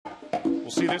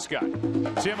We'll see this guy,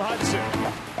 Tim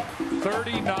Hudson,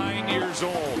 39 years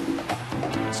old.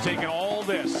 It's taken all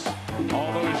this,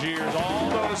 all those years, all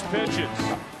those pitches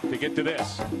to get to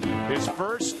this. His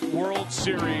first World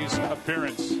Series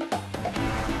appearance.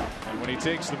 And when he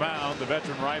takes the mound, the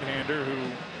veteran right-hander,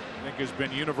 who I think has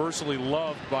been universally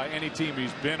loved by any team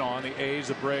he's been on, the A's,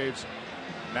 the Braves,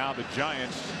 now the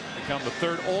Giants, become the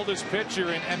third oldest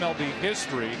pitcher in MLB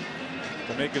history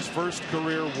to make his first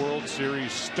career World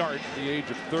Series start at the age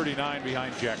of 39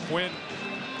 behind Jack Quinn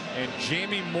and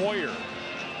Jamie Moyer,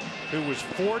 who was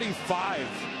 45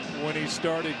 when he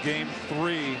started Game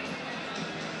 3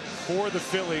 for the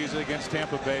Phillies against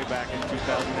Tampa Bay back in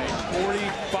 2008.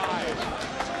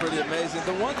 45. Pretty amazing.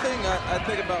 The one thing I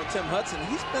think about Tim Hudson,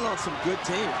 he's been on some good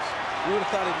teams. We would have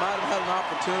thought he might have had an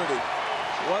opportunity.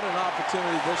 What an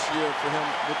opportunity this year for him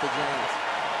with the Giants.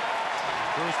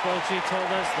 Bruce Bochy told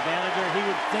us, the manager, he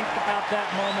would think about that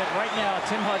moment right now.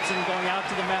 Tim Hudson going out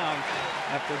to the mound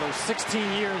after those 16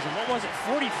 years. And what was it?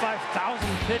 45,000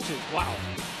 pitches. Wow.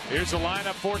 Here's the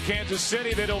lineup for Kansas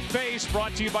City that he'll face,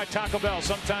 brought to you by Taco Bell.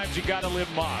 Sometimes you got to live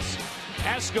Moss.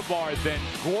 Escobar, then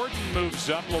Gordon moves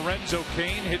up. Lorenzo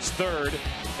Cain hits third.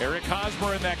 Eric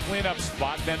Hosmer in that cleanup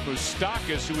spot. Then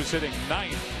Moustakas, who was hitting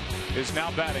ninth, is now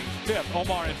batting fifth.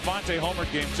 Omar Infante homered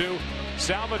Game 2.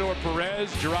 Salvador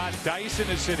Perez, Gerard Dyson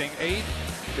is hitting eighth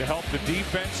to help the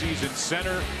defense. He's in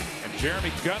center. And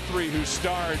Jeremy Guthrie, who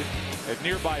starred at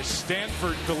nearby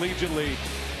Stanford collegiately,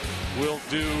 will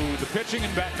do the pitching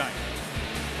and bat ninth.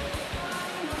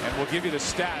 And we'll give you the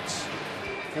stats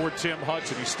for Tim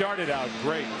Hudson. He started out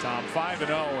great, Tom.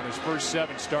 5-0 in his first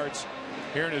 7 starts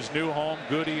here in his new home.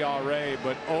 Good ERA,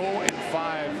 but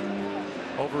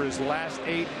 0-5 over his last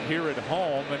 8 here at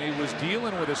home. And he was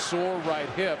dealing with a sore right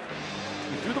hip.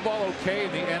 He threw the ball okay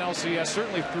in the NLCS,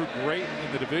 certainly threw great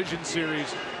in the division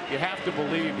series. You have to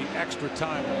believe the extra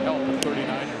time will help a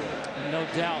 39-year-old. No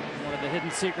doubt, one of the hidden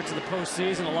secrets of the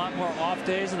postseason, a lot more off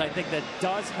days, and I think that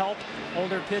does help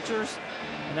older pitchers.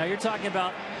 And now you're talking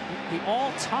about the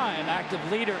all-time active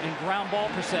leader in ground ball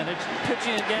percentage,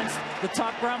 pitching against the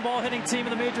top ground ball hitting team in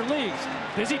the major leagues.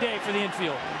 Busy day for the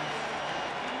infield.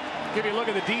 Give you a look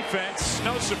at the defense.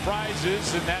 No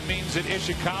surprises, and that means that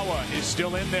Ishikawa is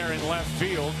still in there in left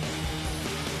field.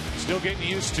 Still getting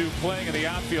used to playing in the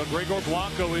outfield. Gregor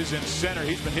Blanco is in center.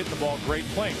 He's been hitting the ball great,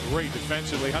 playing great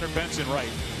defensively. Hunter Benson right.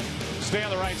 Stay on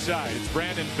the right side. It's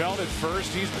Brandon Belt at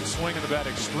first. He's been swinging the bat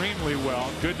extremely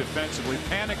well. Good defensively.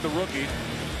 Panic the rookie.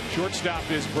 Shortstop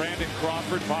is Brandon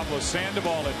Crawford. Pablo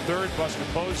Sandoval at third. Buster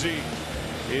Posey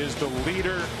is the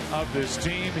leader of this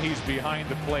team. He's behind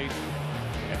the plate.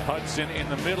 And Hudson in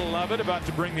the middle of it, about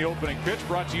to bring the opening pitch.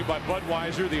 Brought to you by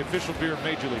Budweiser, the official beer of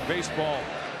Major League Baseball.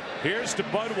 Here's to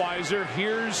Budweiser.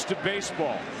 Here's to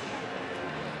baseball.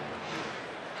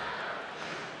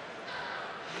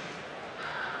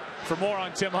 For more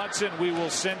on Tim Hudson, we will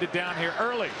send it down here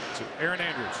early to Aaron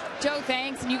Andrews. Joe,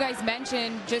 thanks. And you guys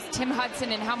mentioned just Tim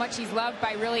Hudson and how much he's loved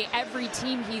by really every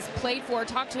team he's played for.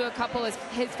 Talked to a couple of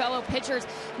his fellow pitchers.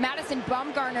 Madison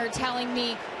Bumgarner telling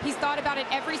me he's thought about it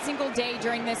every single day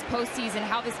during this postseason,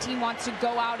 how this team wants to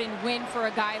go out and win for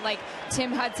a guy like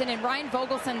Tim Hudson. And Ryan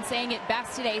Vogelson saying it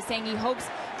best today, saying he hopes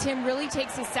Tim really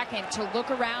takes a second to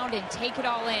look around and take it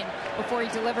all in before he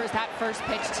delivers that first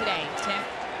pitch today. Tim?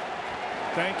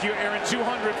 Thank you, Aaron.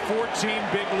 214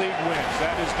 big league wins.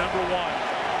 That is number 1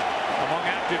 among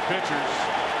active pitchers.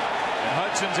 And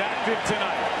Hudson's active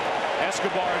tonight.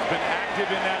 Escobar has been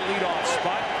active in that leadoff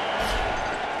spot.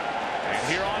 And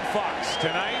here on Fox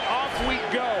tonight, off we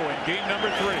go in game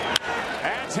number 3.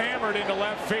 Adds hammered into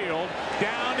left field.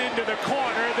 Down into the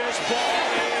corner. This ball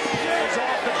is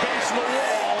off the base of the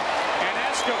wall. And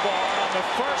Escobar on the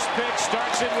first pitch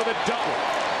starts in with a double.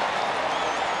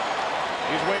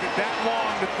 He's waited that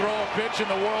long to throw a pitch in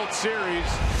the World Series,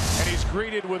 and he's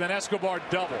greeted with an Escobar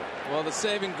double. Well, the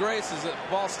saving grace is that the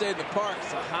ball stayed in the park.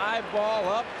 It's a high ball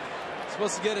up.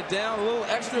 Supposed to get it down. A little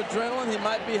extra adrenaline. He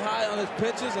might be high on his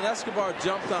pitches, and Escobar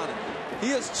jumped on it.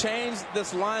 He has changed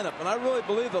this lineup, and I really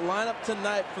believe the lineup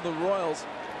tonight for the Royals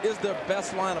is their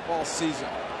best lineup all season.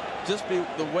 Just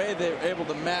the way they're able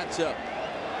to match up.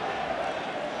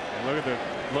 And look at the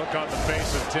look on the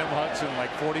face of Tim Hudson, like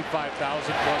 45,000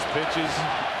 plus pitches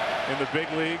in the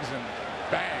big leagues, and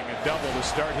bang, a double to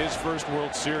start his first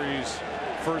World Series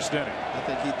first inning. I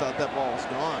think he thought that ball was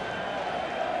gone.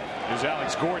 Here's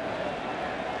Alex Gordon.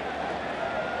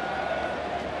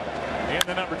 In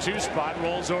the number 2 spot,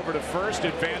 rolls over to first,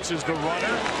 advances the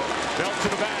runner. Belt to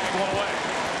the bag, 1 away.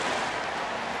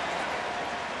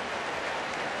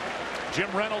 Jim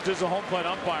Reynolds is a home plate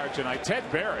umpire tonight. Ted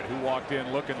Barrett, who walked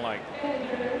in looking like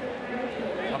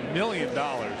 $1 million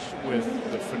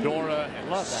with the fedora and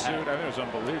the suit. I mean, it was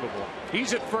unbelievable.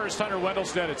 He's at first. Hunter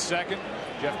Wendelstedt at second.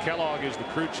 Jeff Kellogg is the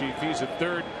crew chief. He's at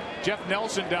third. Jeff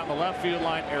Nelson down the left field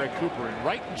line. Eric Cooper in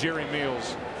right. Jerry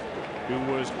Meals, who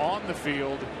was on the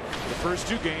field the first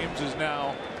 2 games, is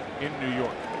now in New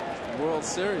York. World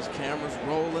Series cameras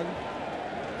rolling.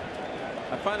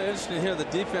 I find it interesting to hear the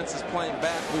defense is playing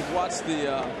back. We've watched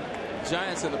the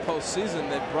Giants in the postseason.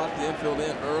 They brought the infield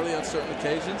in early on certain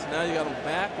occasions. Now you got them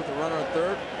back with a runner on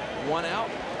third, 1 out,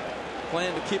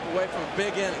 playing to keep away from a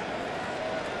big inning.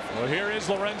 Well, here is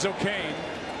Lorenzo Cain.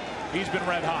 He's been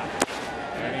red hot,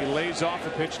 and he lays off a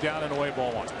pitch down and away,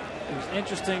 ball 1. It was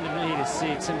interesting to me to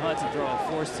see Tim Hudson throw a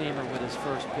 4-seamer with his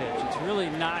first pitch. It's really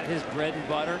not his bread and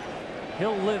butter.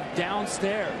 He'll live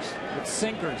downstairs with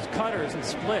sinkers, cutters, and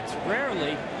splits.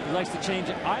 Rarely he likes to change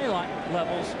eye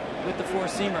levels with the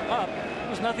 4-seamer up.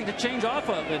 There's nothing to change off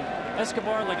of. And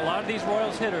Escobar, like a lot of these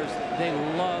Royals hitters, they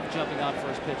love jumping on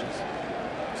first pitches.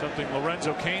 Something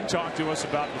Lorenzo Cain talked to us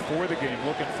about before the game.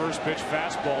 Looking first pitch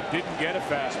fastball, didn't get a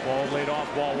fastball, laid off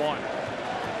ball 1.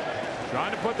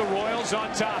 Trying to put the Royals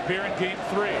on top here in game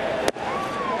 3.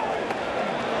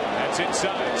 That's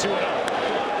inside, 2-0.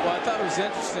 Well, I thought it was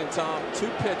interesting, Tom. 2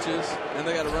 pitches, and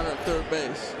they got a runner at third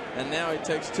base. And now he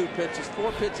takes 2 pitches.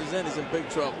 4 pitches in, he's in big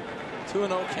trouble.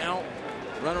 2-0 count,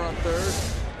 runner on third.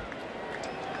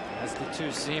 That's the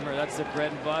 2-seamer. That's the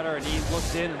bread and butter, and he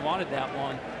looked in and wanted that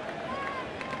one.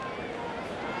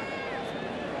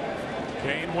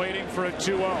 Cain waiting for a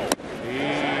 2-0.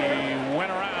 He went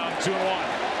around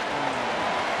 2-1.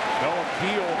 No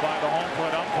appeal by the home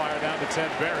plate umpire down to Ted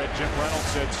Barrett. Jim Reynolds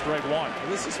said strike 1.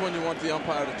 This is when you want the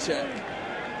umpire to check.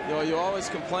 You know, you always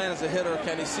complain as a hitter,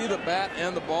 can he see the bat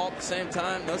and the ball at the same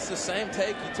time? That's the same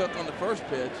take you took on the first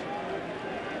pitch.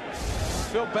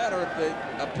 Feel better if they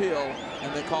appeal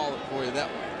and they call it for you that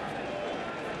way.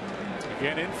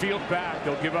 Again, infield back.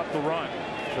 They'll give up the run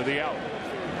for the out.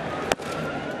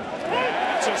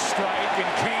 That's a strike, and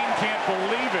Cain can't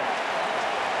believe it.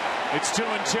 It's 2-2,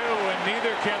 and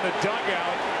neither can the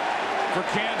dugout for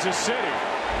Kansas City.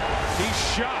 He's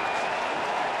shocked.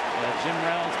 Jim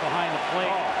Reynolds behind the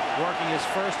plate, working his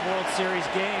first World Series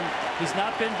game. He's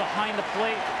not been behind the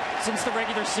plate since the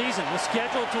regular season. Was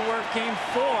scheduled to work game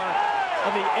 4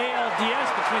 of the ALDS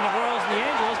between the Royals and the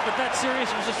Angels, but that series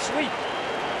was a sweep.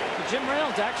 So Jim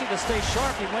Reynolds, actually, to stay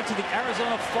sharp, he went to the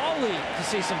Arizona Fall League to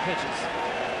see some pitches.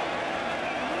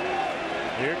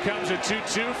 Here comes a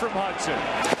 2-2 from Hudson.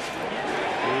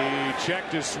 He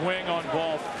checked his swing on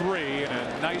ball 3, and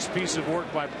a nice piece of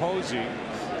work by Posey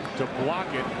to block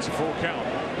it. It's a full count.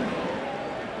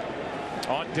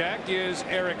 On deck is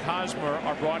Eric Hosmer.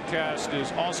 Our broadcast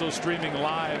is also streaming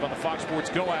live on the Fox Sports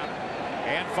Go app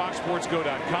and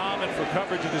foxsportsgo.com. And for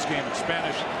coverage of this game in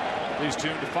Spanish, please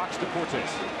tune to Fox Deportes.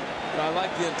 I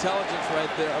like the intelligence right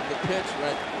there of the pitch.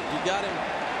 Right, you got him.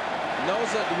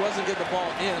 Knows that he wasn't getting the ball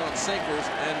in on sinkers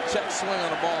and check swing on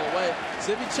the ball away.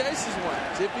 See if he chases one.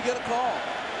 See if you get a call.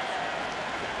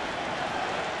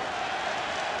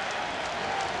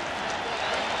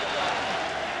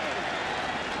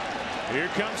 Here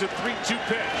comes a 3-2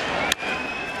 pitch.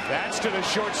 That's to the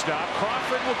shortstop.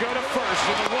 Crawford will go to first,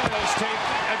 and the Royals take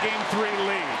a game 3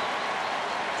 lead.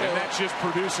 And that's just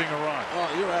producing a run.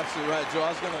 Oh, you're absolutely right, Joe. I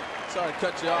was going to, sorry to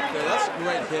cut you off there. That's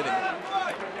great hitting.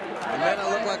 It may not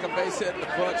look like a base hit in the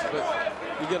books, but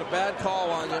you get a bad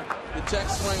call on you. You check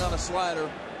swing on a slider.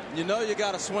 You know you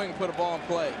got to swing, put a ball in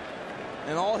play.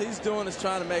 And all he's doing is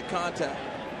trying to make contact.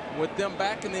 With them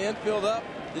back in the infield up,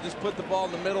 you just put the ball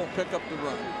in the middle and pick up the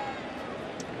run.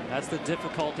 That's the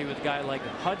difficulty with a guy like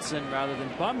Hudson rather than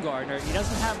Bumgarner. He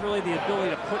doesn't have really the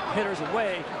ability to put hitters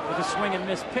away with a swing and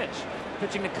miss pitch.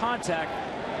 Pitching to contact.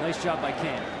 Nice job by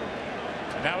Cain.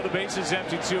 And now with the bases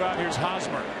empty, 2 out, here's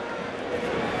Hosmer.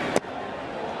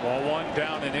 Ball 1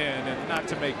 down and in, and not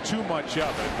to make too much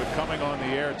of it, but coming on the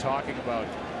air talking about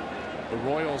the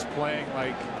Royals playing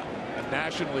like a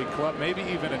National League club, maybe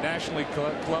even a National League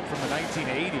club from the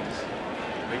 1980s.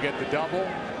 They get the double,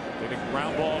 they get a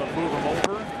ground ball to move them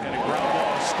over, and a ground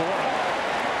ball to score them.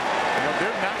 You know,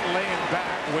 they're not laying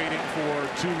back waiting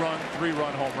for 2-run,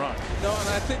 3-run home runs. No, and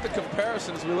I think the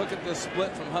comparison, as we look at this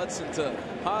split from Hudson to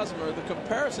Hosmer, the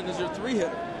comparison is your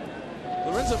 3-hitter.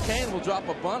 Lorenzo Cain will drop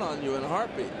a bunt on you in a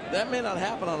heartbeat. That may not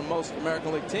happen on most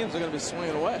American League teams. They're going to be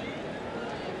swinging away.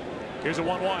 Here's a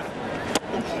 1-1.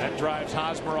 That drives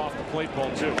Hosmer off the plate, ball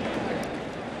 2.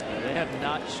 They have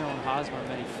not shown Hosmer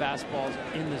many fastballs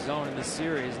in the zone in this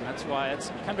series, and that's why it's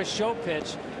kind of a show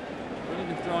pitch. They've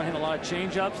been throwing him a lot of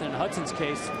changeups, and in Hudson's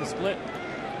case, the split.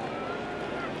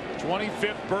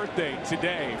 25th birthday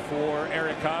today for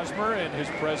Eric Hosmer, and his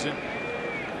present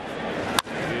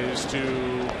is to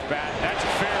bat. That's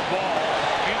a fair ball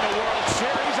in the World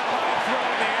Series. A high throw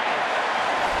in the air.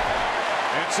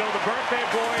 And so the birthday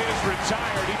boy is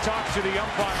retired. He talks to the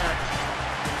umpire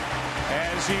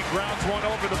as he grounds one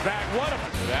over the bat. What a...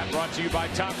 That brought to you by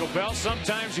Taco Bell.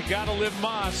 Sometimes you gotta live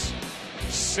Moss.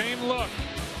 Same look.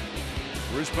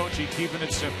 Bruce Bochy keeping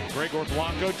it simple. Gregor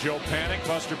Blanco, Joe Panik,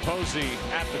 Buster Posey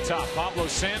at the top. Pablo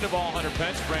Sandoval, Hunter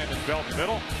Pence, Brandon Belt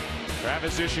middle.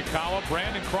 Travis Ishikawa,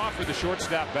 Brandon Crawford, the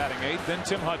shortstop, batting 8th. Then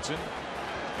Tim Hudson.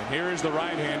 And here is the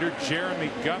right-hander,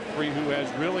 Jeremy Guthrie, who has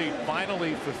really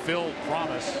finally fulfilled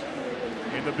promise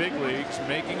in the big leagues,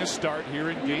 making a start here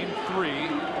in Game 3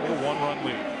 with a 1-run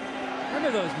lead.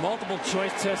 Remember those multiple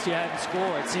choice tests you had in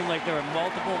score? It seemed like there were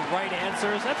multiple right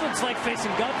answers. That's what it's like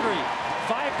facing Guthrie.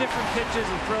 5 different pitches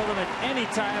and throw them at any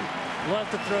time. Love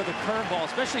to throw the curveball,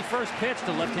 especially first pitch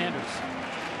to left-handers.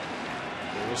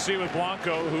 We'll see with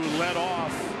Blanco, who led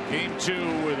off Game 2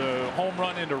 with a home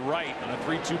run into right on a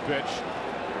 3-2 pitch.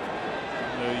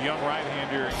 The young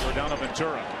right-hander, Jordano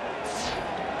Ventura.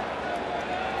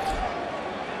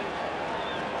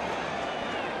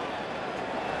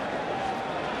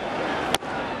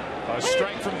 A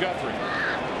strike from Guthrie.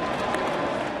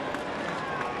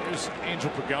 Here's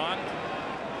Angel Pagan.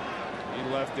 He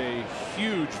left a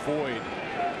huge void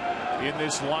in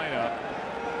this lineup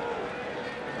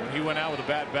when he went out with a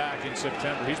bad back in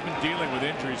September. He's been dealing with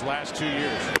injuries last 2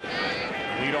 years.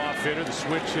 Leadoff hitter, the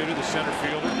switch hitter, the center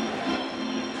fielder.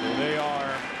 So they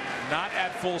are not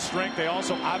at full strength. They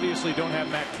also obviously don't have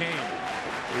Matt Cain,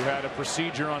 who had a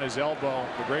procedure on his elbow,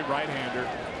 the great right-hander.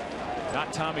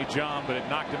 Not Tommy John, but it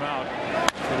knocked him out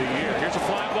for the year. Here's a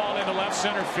fly ball into left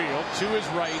center field. To his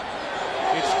right,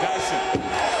 it's Dyson.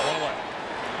 One away.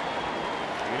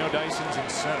 You know Dyson's in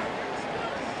center,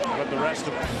 but the rest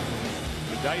of them.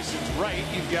 To Dyson's right,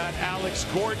 you've got Alex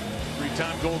Gordon,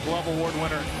 3-time Gold Glove Award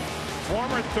winner,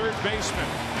 former third baseman.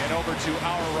 And over to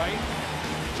our right,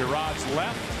 Gerard's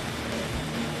left,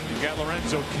 you've got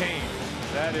Lorenzo Cain.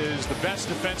 That is the best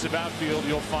defensive outfield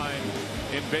you'll find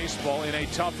in baseball in a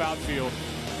tough outfield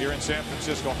here in San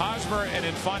Francisco. Hosmer and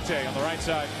Infante on the right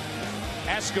side.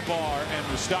 Escobar and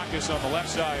Moustakas on the left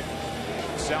side.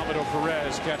 Salvador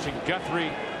Perez catching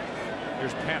Guthrie.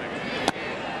 Here's Panik.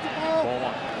 Ball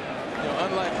 1. You know,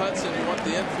 unlike Hudson, you want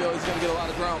the infield. He's going to get a lot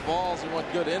of ground balls. You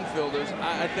want good infielders.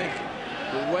 I think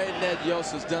the way Ned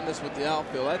Yost has done this with the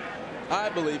outfield, I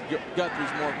believe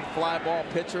Guthrie's more of a fly ball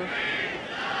pitcher.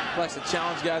 Likes to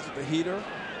challenge guys with the heater. 1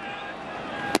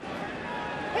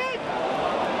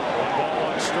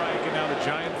 ball, 1 strike, and now the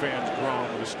Giant fans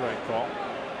groan with a strike call.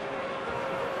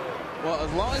 Well,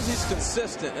 as long as he's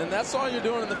consistent, and that's all you're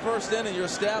doing in the first inning, you're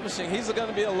establishing he's going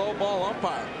to be a low ball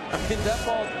umpire. I mean, that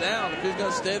ball's down. If he's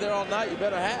going to stay there all night, you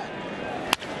better have.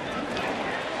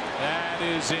 That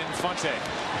is Infante.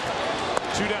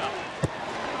 2 down.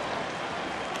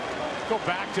 Go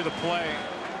back to the play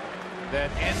that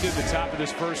ended the top of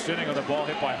this first inning on the ball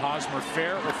hit by Hosmer.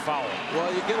 Fair or foul?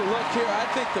 Well, you get a look here. I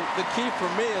think the key for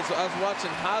me is I was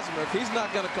watching Hosmer. If he's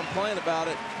not going to complain about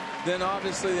it, then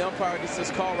obviously the umpire gets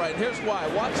this call right. And here's why.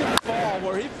 Watch him fall.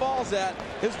 Where he falls at,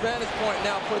 his vantage point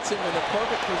now puts him in the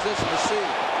perfect position to see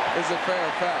is it fair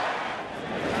or foul.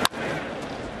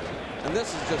 And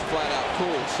this is just flat out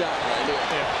cool shot right here.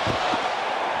 Yeah.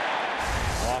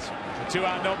 Awesome. 2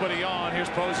 out, nobody on. Here's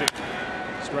Posey.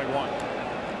 Strike 1.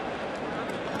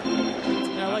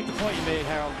 I like the point you made,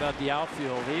 Harold, about the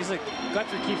outfield.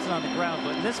 Guthrie keeps it on the ground,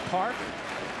 but in this park,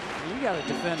 you got to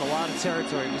defend a lot of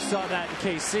territory. We saw that in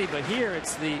KC, but here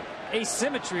it's the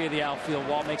asymmetry of the outfield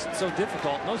wall makes it so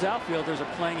difficult. And those outfielders are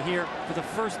playing here for the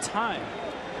first time.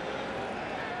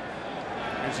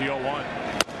 Here's the 0-1.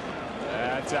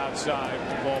 That's outside.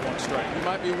 Ball 1 strike. You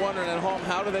might be wondering at home,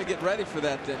 how do they get ready for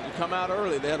that then? You come out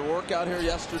early. They had a workout here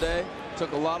yesterday.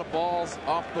 Took a lot of balls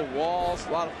off the walls,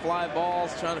 a lot of fly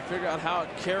balls, trying to figure out how it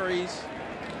carries.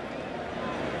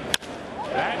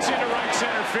 That's into right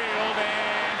center field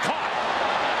and caught.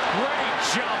 Great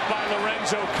jump by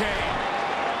Lorenzo Cain.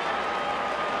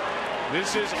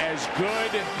 This is as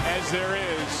good as there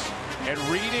is at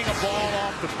reading a ball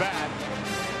off the bat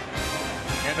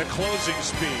and the closing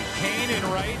speed. Cain in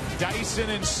right, Dyson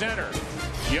in center.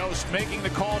 Yost making the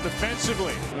call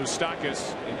defensively.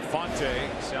 Moustakas, Infante,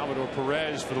 Salvador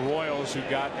Perez for the Royals, who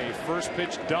got a first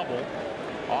pitch double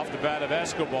off the bat of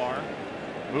Escobar.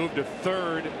 Moved to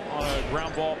third on a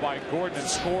ground ball by Gordon and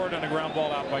scored on a ground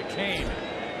ball out by Cain.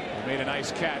 He made a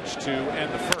nice catch to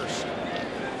end the first.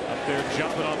 Up there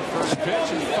jumping on the first pitch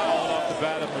and fouled off the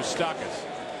bat of Moustakas.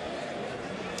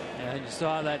 And you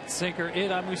saw that sinker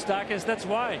in on Moustakas. That's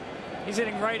why He's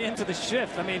hitting right into the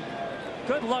shift. I mean,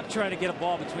 good luck trying to get a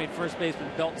ball between first baseman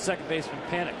Belt and second baseman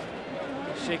Panic.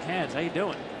 Shake hands. How you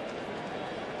doing?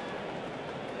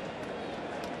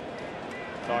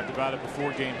 Talked about it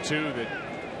before game 2 that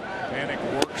Panic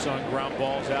works on ground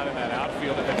balls out in that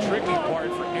outfield. And the tricky part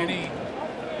for any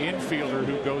infielder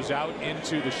who goes out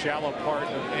into the shallow part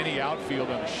of any outfield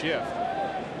on a shift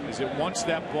is that once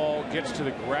that ball gets to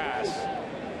the grass,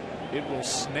 it will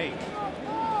snake,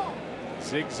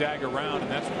 zigzag around, and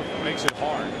that's what makes it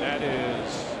hard. That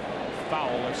is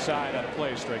foul, left side on a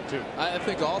play, strike 2. I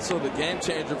think also the game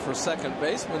changer for second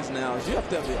basemen now is you have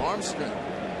to have the arm strength.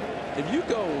 If you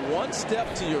go one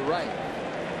step to your right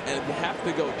and you have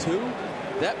to go 2,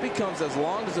 that becomes as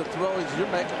long as a throw as you're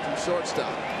making from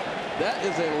shortstop. That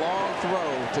is a long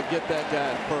throw to get that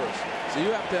guy at first. So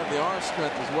you have to have the arm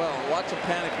strength as well. And watching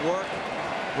Panic work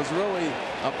was really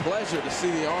a pleasure to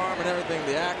see the arm and everything,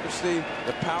 the accuracy,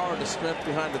 the power, and the strength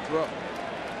behind the throw.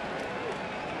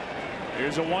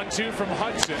 Here's a 1-2 from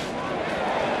Hudson.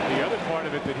 The other part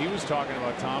of it that he was talking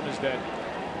about, Tom, is that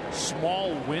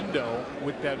small window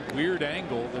with that weird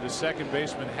angle that a second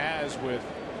baseman has with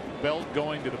Belt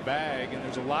going to the bag, and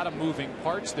there's a lot of moving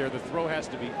parts there. The throw has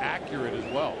to be accurate as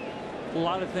well. A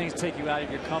lot of things take you out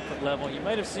of your comfort level. You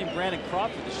might have seen Brandon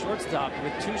Crawford, the shortstop,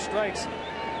 with 2 strikes,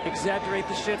 exaggerate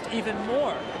the shift even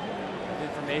more.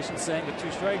 Information saying with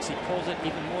 2 strikes, he pulls it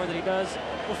even more than he does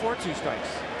before 2 strikes.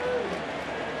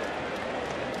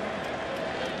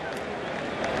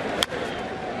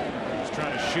 He's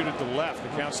trying to shoot at the left. The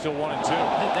count's still 1-2.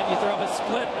 And then you throw him a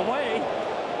split away,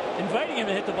 inviting him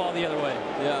to hit the ball the other way.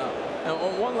 Yeah.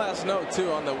 And one last note,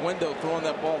 too, on the window throwing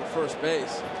that ball to first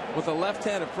base. With a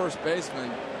left-handed first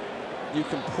baseman, you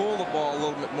can pull the ball a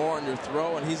little bit more in your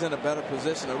throw, and he's in a better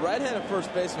position. A right-handed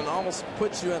first baseman almost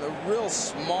puts you in a real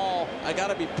small, I got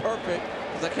to be perfect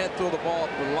because I can't throw the ball up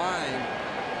the line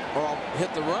or I'll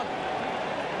hit the run.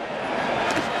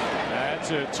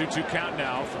 That's a 2-2 count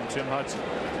now from Tim Hudson.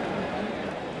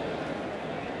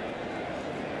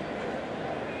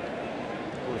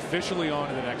 We're officially on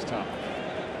to the next topic.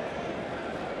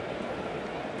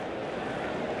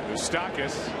 Guthrie,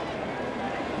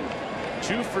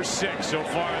 2 for 6 so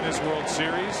far in this World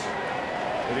Series,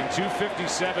 hitting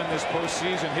 .257 this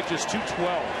postseason, hit just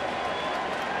 .212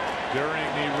 during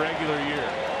the regular year.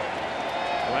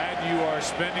 Glad you are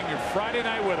spending your Friday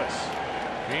night with us.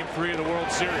 Game 3 of the World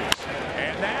Series,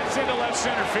 and that's into left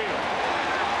center field.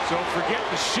 So forget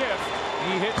the shift.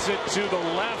 He hits it to the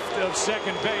left of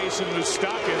second base, and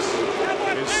Guthrie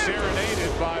is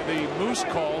serenaded by the Moose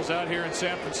calls out here in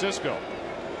San Francisco.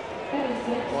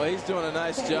 Well, he's doing a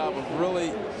nice job of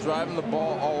really driving the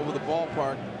ball all over the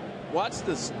ballpark. Watch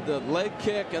this, the leg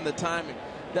kick and the timing.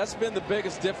 That's been the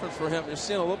biggest difference for him. You're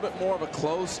seeing a little bit more of a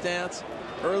closed stance.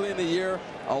 Early in the year,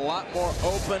 a lot more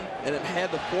open, and it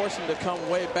had to force him to come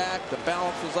way back. The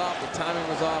balance was off, the timing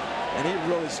was off, and he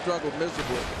really struggled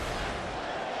miserably.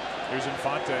 Here's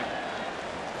Infante,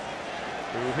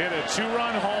 who hit a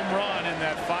 2-run home run in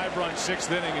that 5-run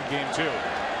 6th inning in game 2.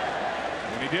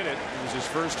 When he did it, it was his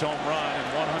first home run in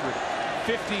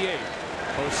 158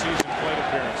 postseason plate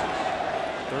appearances.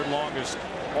 3rd longest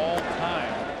all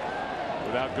time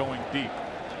without going deep.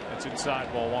 That's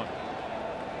inside ball 1.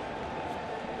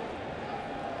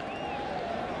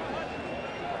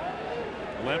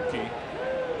 Lemke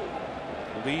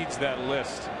leads that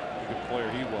list. A good player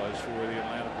he was for the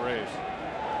Atlanta Braves.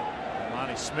 And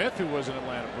Lonnie Smith, who was an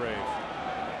Atlanta Brave,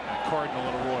 a Cardinal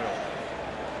and a Royal.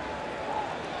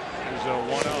 There's a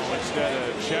 1-0 instead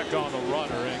of check on the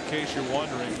runner. In case you're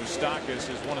wondering, Guthrie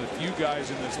is one of the few guys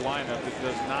in this lineup that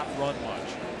does not run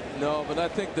much. No, but I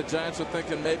think the Giants are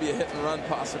thinking maybe a hit and run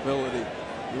possibility.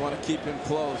 You want to keep him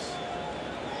close.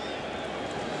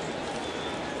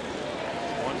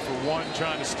 1 for 1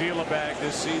 trying to steal a bag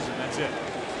this season. That's it.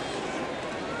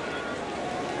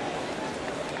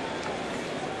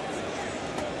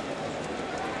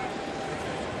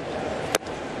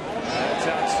 That's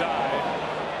outside.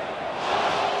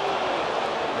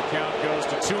 The count goes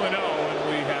to 2-0, and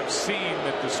we have seen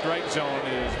that the strike zone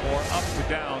is more up to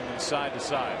down than side to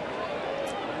side.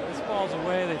 This ball's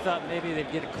away. They thought maybe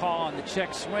they'd get a call on the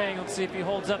check swing. Let's see if he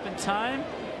holds up in time.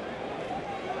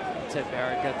 Ted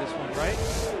Barrett got this one right.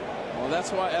 Well,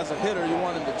 that's why as a hitter you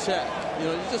want him to check. You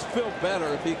know, you just feel better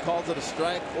if he calls it a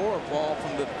strike or a ball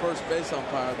from the first base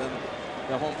umpire than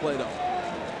the home plate umpire.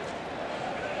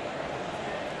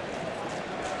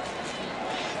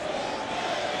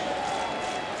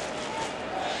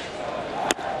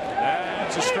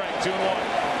 That's a strike, 2-1. Yeah,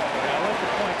 I like the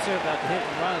point too about the hit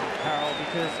and run, Harold,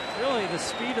 because really the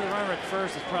speed of the runner at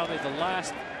first is probably the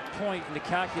last point in the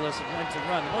calculus of when to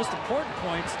run. The most important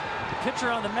points pitcher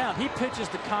on the mound. He pitches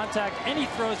to contact and he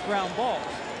throws ground balls.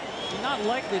 You're not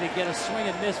likely to get a swing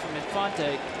and miss from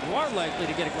Infante. You are likely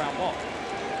to get a ground ball.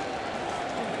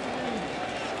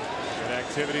 Good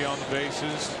activity on the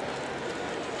bases.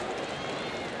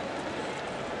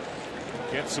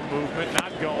 Gets some movement,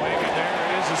 not going, and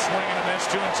there is a swing and a miss,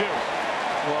 2-2.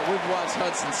 Well, we've watched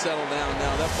Hudson settle down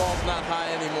now. That ball's not high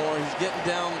anymore. He's getting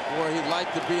down where he'd like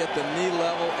to be at the knee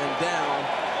level and down.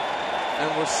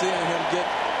 And we're seeing him get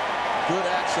good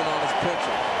action on his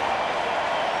pitcher.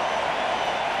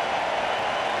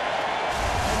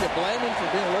 Can you blame him for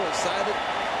being a little excited?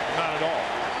 Not at all.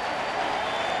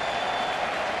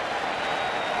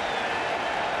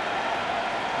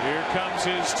 Here comes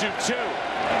his 2-2.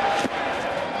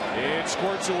 It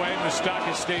squirts away.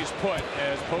 Moustakas stays put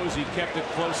as Posey kept it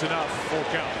close enough. Full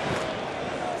count.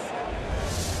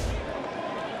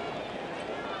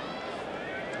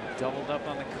 Doubled up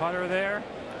on the cutter there.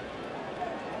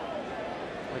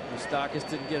 Like Moustakas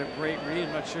didn't get a great read.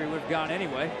 I'm not sure he would have gone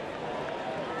anyway.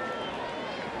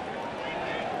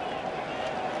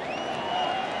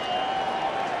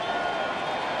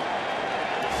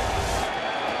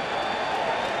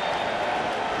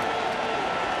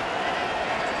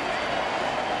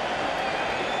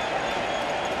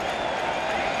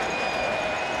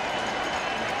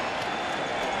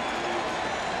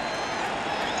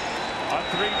 A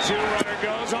 3-2 runner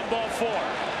goes on ball 4.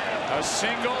 A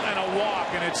single and a walk,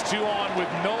 and it's 2 on with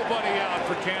nobody out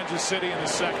for Kansas City in the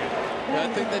second. Yeah,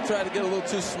 I think they tried to get a little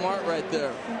too smart right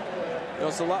there. You know,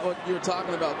 it's a lot what you were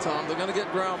talking about, Tom. They're going to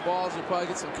get ground balls and probably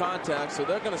get some contact, so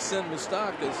they're going to send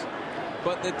Moustakas,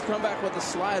 but they come back with a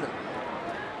slider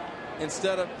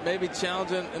instead of maybe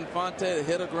challenging Infante to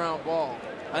hit a ground ball.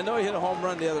 I know he hit a home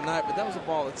run the other night, but that was a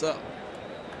ball that's up.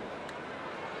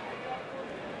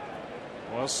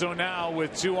 Well, so now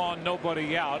with 2 on,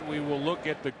 nobody out, we will look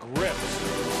at the grips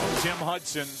of Tim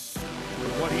Hudson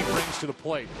and what he brings to the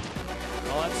plate.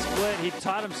 Well, that split, he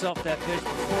taught himself that pitch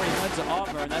before he went to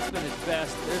Auburn. That's been his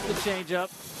best. There's the changeup.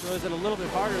 Throws it a little bit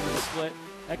harder than the split.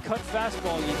 That cut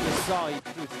fastball you just saw, he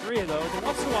threw 3 of those. And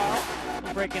once in a while,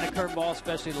 he'll break in a curveball,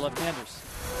 especially the left-handers.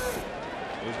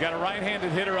 He's got a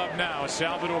right-handed hitter up now,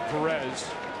 Salvador Perez.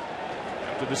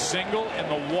 After the single and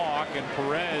the walk, and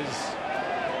Perez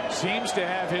seems to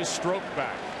have his stroke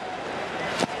back.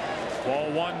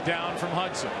 Ball 1 down from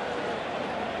Hudson.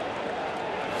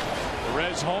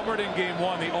 Perez homered in game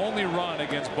 1, the only run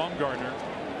against Bumgarner,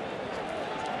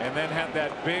 and then had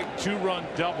that big 2-run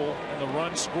double, and the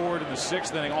run scored in the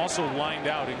 6th inning, also lined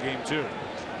out in game 2.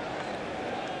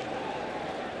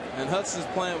 And Hudson's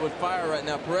playing with fire right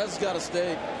now. Perez has got to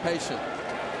stay patient,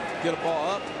 get a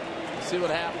ball up, see what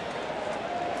happens.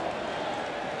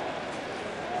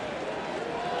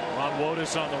 Ron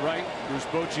Wotus on the right, Bruce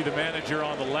Bochy the manager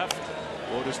on the left,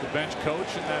 Wotus the bench coach,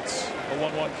 and that's a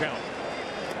 1-1 count.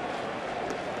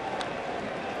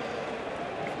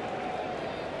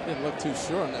 Didn't look too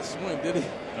sure on that swing, did he?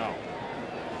 No.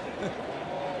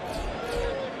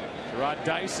 Gerard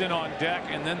Dyson on deck,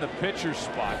 and then the pitcher's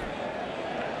spot.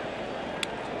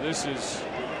 This is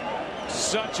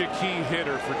such a key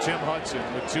hitter for Tim Hudson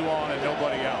with 2 on and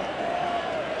nobody out.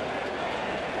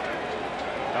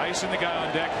 Dyson, the guy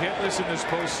on deck, hitless in this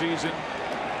postseason,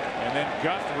 and then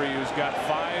Guthrie, who's got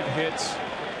 5 hits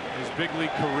in his big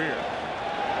league career.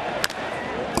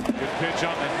 Good pitch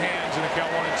on the hands, and the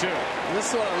count 1-2. This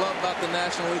is what I love about the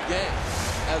National League game.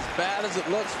 As bad as it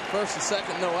looks, first and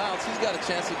second, no outs, he's got a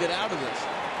chance to get out of this.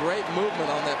 Great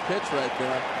movement on that pitch right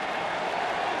there.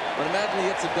 But imagine he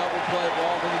hits a double play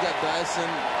ball, then you got Dyson,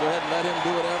 go ahead and let him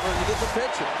do whatever, and you get the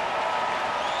pitcher.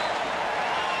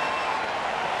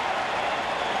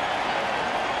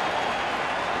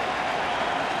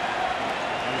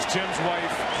 There's Tim's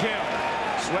wife, Kim,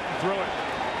 sweating through it.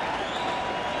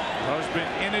 Husband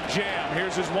in a jam.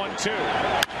 Here's his 1-2.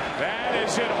 That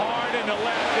is hit hard into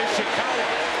left. Ishikawa.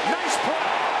 Nice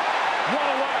play. One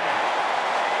away.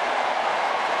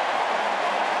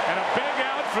 And a big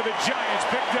out for the Giants,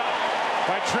 picked up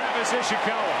by Travis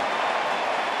Ishikawa.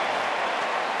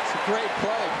 It's a great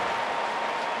play.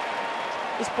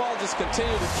 This ball just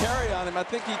continued to carry on him. I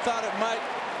think he thought it might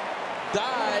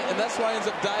die, and that's why he ends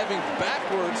up diving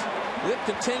backwards. It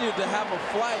continued to have a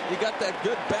flight. You got that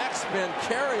good backspin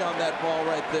carry on that ball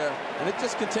right there, and it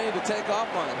just continued to take off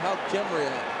on him. How'd Kim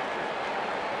react?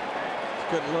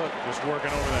 Couldn't look. Just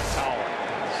working over that towel.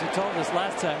 She told us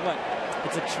last time, what?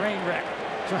 It's a train wreck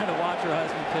trying to watch her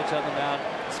husband pitch on the mound,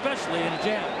 especially in a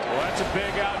jam. Well, that's a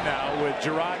big out now with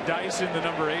Gerard Dyson, the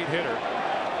number 8 hitter.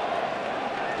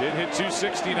 Did hit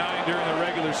 269 during the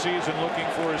regular season, looking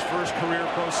for his first career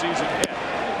postseason hit.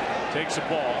 Takes a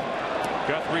ball.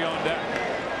 Guthrie on deck.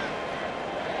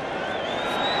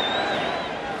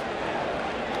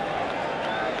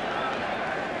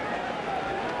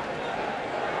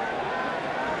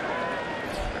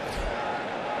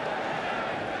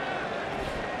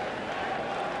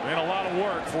 Been a lot of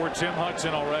work for Tim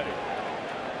Hudson already.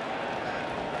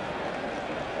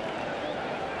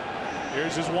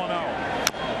 Here's his 1-0.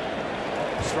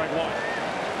 Strike one.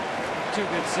 Two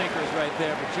good sinkers right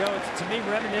there. But Joe, it's to me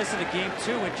reminiscent of game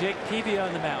 2 with Jake Peavy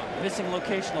on the mound. Missing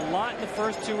location a lot in the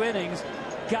first 2 innings.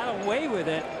 Got away with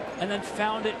it and then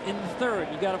found it in the third.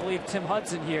 You got to believe Tim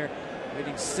Hudson here,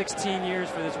 waiting 16 years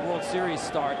for this World Series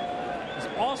start. He's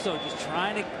also just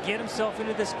trying to get himself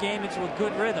into this game into a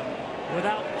good rhythm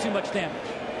without too much damage.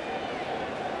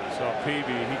 So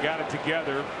Peavy, he got it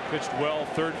together, pitched well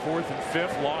 3rd, 4th, and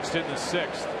 5th, lost it in the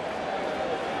 6th.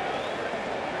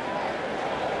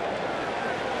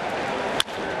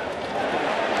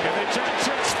 And the Giants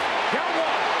got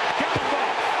one, got them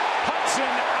both.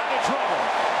 Hudson out of trouble.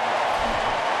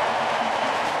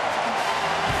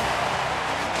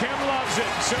 Kim loves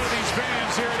it, so do these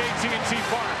fans here at AT&T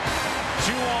Park.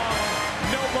 Juwan,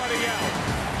 nobody out.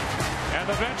 And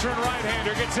the veteran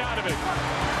right-hander gets out of it.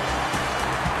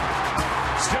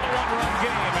 Still a 1-run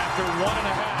game after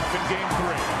 1.5 in game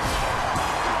 3.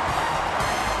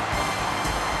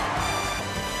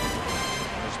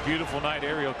 This beautiful night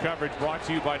aerial coverage brought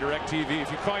to you by DirecTV.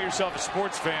 If you call yourself a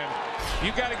sports fan,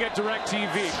 you got to get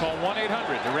DirecTV. Call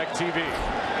 1-800-DirecTV.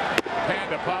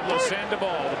 Panda Pablo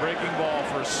Sandoval, the breaking ball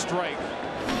for a strike.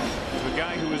 The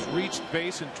guy who has reached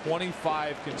base in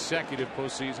 25 consecutive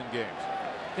postseason games.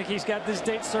 Think he's got this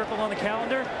date circled on the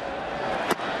calendar.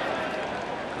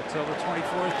 October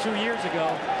 24th, 2 years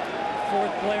ago.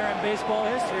 4th player in baseball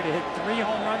history to hit 3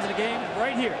 home runs in a game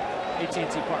right here, AT&T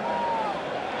Park.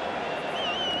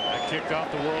 That kicked off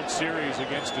the World Series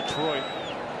against Detroit.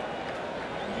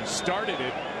 He started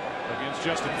it against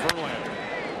Justin Verlander.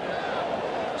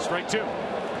 Strike 2.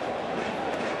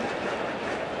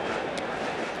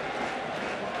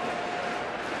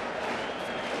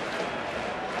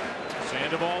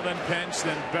 Sandoval, then Pence,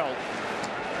 then Belt.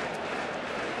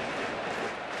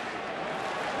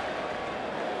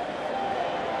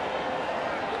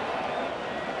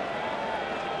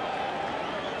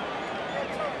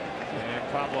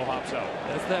 And Pablo hops out.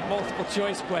 That's that multiple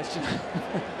choice question.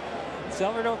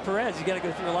 Salvador Perez, you got to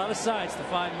go through a lot of sides to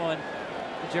find one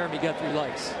that Jeremy Guthrie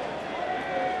likes.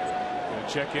 Going to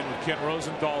check in with Ken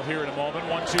Rosenthal here in a moment.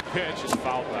 1-2 pitch is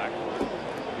fouled back.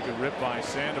 A good rip by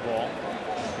Sandoval,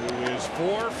 who is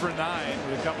 4 for 9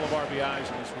 with a couple of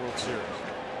RBIs in this World Series.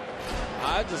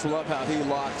 I just love how he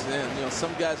locks in. You know,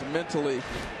 some guys mentally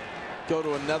go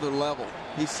to another level.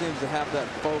 He seems to have that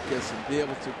focus and be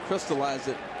able to crystallize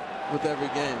it with every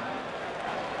game.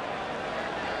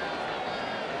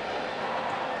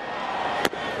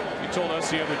 He told us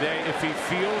the other day if he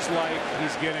feels like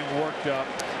he's getting worked up,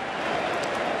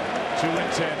 too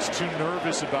intense, too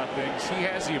nervous about things, he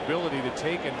has the ability to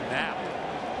take a nap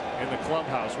in the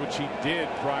clubhouse, which he did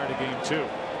prior to game 2.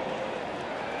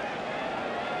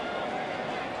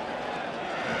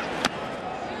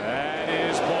 That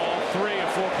is ball 3, a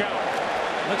full count.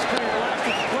 Looks pretty relaxed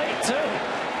at the plate, too.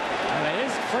 I mean,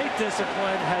 his plate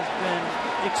discipline has been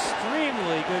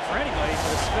extremely good for anybody,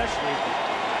 but especially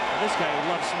this guy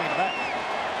who loves swinging back.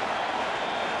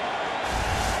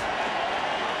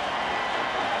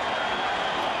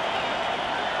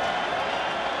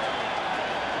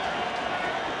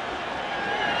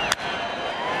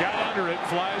 It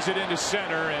flies it into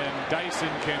center, and Dyson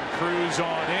can cruise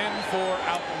on in for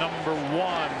out number 1.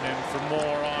 And for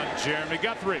more on Jeremy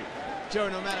Guthrie. Joe,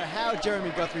 no matter how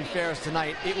Jeremy Guthrie fares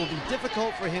tonight, it will be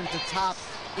difficult for him to top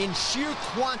in sheer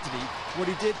quantity what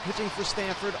he did pitching for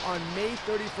Stanford on May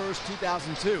 31st,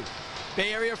 2002.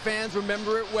 Bay Area fans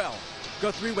remember it well.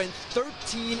 Guthrie went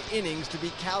 13 innings to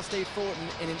beat Cal State Fullerton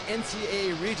in an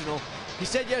NCAA regional. He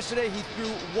said yesterday he threw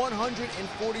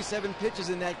 147 pitches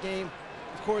in that game.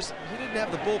 Of course, he didn't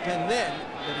have the bullpen then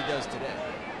that he does today.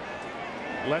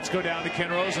 Let's go down to Ken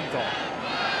Rosenthal.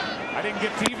 I didn't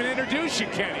get to even introduce you,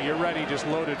 Kenny. You're ready, just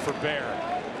loaded for bear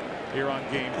here on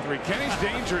game 3. Kenny's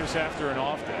dangerous after an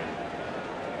off day.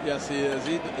 Yes, he is.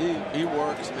 He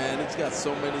works, man. He's got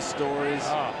so many stories.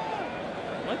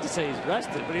 I'd like to say he's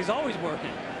rested, but he's always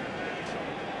working.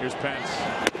 Here's Pence.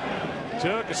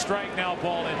 Took a strike, now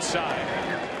ball inside.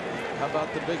 How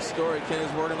about the big story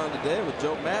Kenny's working on today with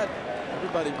Joe Madden?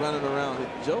 Everybody running around.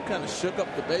 Joe kind of shook up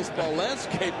the baseball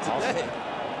landscape today.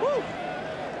 Woo!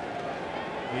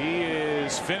 He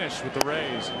is finished with the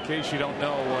Rays. In case you don't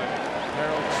know what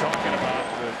Harold's talking about,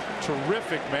 the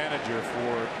terrific manager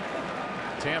for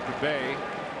Tampa Bay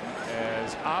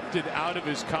has opted out of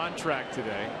his contract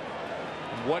today.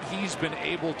 What he's been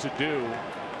able to do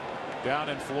down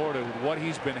in Florida, with what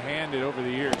he's been handed over the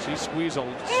years, he squeezes a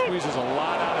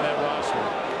lot out of that roster.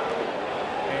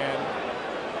 And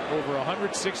over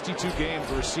 162 games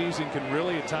where a season can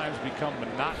really at times become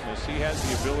monotonous. He has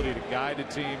the ability to guide a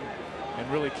team and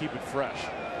really keep it fresh.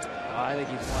 I think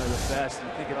he's one of the best.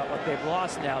 And think about what they've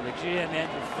lost now. The GM,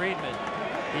 Andrew Friedman,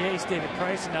 the ace, David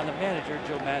Price, and now the manager,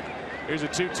 Joe Madden. Here's a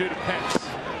 2-2 to Pence.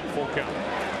 Full count.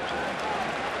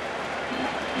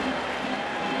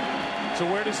 So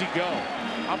where does he go?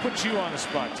 I'll put you on the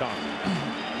spot, Tom.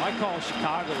 My call is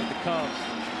Chicago with the Cubs.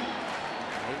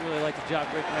 They really like the job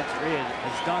Rick Renteria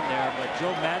has done there. But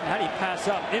Joe Madden, how do you pass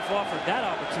up if offered that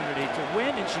opportunity to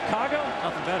win in Chicago?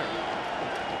 Nothing better.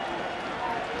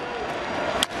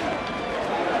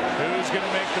 Who's going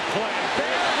to make the play?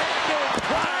 Barehanded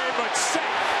play, but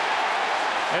safe.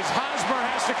 As Hosmer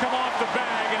has to come off the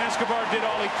bag, and Escobar did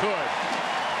all he could.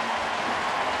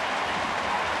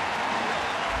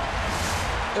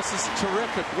 This is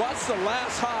terrific. Watch the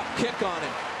last hop kick on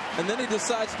him. And then he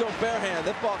decides to go barehand.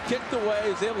 That ball kicked away.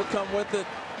 He's able to come with it.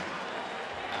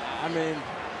 I mean,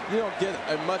 you don't get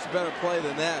a much better play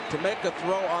than that. To make a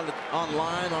throw on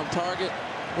line, on target,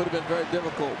 would have been very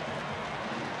difficult.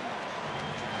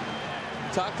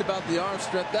 Talked about the arm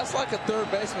strength. That's like a third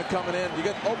baseman coming in. You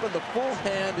got to open the full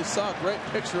hand. You saw a great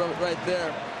picture of it right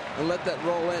there. And let that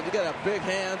roll in. You got to have big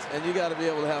hands, and you got to be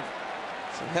able to have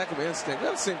some heck of an instinct. We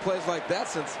haven't seen plays like that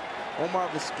since Omar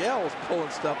Vizquel was pulling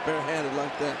stuff barehanded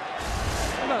like that.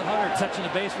 How about Hunter touching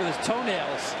the base with his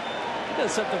toenails? He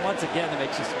does something once again that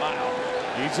makes you smile.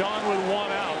 He's on with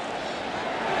one out.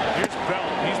 Here's Bell.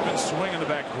 He's been swinging the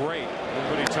bat great.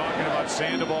 Everybody talking about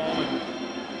Sandoval and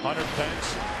Hunter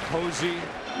Pence, Posey,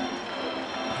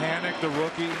 Panic, the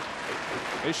rookie,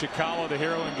 Ishikawa, the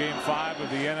hero in Game 5 of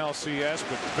the NLCS.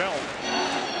 But Bell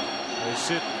has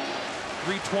hit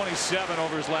 .327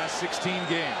 over his last 16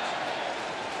 games.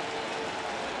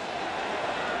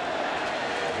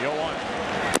 The 0-1.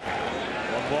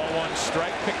 1-1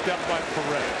 strike picked up by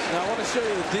Perez. Now I want to show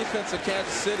you the defense of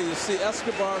Kansas City. You see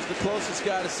Escobar is the closest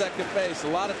guy to second base. A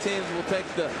lot of teams will take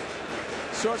the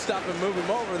shortstop and move him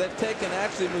over. They've taken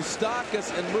actually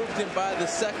Moustakas and moved him by the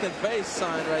second base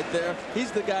sign right there.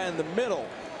 He's the guy in the middle.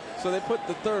 So they put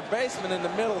the third baseman in the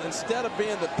middle. Instead of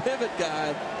being the pivot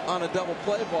guy on a double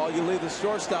play ball, you leave the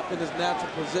shortstop in his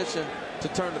natural position to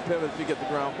turn the pivot if you get the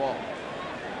ground ball.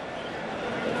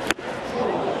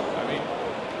 I mean,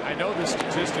 I know the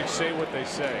statistics say what they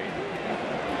say.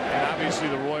 And obviously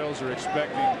the Royals are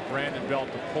expecting Brandon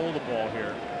Belt to pull the ball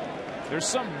here. There's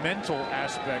some mental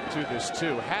aspect to this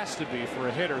too. Has to be for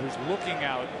a hitter who's looking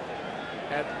out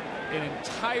at an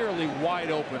entirely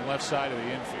wide open left side of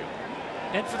the infield.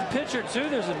 And for the pitcher, too,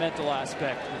 there's a mental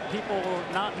aspect. People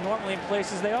are not normally in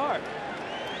places they are.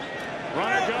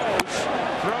 Runner goes.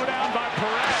 Throw down by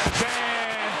Perez.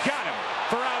 And got him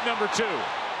for out number 2.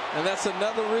 And that's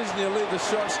another reason you leave the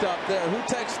shortstop there. Who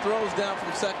takes throws down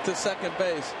from second to second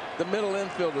base? The middle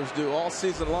infielders do all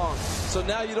season long. So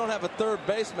now you don't have a third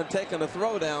baseman taking a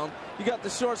throw down. You got the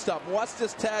shortstop. Watch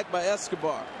this tag by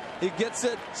Escobar. He gets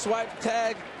it, swipe,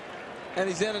 tag, and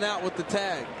he's in and out with the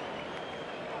tag.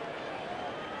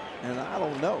 And I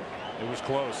don't know. It was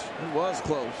close. It was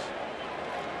close.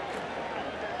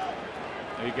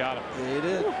 He got him. Yeah, he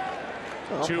did.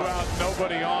 2 out,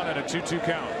 nobody on, and a 2-2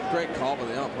 count. Great call by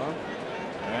the ump, huh?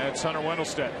 That's Hunter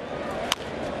Wendelstedt.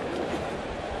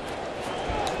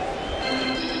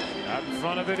 Out in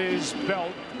front of it is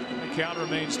Belt. The count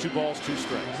remains 2 balls, 2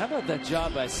 strikes. How about that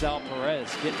job by Sal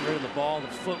Perez, getting rid of the ball, the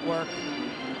footwork.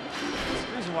 There's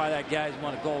a reason why that guy's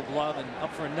won a Gold Glove and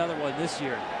up for another one this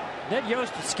year. Ned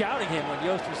Yost was scouting him when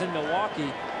Yost was in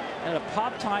Milwaukee, and a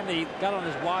pop time that he got on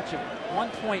his watch of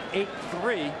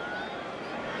 1.83.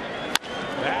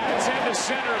 That's into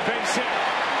center, base hit.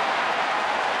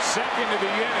 Second of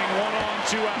the inning, 1 on,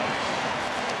 2 out.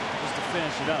 Just to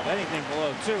finish it up, anything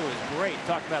below 2 is great.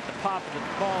 Talk about the pop of the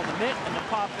ball in the mitt and the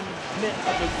pop in the mitt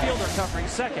of the fielder covering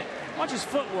second. Watch his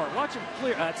footwork. Watch him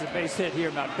clear. That's a base hit here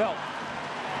about Belt.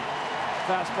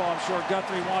 Fastball, I'm sure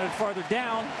Guthrie wanted farther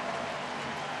down.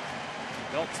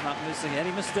 Belt's not missing any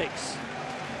mistakes.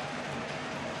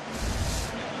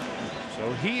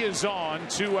 So he is on,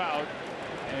 2 out.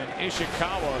 And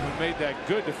Ishikawa, who made that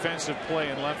good defensive play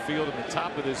in left field at the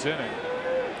top of this inning,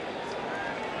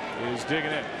 is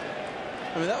digging in.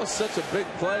 I mean, that was such a big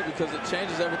play because it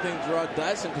changes everything Gerard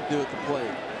Dyson could do at the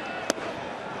plate.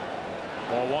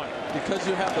 Ball 1. Because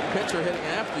you have the pitcher hitting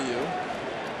after you,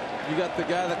 you got the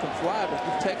guy that can fly, but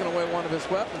you've taken away one of his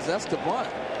weapons. That's to bunt.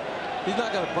 He's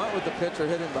not going to bunt with the pitcher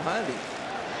hitting behind him.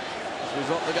 As a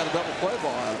result, they got a double play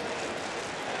ball out of it.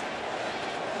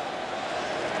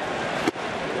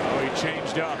 Oh, he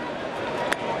changed up.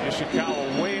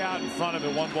 Ishikawa way out in front of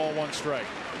it. 1 ball, 1 strike.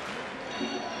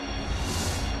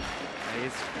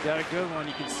 He's got a good one.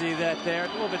 You can see that there. A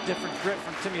little bit different grip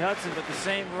from Timmy Hudson, but the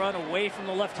same run away from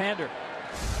the left-hander.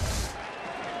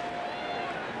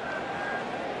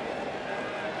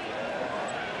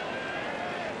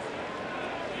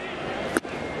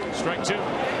 Strike two.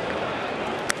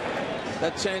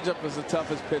 That changeup is the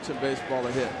toughest pitch in baseball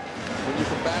to hit. When you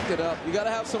can back it up, you got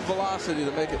to have some velocity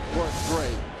to make it work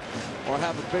great, or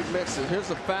have a big mixer. Here's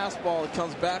a fastball that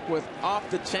comes back with off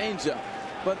the changeup.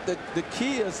 But the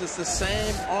key is it's the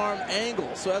same arm angle.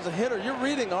 So as a hitter, you're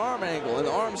reading arm angle and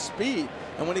arm speed.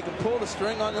 And when he can pull the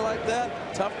string on you like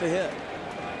that, tough to hit.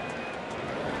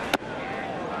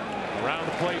 Around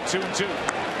the plate, 2-2.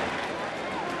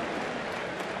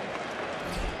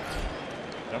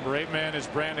 Number 8 man is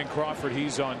Brandon Crawford.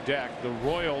 He's on deck. The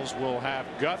Royals will have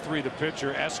Guthrie, the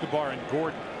pitcher, Escobar, and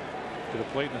Gordon to the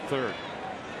plate in the third.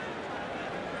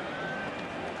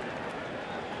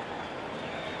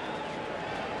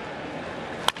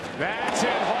 That's hit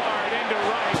hard into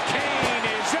right. Kane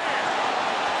is there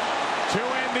to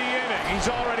end the inning. He's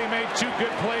already made 2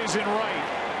 good plays in right.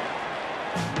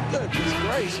 Goodness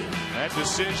gracious. That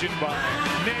decision by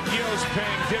Nick Yost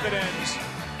paying dividends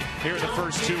here in the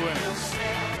first 2 innings.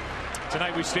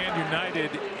 Tonight we stand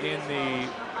united in the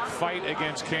fight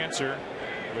against cancer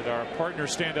with our partner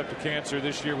Stand Up to Cancer.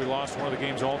 This year we lost one of the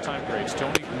game's all-time greats,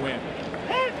 Tony Gwynn.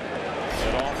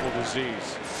 That awful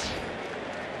disease.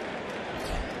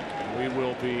 We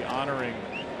will be honoring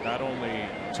not only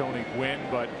Tony Gwynn,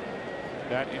 but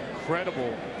that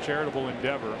incredible charitable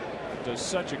endeavor. Does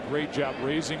such a great job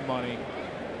raising money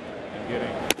and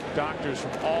getting doctors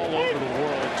from all over the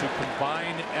world to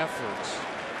combine efforts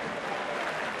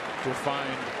to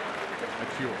find a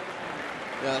cure.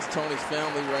 Yeah, that's Tony's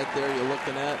family right there you're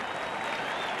looking at.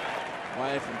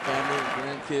 Wife and family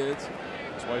and grandkids.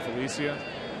 His wife Alicia.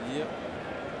 Yep.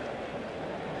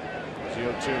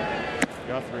 0-2.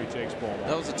 Guthrie takes ball one.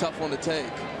 That was a tough one to take.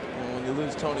 You know, when you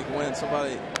lose Tony Gwynn,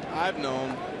 somebody I've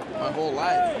known my whole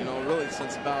life, you know, really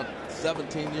since about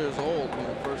 17 years old when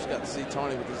I first got to see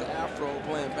Tony with his afro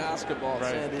playing basketball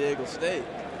at San Diego State.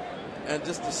 And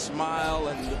just the smile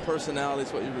and the personality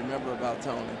is what you remember about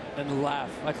Tony. And the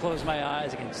laugh. I close my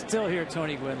eyes, I can still hear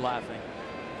Tony Gwynn laughing.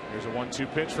 Here's a 1-2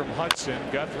 pitch from Hudson.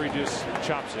 Guthrie just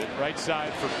chops it. Right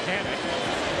side for Panic.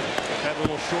 That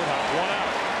little short hop. 1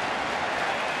 out.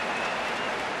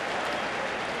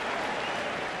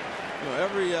 You know,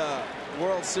 every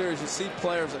World Series you see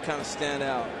players that kind of stand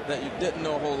out that you didn't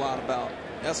know a whole lot about.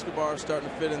 Escobar starting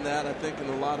to fit in that, I think, in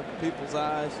a lot of people's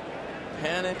eyes.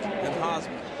 Panic and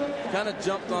Hosmer kind of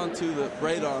jumped onto the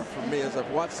radar for me as I've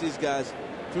watched these guys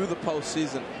through the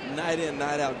postseason, night in,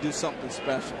 night out, do something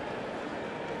special.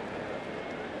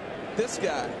 This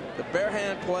guy, the bare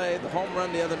hand play, the home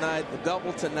run the other night, the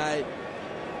double tonight,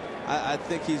 I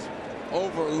think he's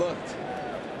overlooked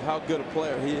how good a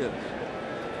player he is.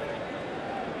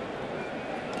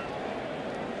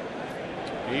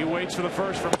 He waits for the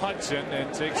first from Hudson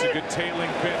and takes a good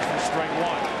tailing pitch for strike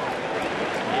 1.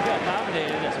 He got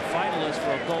nominated as a finalist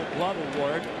for a Gold Glove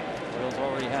Award. The Royals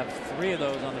already have 3 of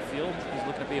those on the field. He's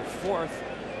looking to be a 4th.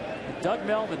 And Doug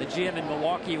Melvin, the GM in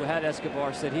Milwaukee who had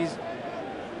Escobar, said he's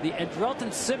the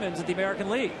Andrelton Simmons of the American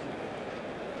League.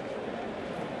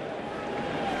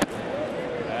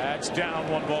 That's down.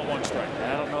 1 ball, 1 strike.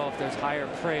 I don't know if there's higher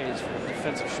praise for a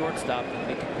defensive shortstop than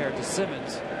be compared to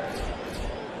Simmons.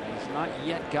 He's not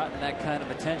yet gotten that kind of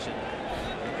attention.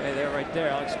 Okay, there, right there,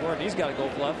 Alex Gordon. He's got a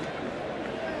Gold Glove.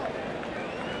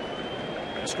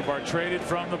 Escobar traded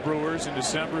from the Brewers in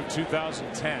December of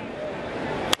 2010.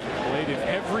 Played in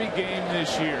every game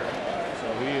this year,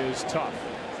 so he is tough.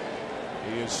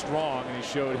 He is strong, and he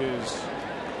showed his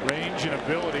range and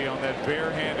ability on that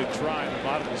barehanded try in the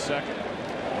bottom of the second.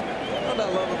 What I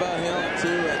love about him,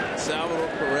 too, and Salvador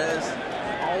Perez,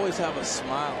 they always have a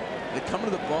smile. They come to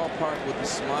the ballpark with a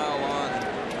smile on.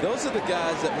 And those are the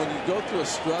guys that when you go through a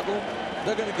struggle,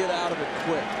 they're going to get out of it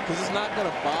quick because it's not going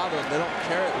to bother them. They don't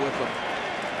carry it with them.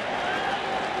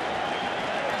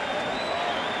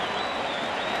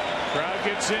 Crowd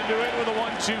gets into it with a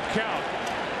 1-2 count.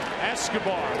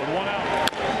 Escobar with 1 out.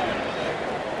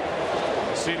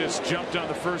 Cetus jumped on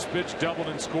the first pitch, doubled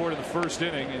and scored in the first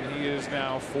inning, and he is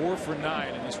now 4 for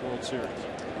 9 in this World Series.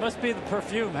 Must be the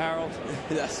perfume, Harold.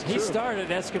 That's true. He started,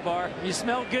 Escobar. You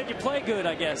smell good, you play good,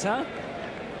 I guess, huh?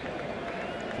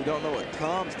 If you don't know what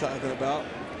Tom's talking about,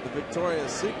 the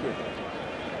Victoria's Secret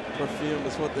perfume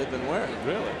is what they've been wearing.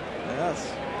 Really?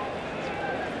 Yes.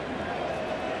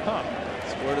 Huh.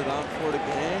 Squirted on for the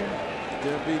game.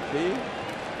 Their BP.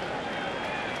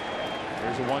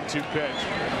 There's a 1-2 pitch.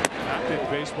 Not that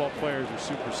baseball players are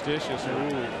superstitious. I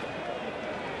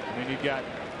mean, you got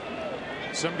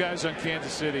Some guys on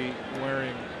Kansas City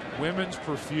wearing women's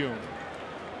perfume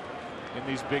in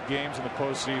these big games in the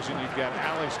postseason. You've got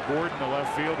Alex Gordon, the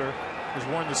left fielder, who's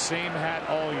worn the same hat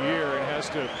all year and has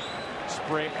to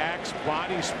spray Axe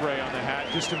body spray on the hat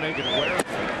just to make it wearable.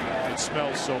 It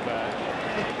smells so bad.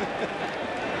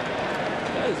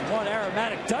 That is one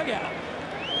aromatic dugout.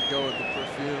 Go with the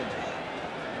perfume.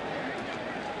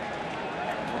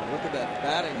 Oh, look at that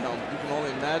batting helmet. You can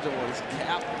only imagine what his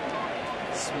cap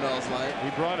smells like. He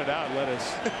brought it out.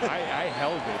 I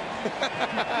held it.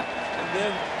 And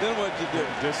then what'd you do?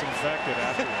 Disinfect it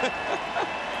afterwards.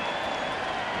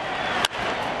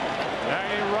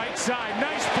 Now right side.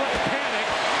 Nice play. Panic.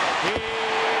 He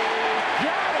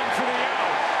got him for the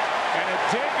out. And a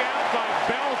dig out by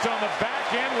Belt on the back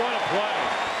end. What a play.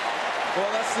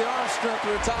 Well, that's the arm strength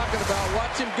we were talking about.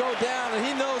 Watch him go down, and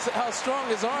he knows how strong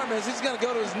his arm is. He's going to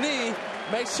go to his knee,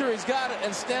 make sure he's got it,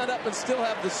 and stand up and still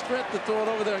have the strength to throw it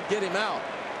over there and get him out.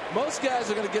 Most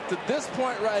guys are going to get to this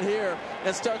point right here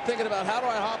and start thinking about how do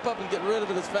I hop up and get rid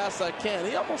of it as fast as I can.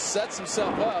 He almost sets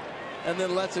himself up and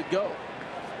then lets it go.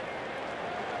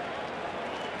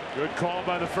 Good call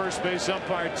by the first base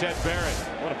umpire, Ted Barrett.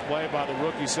 What a play by the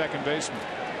rookie second baseman.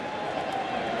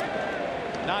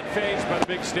 Not phased by the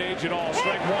big stage at all.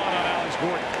 Strike one on Alex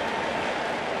Gordon.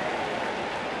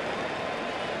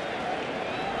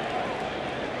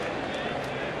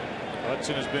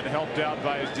 Hudson has been helped out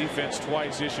by his defense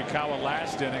twice. Ishikawa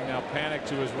last inning. Now Panic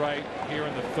to his right here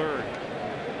in the third.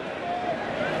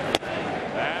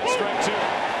 That's strike two.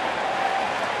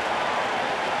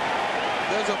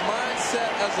 There's a mindset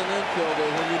as an infielder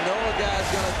when you know a guy's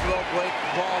going to throw great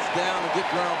balls down and get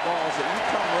ground balls that you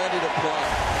come ready to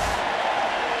play.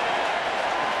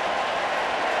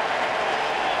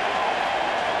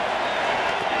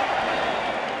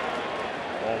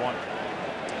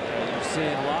 Seeing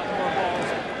a lot more balls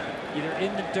either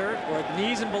in the dirt or at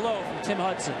knees and below from Tim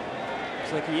Hudson.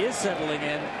 Looks like he is settling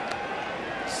in.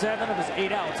 7 of his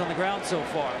 8 outs on the ground so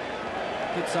far.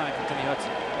 Good sign for Timmy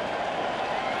Hudson.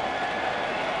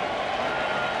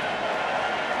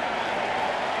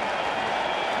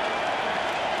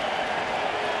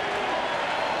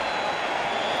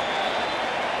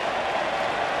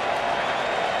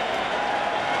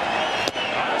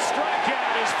 On a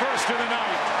strikeout, his first of the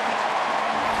night.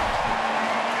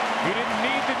 He didn't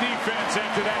need the defense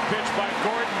after that pitch by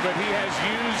Gordon, but he has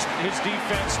used his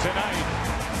defense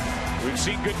tonight. We've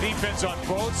seen good defense on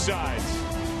both sides.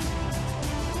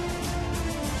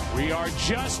 We are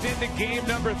just into game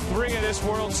number 3 of this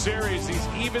World Series. These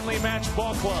evenly matched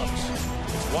ball clubs.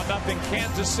 It's 1-0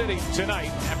 Kansas City tonight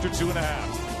after 2.5.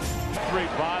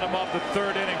 Bottom of the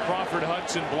third inning. Crawford,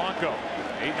 Hudson, Blanco.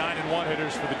 8, 9, and 1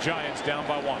 hitters for the Giants, down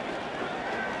by 1.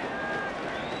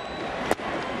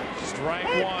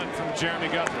 Strike one from Jeremy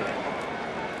Guthrie.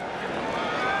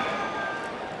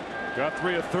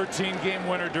 Guthrie, a 13-game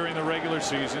winner during the regular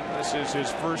season. This is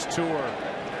his first tour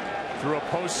through a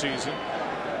postseason.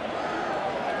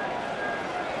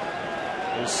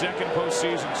 His second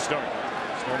postseason start.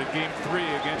 Started game 3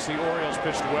 against the Orioles,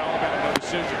 pitched well, got no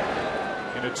decision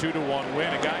in a 2-1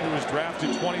 win. A guy who was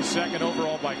drafted 22nd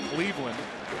overall by Cleveland.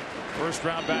 First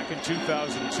round back in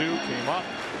 2002, came up.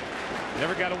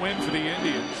 Never got a win for the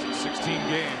Indians in 16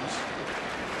 games.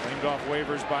 Claimed off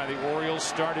waivers by the Orioles.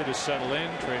 Started to settle in.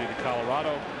 Traded to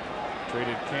Colorado.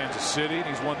 Traded to Kansas City. And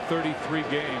he's won 33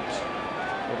 games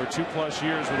over 2+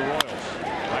 years with the Royals.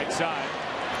 Right side.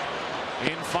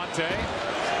 Infante.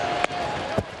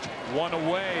 One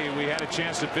away. We had a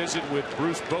chance to visit with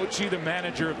Bruce Bochy, the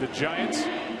manager of the Giants.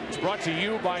 It's brought to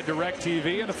you by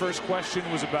DirecTV. And the first question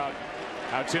was about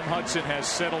how Tim Hudson has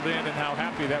settled in and how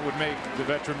happy that would make the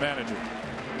veteran manager.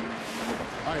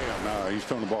 I am. He's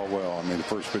throwing the ball well. I mean, the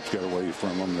first pitch got away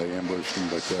from him. They ambushed him,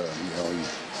 but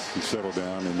he settled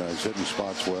down and he's hitting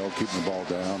spots well, keeping the ball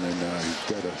down, and he's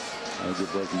got a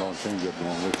good breaking ball changeup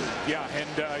going with it. Yeah, and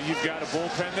you've got a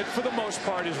bullpen that, for the most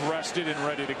part, is rested and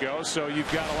ready to go. So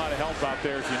you've got a lot of help out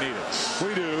there if you need it.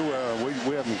 We do.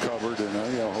 We have him covered, and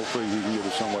hopefully he can get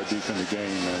us somewhat deep in the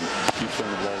game and keep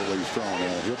throwing the ball the way he's throwing.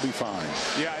 He'll be fine.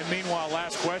 Yeah, and meanwhile,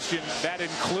 last question, that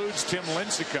includes Tim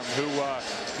Lincecum, who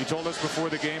he told us before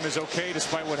the game is okay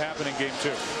despite what happened in game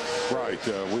 2. Right.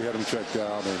 We had him checked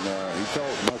out, and he felt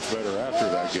much better after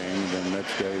that game. Then the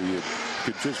next day he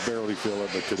could just barely feel it,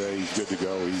 but today he's good to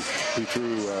go. He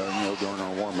threw during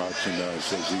our warm-ups and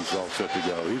says he's all set to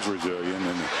go. He's resilient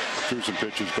and threw some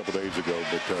pitches a couple days ago,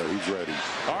 but he's ready.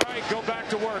 All right, go back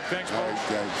to work. Thanks, Bo. All right,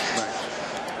 guys.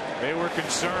 Thanks. They were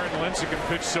concerned. Lincecum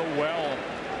pitched so well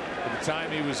at the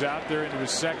time he was out there into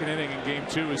his second inning in game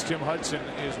 2 as Tim Hudson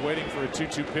is waiting for a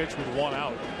 2-2 pitch with 1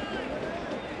 out.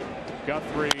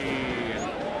 Guthrie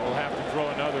will have to throw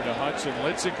Hudson.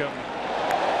 Lincecum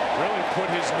really put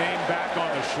his name back on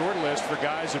the short list for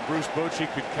guys that Bruce Bochy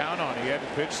could count on. He hadn't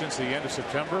pitched since the end of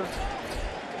September.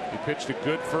 He pitched a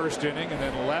good first inning and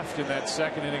then left in that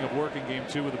second inning of working game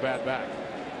 2 with a bad back.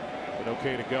 But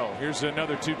okay to go. Here's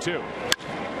another 2-2.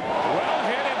 Well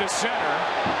hit into center.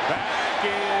 Back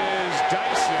is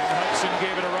Dyson. Hudson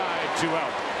gave it a ride. 2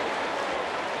 out.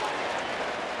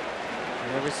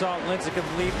 Yeah, we saw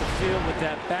Lincecum leave the field with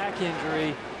that back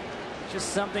injury.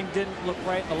 Just something didn't look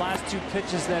right in the last 2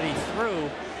 pitches that he threw.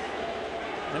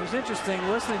 And it was interesting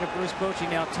listening to Bruce Bochy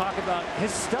now talk about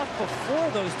his stuff before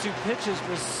those 2 pitches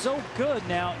was so good.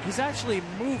 Now he's actually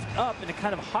moved up in a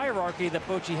kind of hierarchy that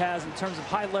Bochy has in terms of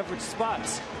high leverage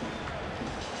spots.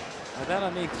 By that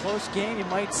I mean close game, you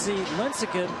might see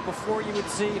Lincecum before you would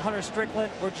see Hunter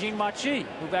Strickland or Gene Machi,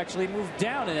 who've actually moved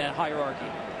down in that hierarchy.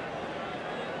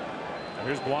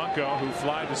 Here's Blanco, who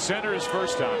flied to center his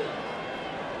first time.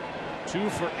 2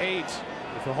 for 8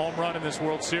 with a home run in this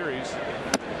World Series.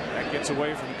 That gets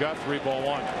away from Guthrie, ball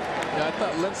 1. Yeah, I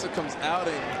thought Lincecum's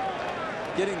outing,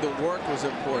 getting the work was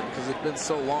important because it's been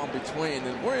so long between,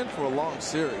 and we're in for a long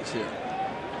series here.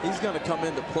 He's going to come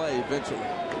into play eventually.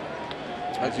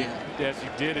 As he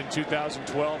did in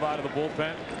 2012 out of the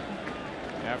bullpen.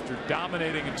 After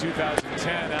dominating in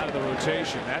 2010 out of the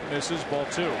rotation. That misses, ball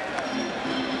 2.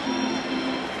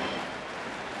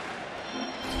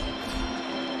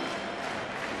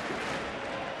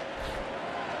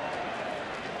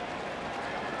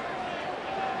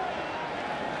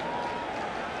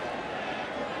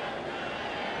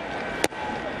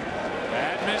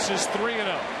 Is 3-0.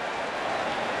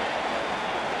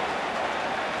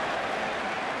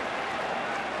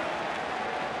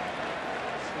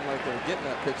 Seemed like they were getting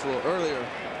that pitch a little earlier.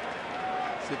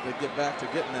 See if they get back to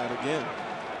getting that again.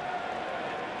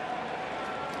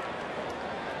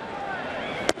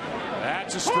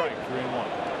 That's a strike. 3-1.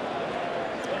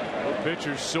 The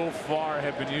pitchers so far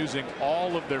have been using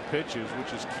all of their pitches,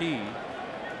 which is key.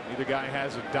 Neither guy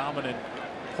has a dominant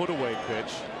put-away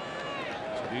pitch.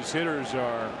 These hitters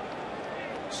are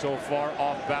so far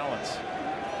off balance.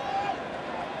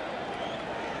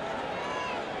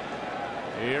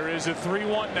 Here is a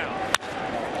 3-1 now.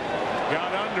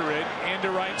 Got under it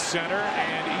into right center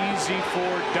and easy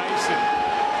for Dyson.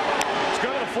 Let's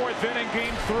go to the 4th inning,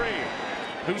 game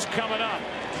 3. Who's coming up?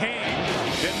 Kane,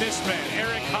 then this man,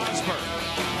 Eric Hosmer,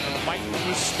 and Mike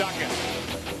Moustakas.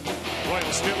 Boy,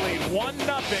 it'll still lead 1-0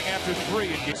 after 3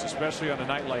 in games, especially on a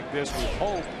night like this. We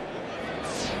hope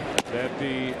that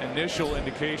the initial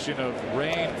indication of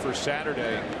rain for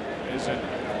Saturday isn't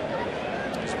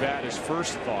as bad as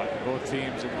first thought. Both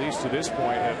teams, at least to this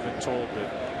point, have been told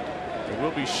that there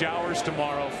will be showers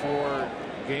tomorrow for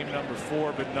game number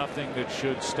 4, but nothing that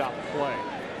should stop play.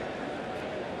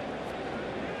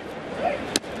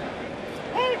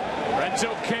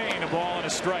 Lorenzo Cain, a ball and a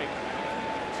strike.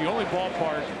 It's the only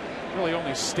ballpark, really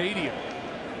only stadium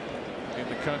in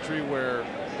the country where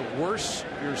the worse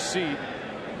your seat,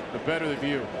 the better the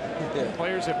view. Yeah.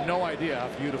 Players have no idea how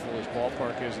beautiful this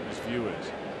ballpark is and this view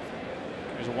is.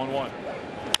 Here's a 1-1.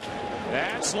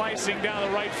 That's slicing down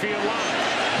the right field line.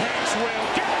 Hanks will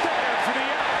get there for the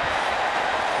out.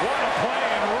 What a play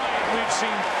in right. We've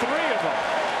seen 3 of them.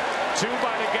 2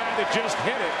 by the guy that just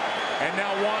hit it, and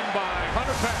now 1 by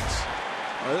Hunter Pence.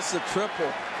 Oh, this is a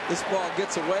triple. This ball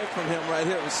gets away from him right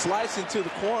here. It was slicing to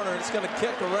the corner. It's going to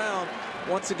kick around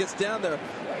once it gets down there.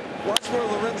 Watch where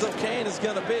Lorenzo Cain is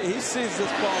going to be. He sees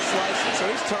this ball slicing, so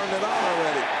he's turned it on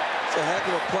already. It's a heck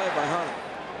of a play by Hunter.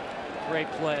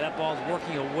 Great play. That ball's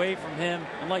working away from him.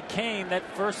 And like Cain, that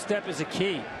first step is a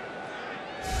key.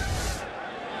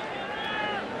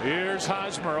 Here's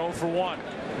Hosmer, 0 for 1.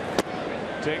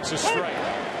 Takes a strike.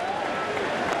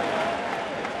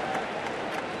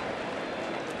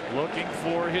 Looking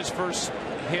for his first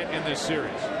hit in this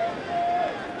series.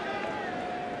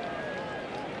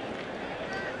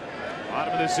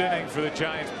 Bottom of this inning for the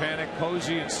Giants panic.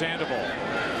 Posey and Sandoval.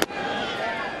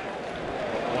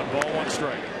 1 ball, 1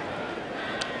 strike.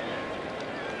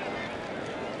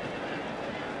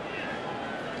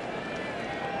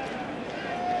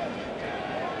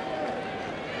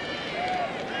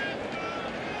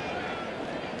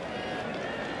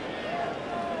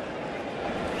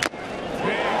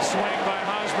 Big swing by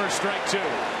Hosmer, strike 2.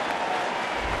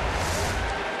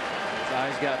 His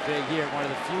eyes got big here. One of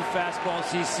the few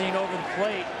fastballs he's seen over the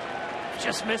plate.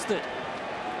 Just missed it.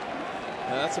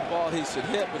 Now that's a ball he should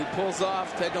hit, but he pulls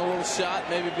off, taking a little shot,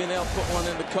 maybe being able to put one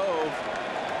in the cove.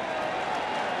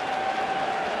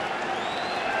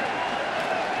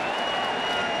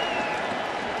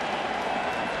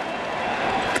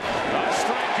 A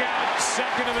strikeout,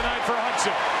 second of the night for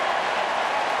Hudson.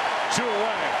 2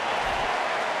 away.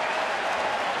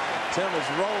 Tim is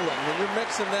rolling. When you're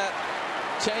mixing that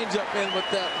changeup in with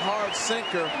that hard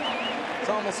sinker, it's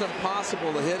almost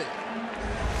impossible to hit it.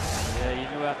 Yeah, you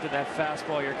knew after that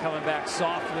fastball you're coming back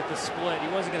soft with the split. He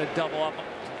wasn't going to double up.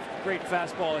 Great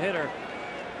fastball hitter.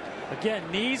 Again,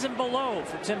 knees and below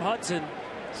for Tim Hudson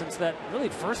since that really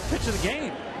first pitch of the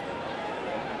game.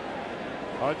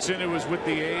 Hudson, who was with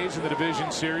the A's in the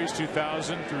division series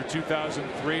 2000 through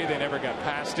 2003. They never got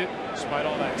past it despite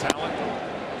all that talent.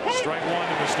 Strike one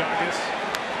to Moustakas.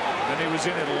 Then he was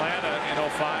in Atlanta in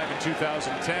 05 and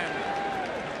 2010.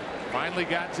 Finally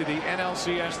got to the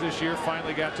NLCS this year.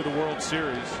 Finally got to the World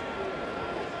Series.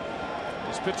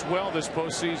 He's pitched well this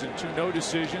postseason. 2 no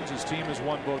decisions. His team has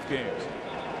won both games.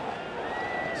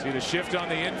 See the shift on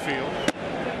the infield.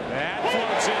 That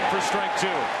floats in for strike 2.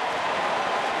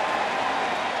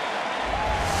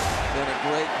 In a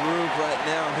great groove right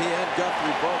now. He and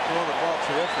Guthrie both throwing the ball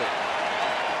terrific.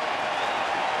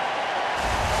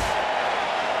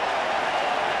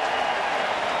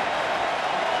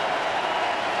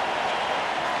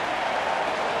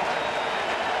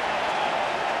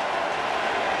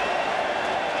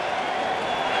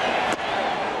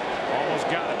 Almost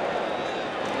got it.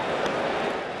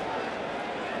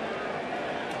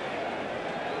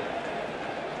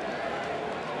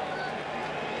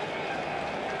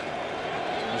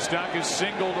 Moustakas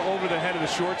singled over the head of the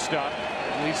shortstop.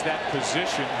 At least that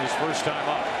position his first time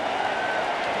up.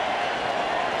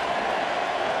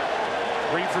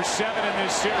 3 for 7 in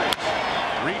this series.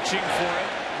 Reaching for it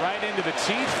right into the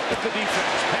teeth of the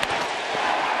defense. Panic.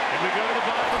 And we go to the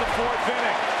bottom of the 4th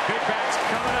inning. Big bats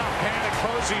coming up. Panic.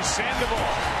 Posey, Sandoval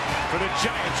for the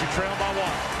Giants, who trail by 1.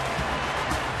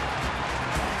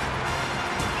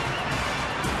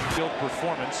 Field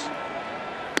performance.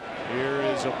 Here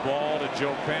is a ball to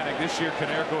Joe Panic. This year,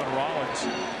 Canerco and Rollins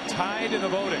tied in the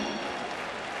voting.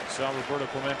 Saw Roberto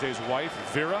Clemente's wife,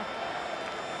 Vera,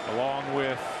 along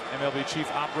with MLB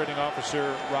Chief Operating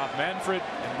Officer Rob Manfred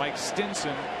and Mike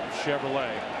Stinson of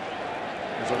Chevrolet.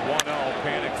 There's a 1-0.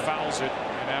 Panic fouls it,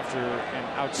 and after an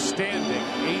outstanding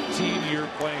 18-year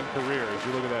playing career, as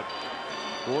you look at that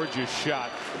gorgeous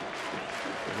shot,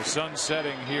 the sun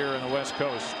setting here in the West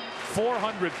Coast.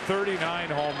 439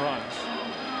 home runs.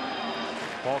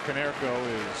 Paul Canerco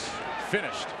is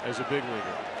finished as a big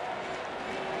leaguer.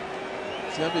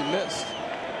 It's going to be missed.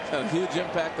 It's had a huge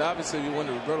impact. Obviously, you won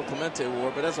the Roberto Clemente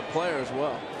Award, but as a player as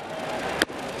well.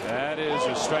 That is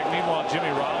a strike. Meanwhile, Jimmy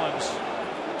Rollins,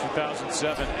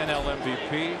 2007 NL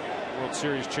MVP, World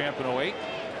Series champ in 08,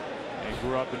 and he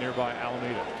grew up in nearby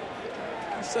Alameda.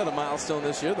 He set a milestone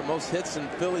this year, the most hits in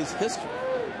Phillies history.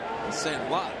 That's saying a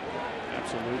lot.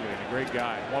 Absolutely, and a great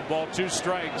guy. 1 ball, 2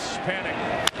 strikes. Panic.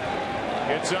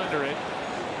 Gets under it.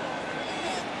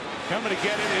 Coming to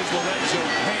get it is Lorenzo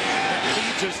Cain. That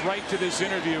leads us right to this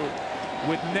interview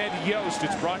with Ned Yost.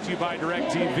 It's brought to you by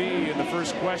DirecTV. And the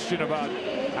first question about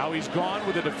how he's gone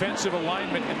with the defensive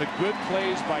alignment and the good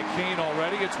plays by Cain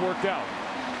already. It's worked out.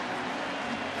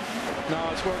 No,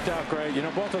 it's worked out great. You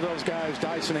know, both of those guys,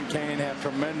 Dyson and Cain, have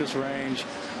tremendous range.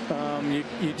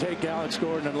 You take Alex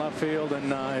Gordon in left field,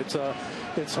 and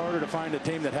it's harder to find a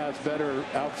team that has better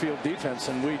outfield defense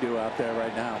than we do out there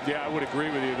right now. Yeah, I would agree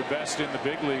with you. The best in the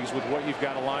big leagues with what you've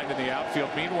got aligned in the outfield.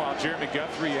 Meanwhile, Jeremy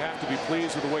Guthrie, you have to be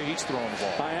pleased with the way he's throwing the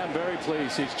ball. I am very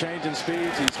pleased. He's changing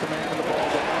speeds. He's commanding the ball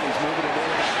down. He's moving it in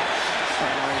and out.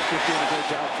 He's just doing a great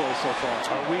job for us so far.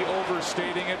 Are we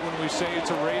overstating it when we say it's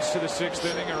a race to the 6th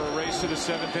inning or a race to the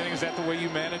 7th inning? Is that the way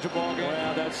you manage a ball game?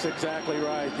 Well, that's exactly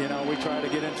right. You know, we try to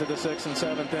get into the 6th and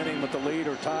 7th inning with the lead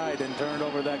or tied and turn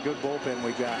over that good bullpen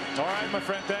we got. All right, my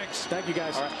friend. Thanks. Thank you,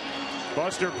 guys. All right.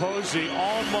 Buster Posey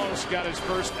almost got his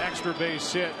first extra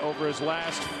base hit over his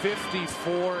last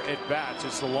 54 at bats.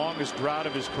 It's the longest drought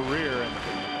of his career, and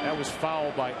that was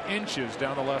fouled by inches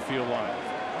down the left field line.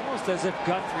 Almost as if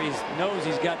Guthrie knows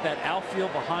he's got that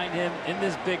outfield behind him in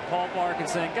this big ballpark and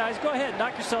saying, guys, go ahead,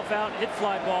 knock yourself out, hit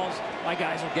fly balls. My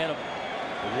guys will get them.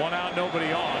 1 out,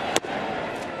 nobody on.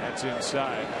 That's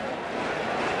inside.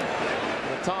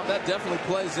 Well, Tom, that definitely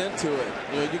plays into it.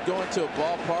 You know, you go into a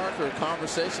ballpark or a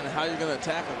conversation of how you're going to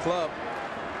attack a club.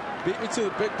 Beat me to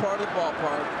the big part of the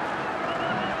ballpark.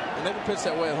 And they can pitch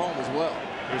that way at home as well.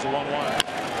 Here's a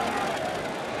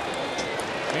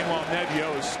 1-1. Meanwhile, Ned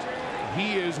Yost,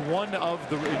 he is one of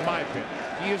the, in my opinion,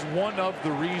 he is one of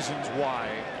the reasons why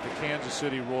the Kansas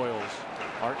City Royals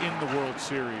are in the World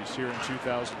Series here in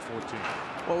 2014.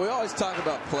 Well, we always talk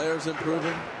about players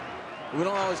improving. We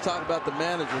don't always talk about the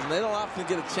managers, and they don't often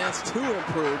get a chance to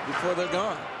improve before they're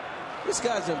gone. This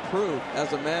guy's improved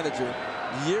as a manager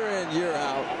year in, year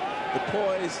out. The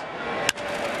poise.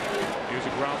 Here's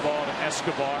a ground ball to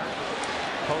Escobar.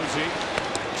 Posey,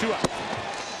 2 out.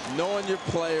 knowing your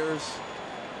players,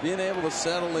 being able to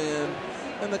settle in,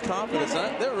 and the confidence.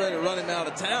 They're ready to run him out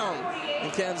of town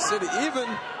in Kansas City, even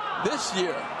this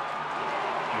year.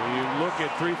 Well, you look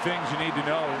at 3 things you need to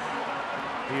know.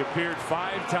 He appeared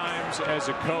 5 times as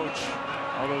a coach,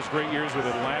 all those great years with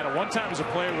Atlanta. 1 time as a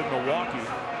player with Milwaukee.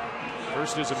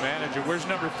 First as a manager. Where's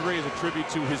number 3 as a tribute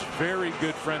to his very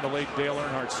good friend, the late Dale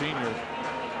Earnhardt Sr.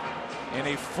 And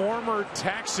a former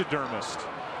taxidermist.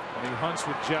 And he hunts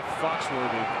with Jeff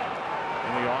Foxworthy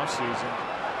in the offseason.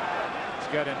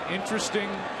 He's got an interesting,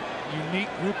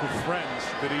 unique group of friends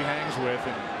that he hangs with.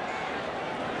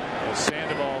 And as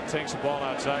Sandoval takes the ball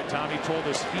outside, Tommy told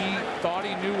us he thought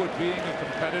he knew what being a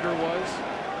competitor was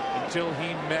until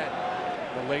he met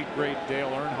the late, great Dale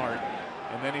Earnhardt.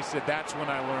 And then he said, that's when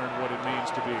I learned what it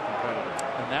means to be a competitor.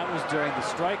 And that was during the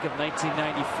strike of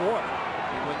 1994.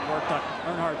 He went and worked on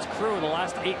Earnhardt's crew the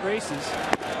last 8 races.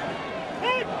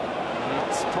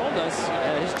 He's told us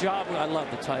his job, I love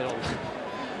the title.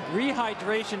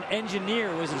 Rehydration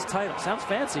engineer was his title. Sounds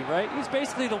fancy, right? He's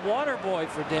basically the water boy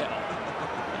for Dale.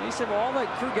 And he said, well, all the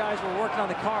crew guys were working on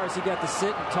the cars. He got to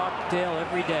sit and talk to Dale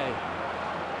every day.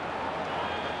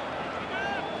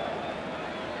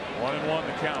 1-1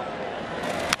 the count.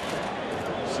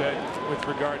 He said with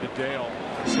regard to Dale,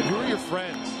 he said, who are your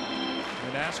friends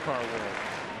in the NASCAR world?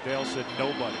 Dale said,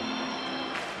 nobody.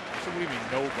 I said, what do you mean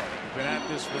nobody? You've been at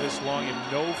this for this long. You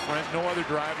have no friends, no other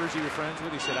drivers you were friends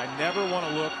with? He said, I never want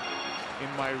to look in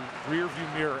my rear view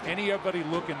mirror, anybody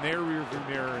look in their rear view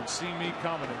mirror and see me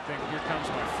coming and think, here comes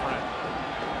my friend.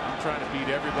 I'm trying to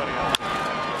beat everybody else.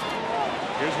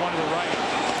 Here's one to the right.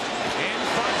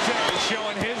 Infante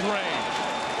showing his range.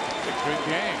 It's a good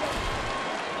game.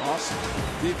 Awesome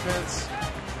defense,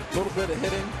 a little bit of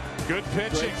hitting. Good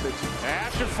pitching.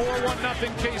 After 4-1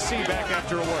 nothing, KC back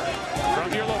after a word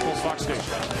from your local Fox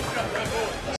station.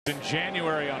 In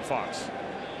January on Fox.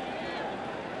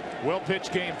 Well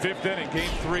pitched game, 5th inning,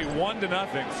 game 3,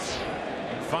 1-0.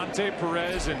 Infante,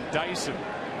 Perez, and Dyson,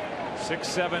 6,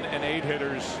 7, and 8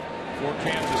 hitters for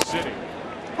Kansas City.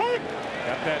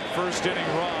 Got that first inning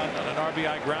run on an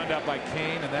RBI ground out by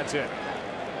Kane, and that's it.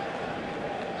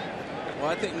 Well,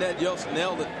 I think Ned Yost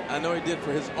nailed it. I know he did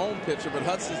for his own pitcher, but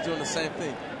Hudson's doing the same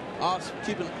thing.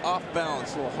 Keeping off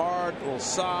balance, a little hard, a little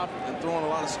soft, and throwing a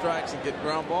lot of strikes and get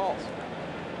ground balls.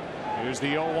 Here's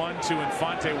the 0-1 to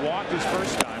Infante. Walked his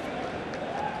first time.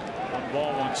 1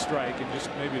 ball, 1 strike, and just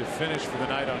maybe to finish for the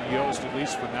night on Yost, at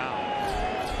least for now.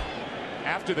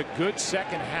 After the good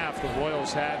second half the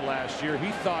Royals had last year,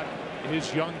 he thought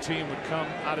his young team would come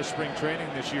out of spring training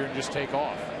this year and just take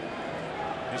off.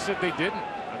 He said they didn't.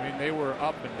 I mean, they were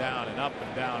up and down,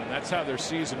 and that's how their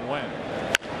season went.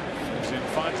 As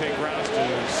Infante grounds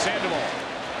to Sandoval.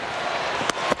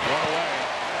 1 away.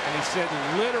 And he said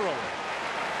literally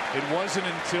it wasn't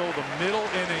until the middle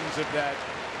innings of that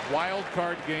wild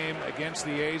card game against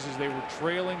the A's as they were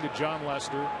trailing to John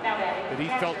Lester that he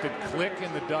felt it click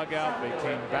in the dugout. They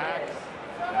came back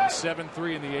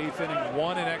 7-3 in the 8th inning,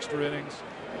 1 in extra innings.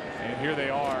 And here they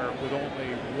are with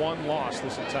only 1 loss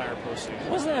this entire postseason.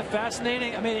 Wasn't that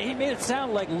fascinating? I mean, he made it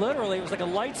sound like literally it was like a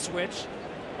light switch.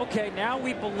 Okay, now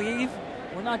we believe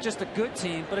we're not just a good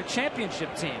team, but a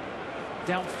championship team.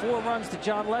 Down 4 runs to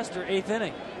John Lester, 8th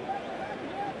inning.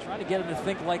 Trying to get him to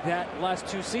think like that the last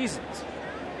 2 seasons.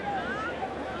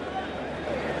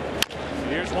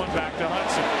 Here's one back to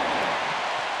Hudson.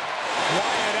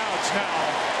 Quiet outs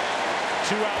now.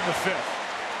 2 out in the 5th.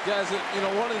 Guys, you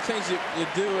know, one of the things you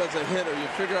do as a hitter, you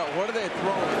figure out what are they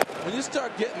throwing. When you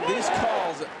start getting these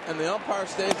calls and the umpire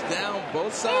stays down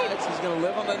both sides, he's going to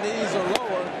live on the knees or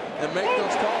lower and make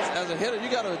those calls. As a hitter, you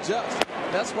got to adjust.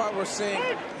 That's why we're seeing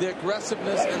the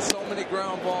aggressiveness and so many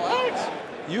ground ball outs.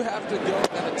 You have to go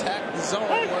and attack the zone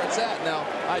where it's at. Now,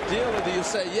 ideally, do you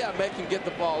say, yeah, make him get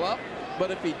the ball up?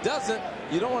 But if he doesn't,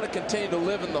 you don't want to continue to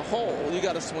live in the hole. You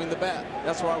got to swing the bat.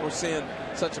 That's why we're seeing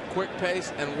such a quick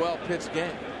pace and well-pitched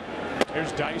game.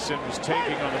 Here's Dyson, was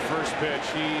taking on the first pitch.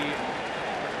 He,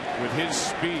 with his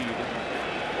speed,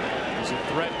 is a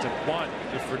threat to bunt,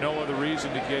 if for no other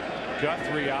reason to get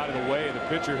Guthrie out of the way. The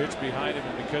pitcher hits behind him,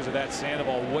 and because of that,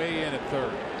 Sandoval way in at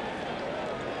third.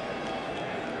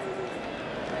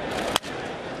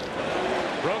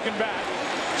 Broken bat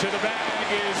to the bag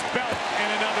is Belt, and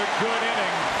another good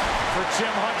inning for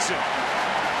Tim Hudson.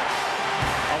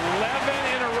 11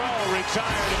 in a row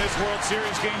retired in this World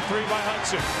Series. Game 3 by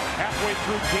Hudson. Halfway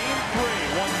through game 3,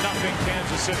 1-0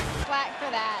 Kansas City. Flack for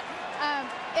that.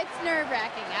 It's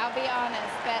nerve-wracking, I'll be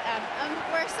honest, but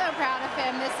we're so proud of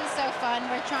him. This is so fun.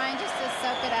 We're trying just to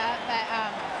soak it up, but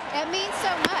it means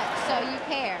so much, so you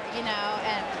care, you know,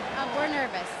 and we're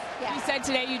nervous. Yeah. You said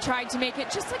today you tried to make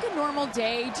it just like a normal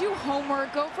day, do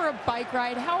homework, go for a bike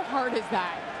ride. How hard is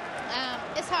that?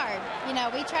 It's hard. You know,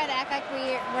 we try to act like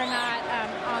we're not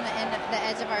on the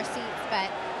edge of our seats, but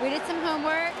we did some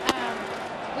homework.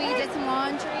 We did some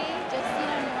laundry, just, you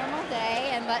know, normal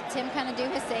day, and let Tim kind of do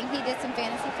his thing. He did some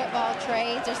fantasy football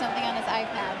trades or something on his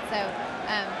iPad. So,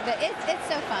 but it's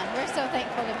so fun. We're so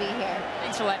thankful to be here.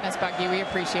 Thanks for letting us bug you. We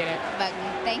appreciate it. Bug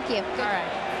me. Thank you.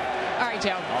 All right,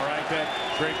 Joe. All right, that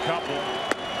great couple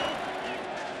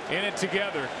in it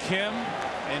together, Kim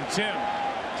and Tim.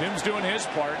 Tim's doing his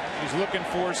part. He's looking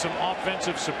for some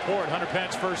offensive support. Hunter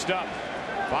Pence first up.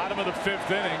 Bottom of the 5th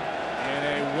inning in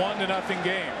a 1-0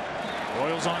 game.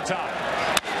 Royals on top.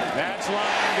 That's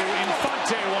line to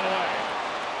Infante, one away.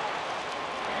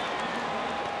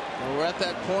 Well, we're at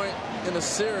that point in a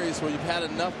series where you've had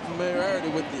enough familiarity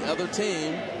with the other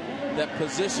team that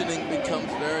positioning becomes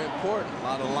very important. A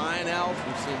lot of line outs.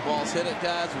 We've seen balls hit at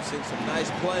guys. We've seen some nice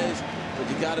plays, but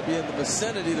you got to be in the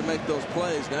vicinity to make those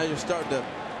plays. Now you're starting to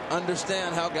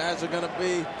understand how guys are going to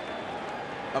be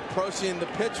approaching the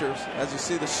pitchers as you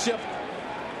see the shift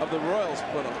of the Royals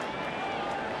put on.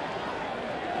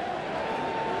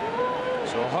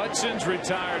 So Hudson's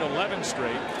retired 11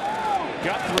 straight.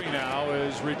 Guthrie now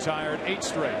is retired 8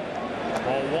 straight.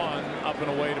 Ball 1 up and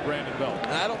away to Brandon Belt.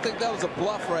 And I don't think that was a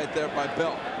bluff right there by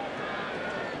Belt.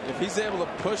 If he's able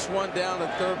to push one down the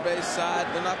third base side,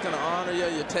 they're not going to honor you.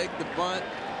 You take the bunt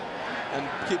and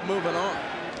keep moving on.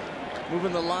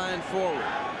 Moving the line forward.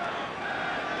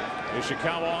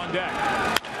 Ishikawa on deck.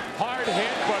 Hard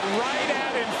hit, but right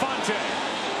at Infante.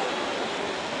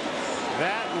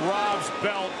 That robs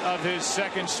Belt of his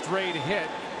 2nd straight hit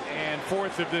and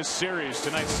 4th of this series.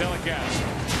 Tonight's telecast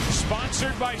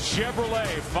sponsored by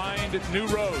Chevrolet. Find new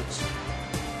roads.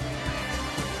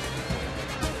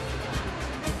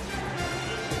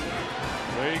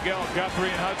 There you go, Guthrie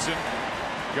and Hudson.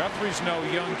 Guthrie's no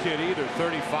young kid either,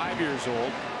 35 years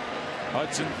old.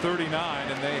 Hudson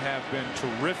 39, and they have been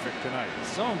terrific tonight.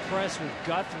 So impressed with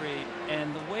Guthrie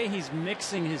and the way he's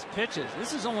mixing his pitches.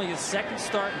 This is only his 2nd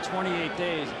start in 28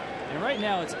 days. And right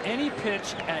now it's any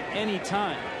pitch at any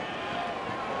time.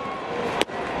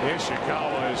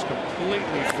 Ishikawa is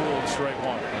completely fooled strike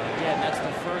 1. Again, that's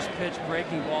the first pitch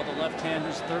breaking ball to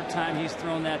left-handers. 3rd time he's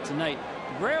thrown that tonight.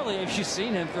 Rarely have you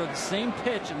seen him throw the same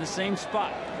pitch in the same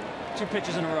spot. 2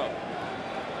 pitches in a row.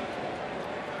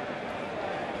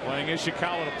 Playing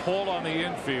Ishikawa to pull on the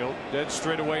infield, dead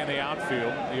straight away in the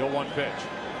outfield. The 0-1 pitch.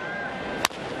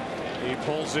 He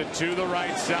pulls it to the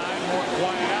right side. More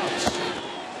quiet outs.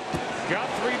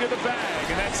 Guthrie to the bag,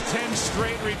 and that's 10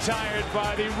 straight retired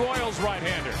by the Royals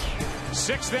right-hander.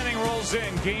 6th inning rolls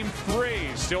in. Game 3,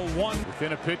 still 1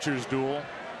 within a pitcher's duel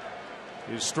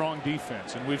is strong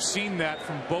defense, and we've seen that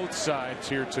from both sides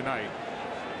here tonight.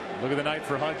 Look at the night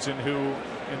for Hudson, who,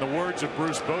 in the words of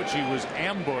Bruce Bochy, was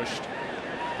ambushed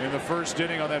in the 1st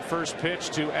inning on that first pitch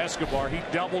to Escobar. He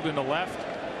doubled into left.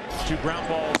 2 ground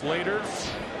balls later,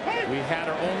 we had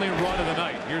our only run of the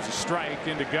night. Here's a strike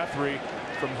into Guthrie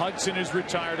from Hudson, who's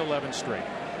retired 11 straight.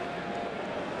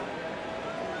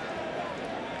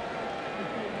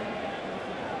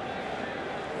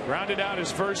 Grounded out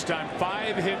his first time.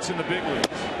 5 hits in the big leagues.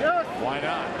 Why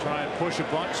not? Try and push a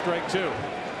bunt, strike 2.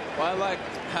 Well, I like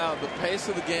how the pace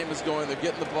of the game is going. They're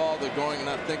getting the ball. They're going and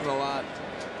not thinking a lot,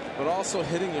 but also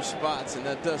hitting your spots, and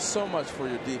that does so much for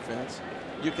your defense.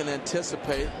 You can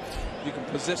anticipate. You can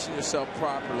position yourself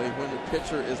properly when your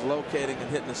pitcher is locating and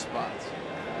hitting the spots.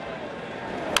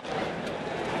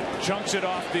 Chunks it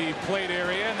off the plate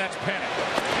area, and that's Panic.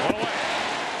 One away.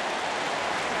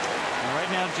 And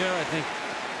right now, Joe, I think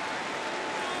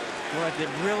we're at the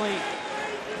really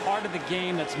part of the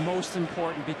game that's most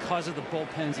important because of the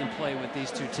bullpens in play with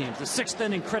these 2 teams. The 6th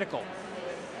inning critical.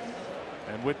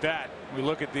 And with that, we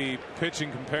look at the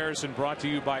pitching comparison brought to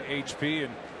you by HP.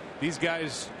 And these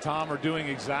guys, Tom, are doing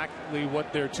exactly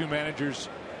what their 2 managers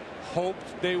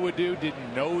hoped they would do,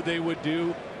 didn't know they would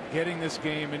do, getting this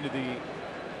game into the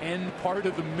end part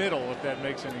of the middle, if that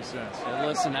makes any sense. And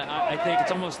listen, I think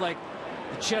it's almost like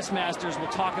the chess masters will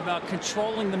talk about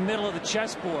controlling the middle of the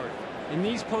chessboard. In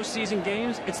these postseason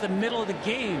games, it's the middle of the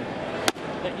game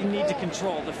that you need to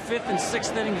control. The 5th and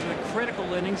 6th innings are the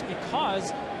critical innings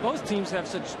because both teams have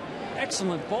such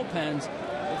excellent bullpens.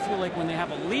 I feel like when they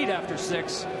have a lead after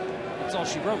 6, that's all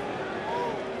she wrote.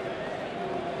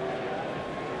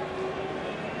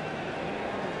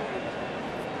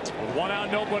 With 1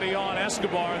 out, nobody on.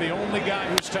 Escobar, the only guy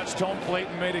who's touched home plate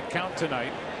and made it count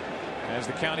tonight, as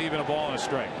the count even, a ball and a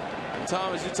strike. And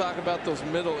Tom, as you talk about those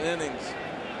middle innings,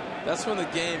 that's when the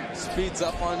game speeds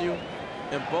up on you.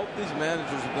 And both these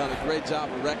managers have done a great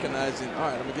job of recognizing, all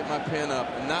right, I'm going to get my pin up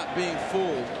and not being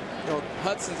fooled. You know,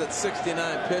 Hudson's at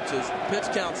 69 pitches.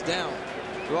 Pitch counts down.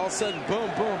 But all of a sudden,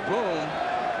 boom, boom, boom.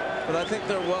 But I think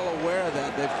they're well aware of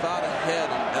that. They've thought ahead.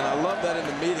 And I love that in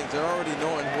the meetings. They're already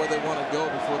knowing where they want to go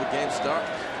before the game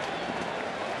starts.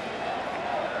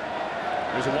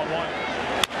 There's a 1-1.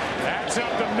 That's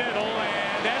up the middle,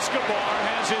 and Escobar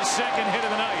has his second hit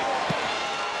of the night.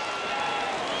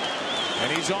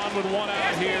 And he's on with one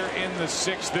out here in the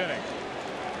 6th inning.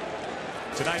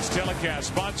 Tonight's telecast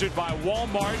sponsored by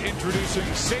Walmart, introducing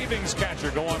Savings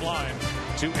Catcher. Go online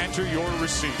to enter your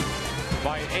receipt.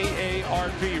 By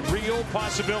AARP, Real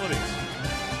Possibilities.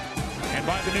 And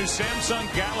by the new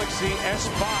Samsung Galaxy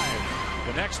S5.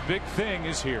 The next big thing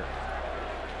is here.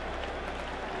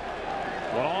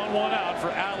 1 on, 1 out for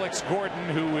Alex Gordon,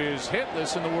 who is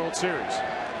hitless in the World Series.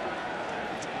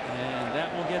 And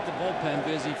that will get the bullpen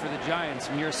busy for the Giants.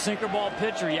 When you're a sinker ball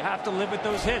pitcher, you have to live with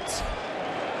those hits.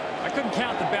 I couldn't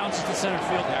count the bounces to center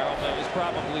field, Harold, but it was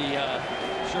probably,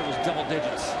 sure it was double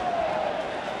digits.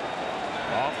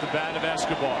 Off the bat of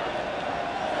Escobar.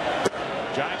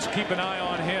 Giants keep an eye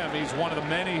on him. He's one of the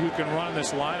many who can run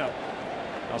this lineup.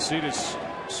 Alcides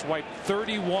swiped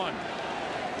 31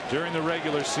 during the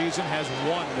regular season, has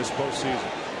won this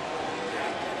postseason.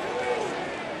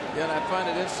 Yeah, and I find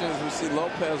it interesting as we see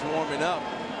Lopez warming up.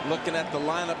 Looking at the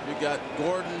lineup, we got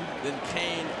Gordon, then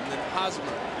Kane, and then Hosmer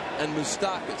and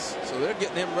Moustakas. So they're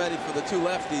getting him ready for the 2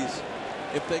 lefties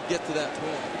if they get to that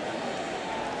point.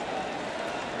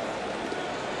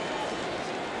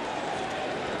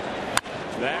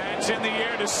 That's in the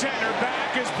air to center.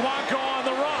 Back is Blanco on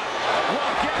the run.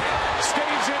 Will get it.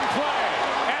 Stays in play.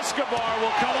 Escobar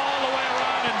will come all the way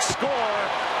around and score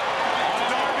on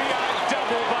an RBI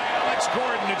double by Alex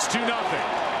Gordon. It's 2-0.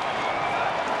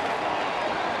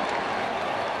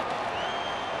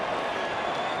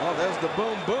 Oh, there's the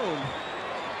boom, boom.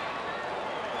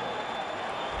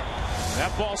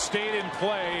 That ball stayed in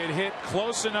play. It hit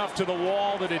close enough to the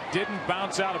wall that it didn't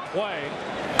bounce out of play.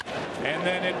 And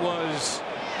then it was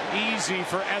easy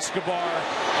for Escobar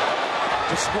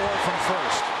to score from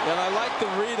first. And I like the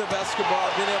read of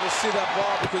Escobar being able to see that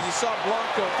ball, because you saw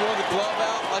Blanco throw the glove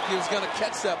out like he was going to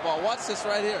catch that ball. Watch this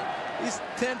right here. He's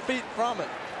 10 feet from it.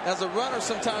 As a runner,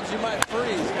 sometimes you might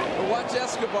freeze. But watch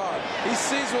Escobar. He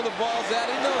sees where the ball's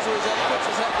at. He knows where he's at. He puts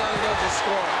his head down. He knows he's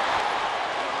scoring.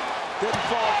 Didn't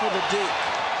fall for the deep.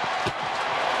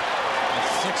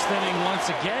 6th inning once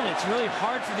again. It's really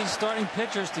hard for these starting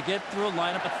pitchers to get through a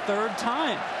lineup a 3rd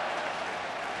time.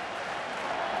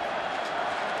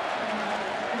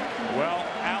 Well,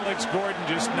 Alex Gordon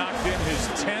just knocked in his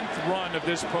 10th run of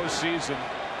this postseason.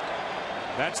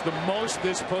 That's the most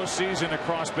this postseason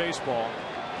across baseball.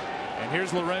 And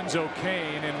here's Lorenzo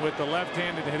Cain, and with the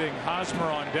left-handed hitting Hosmer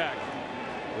on deck,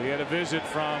 we had a visit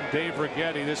from Dave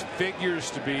Righetti. This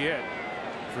figures to be it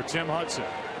for Tim Hudson.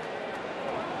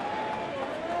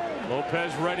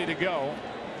 Lopez ready to go.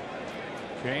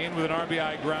 Cain with an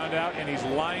RBI ground out, and he's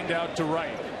lined out to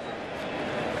right.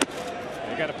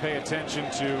 You got to pay attention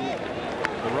to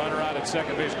the runner out at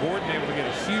second base. Gordon able to get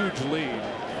a huge lead.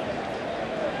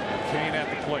 Cain at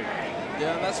the plate.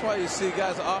 Yeah, and that's why you see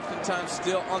guys oftentimes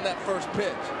still on that first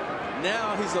pitch.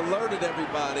 Now he's alerted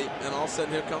everybody, and all of a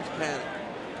sudden here comes panic.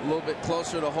 A little bit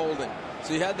closer to holding.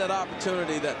 So you had that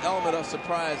opportunity, that element of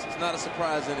surprise. It's not a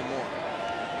surprise anymore.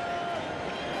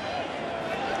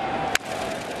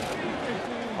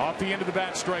 Off the end of the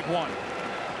bat, strike 1.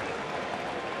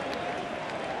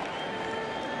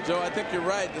 Joe, I think you're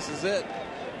right. This is it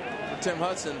for Tim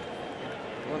Hudson.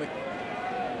 You want to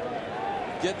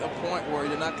get a point where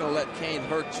you're not going to let Cain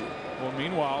hurt you. Well,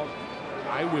 meanwhile,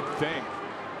 I would think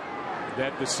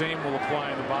that the same will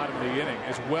apply in the bottom of the inning,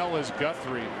 as well as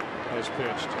Guthrie has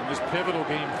pitched in this pivotal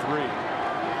game 3.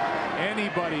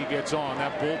 Anybody gets on,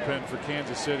 that bullpen for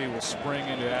Kansas City will spring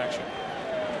into action.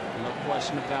 No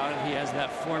question about it. He has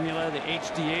that formula, the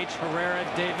HDH, Herrera,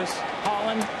 Davis,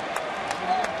 Holland.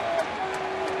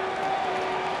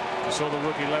 So the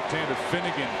rookie left-hander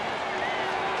Finnegan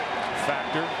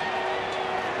factor.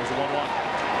 There's a 1-1.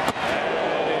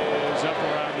 That is up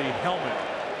around the helmet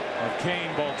of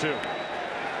Cain, ball 2.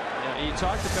 Yeah, you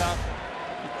talked about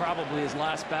probably his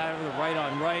last batter, the right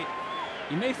on right.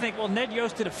 You may think, well, Ned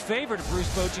Yost did a favor to Bruce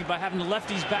Bochy by having the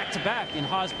lefties back-to-back in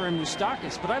Hosmer and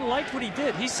Moustakas, but I liked what he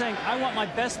did. He's saying, I want my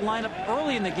best lineup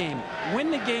early in the game. Win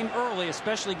the game early,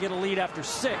 especially get a lead after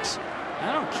 6. And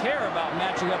I don't care about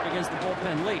matching up against the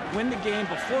bullpen late. Win the game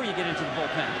before you get into the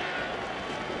bullpen.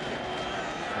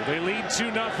 Well, they lead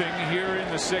 2-0 here in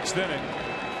the 6th inning.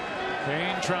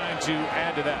 Cain trying to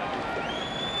add to that.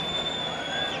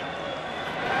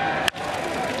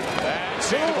 That's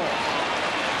single.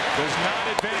 Does not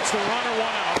advance the runner. 1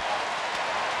 out.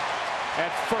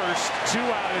 At first, 2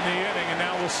 out in the inning, and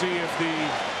now we'll see if the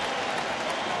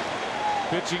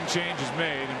pitching change is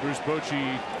made. And Bruce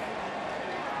Bochy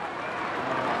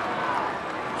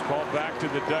was called back to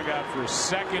the dugout for a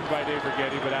second by Dave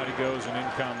Righetti, but out he goes, and in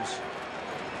comes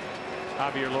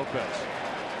Javier Lopez.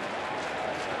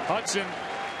 Hudson,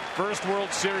 first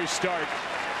World Series start,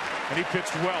 and he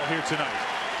pitched well here tonight.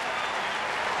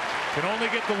 Can only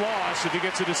get the loss if he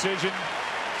gets a decision.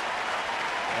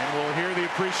 And we'll hear the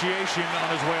appreciation on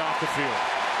his way off the field.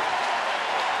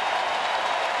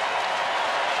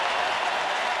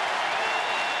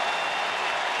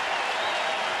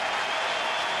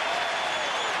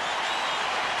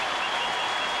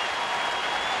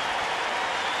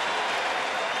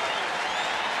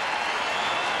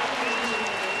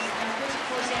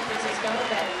 For San Francisco,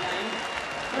 batting ninth,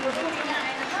 number 49,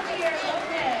 Javier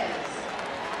Lopez.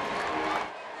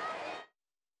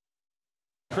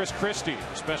 Chris Christie,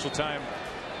 special time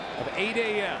of 8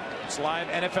 a.m. It's live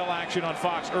NFL action on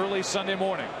Fox early Sunday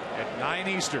morning at 9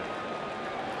 Eastern.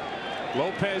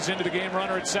 Lopez into the game,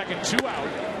 runner at second, 2 out,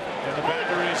 and the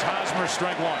batter is Hosmer,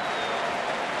 strike 1.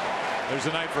 There's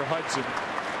the night for Hudson.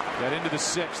 Got into the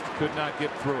 6th, could not get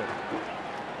through it.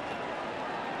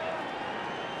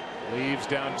 Leaves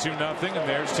down 2-0, and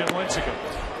there's Tim Lincecum.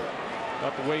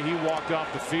 About the way he walked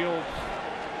off the field.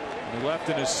 He left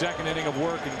in his second inning of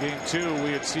work in game 2.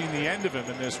 We had seen the end of him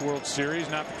in this World Series.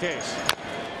 Not the case.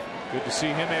 Good to see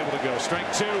him able to go. Strike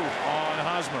 2 on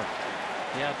Hosmer.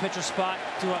 Yeah, pitcher spot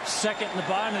to up second in the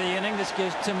bottom of the inning. This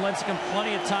gives Tim Lincecum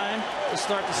plenty of time to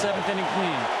start the 7th inning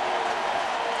clean.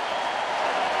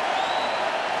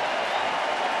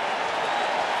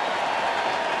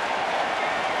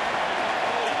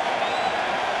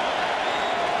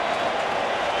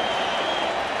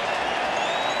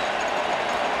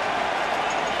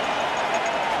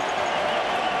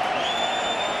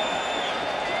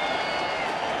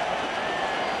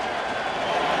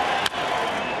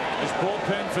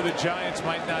 Bullpen for the Giants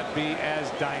might not be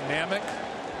as dynamic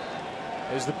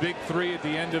as the big 3 at the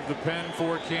end of the pen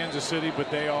for Kansas City, but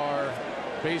they are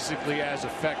basically as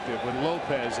effective with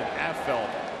Lopez and Affeldt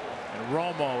and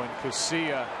Romo and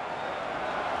Casilla.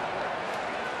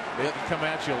 They can come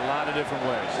at you a lot of different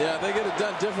ways. Yeah, they get it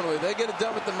done differently. They get it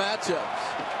done with the matchups.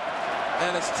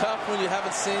 And it's tough when you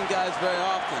haven't seen guys very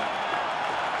often,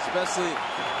 especially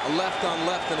a left on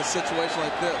left in a situation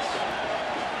like this.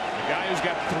 The guy who's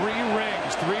got 3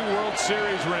 rings, 3 World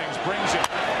Series rings, brings it.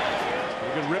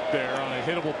 A good rip there on a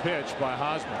hittable pitch by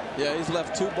Hosmer. Yeah, he's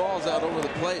left 2 balls out over the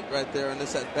plate right there in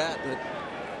this at bat that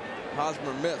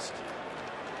Hosmer missed.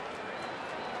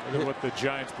 Look at what the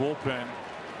Giants bullpen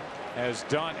has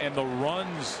done and the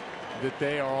runs that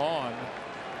they are on.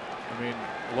 I mean,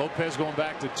 Lopez going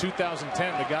back to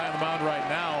 2010, the guy on the mound right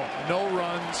now, no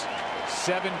runs,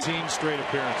 17 straight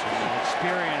appearances.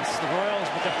 Experience. The Royals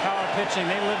with their power pitching,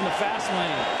 they live in the fast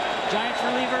lane. Giants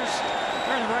relievers,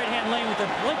 they're in the right-hand lane with their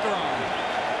blinker on.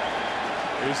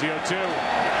 Here's the 0-2.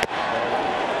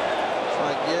 It's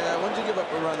like, yeah, when did you give up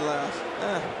a run last?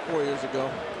 4 years ago.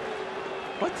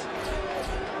 What?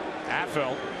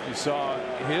 Affeldt, you saw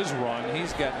his run.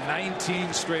 He's got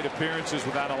 19 straight appearances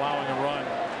without allowing a run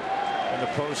in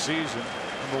the postseason.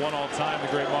 Number 1 all time,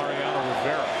 the great Mariano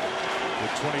Rivera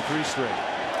with 23 straight.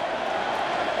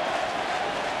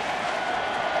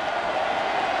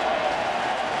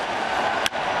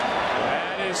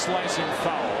 That is slicing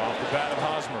foul off the bat of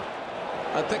Hosmer.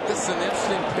 I think this is an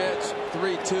interesting pitch,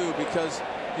 3-2, because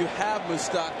you have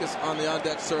Moustakas on the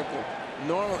on-deck circle.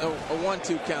 Normally, a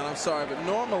 1-2 count, I'm sorry, but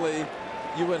normally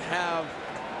you would have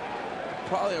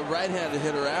probably a right-handed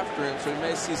hitter after him, so he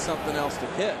may see something else to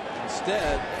hit.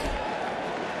 Instead,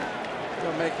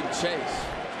 they'll make him chase.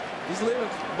 He's leaving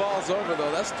balls over,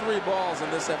 though. That's 3 balls in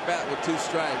this at-bat with 2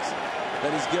 strikes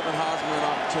that he's given Hosmer an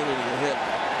opportunity to hit.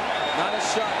 Not as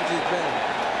sharp as he's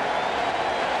been.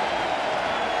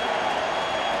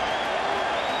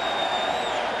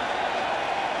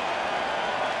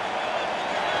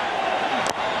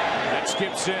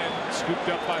 Skips in, scooped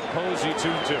up by Posey,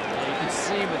 2-2. You can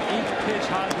see with each pitch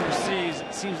Hosmer sees,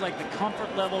 it seems like the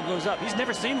comfort level goes up. He's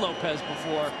never seen Lopez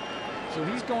before, so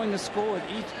he's going to score with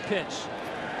each pitch.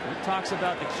 He talks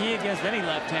about the key against any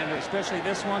left-hander, especially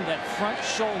this one, that front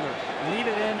shoulder. Leave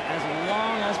it in as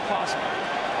long as possible.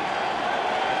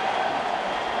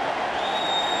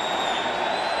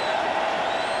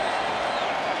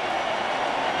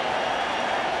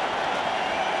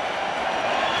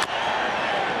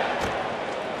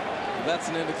 That's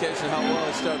an indication how well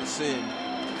they start to see him.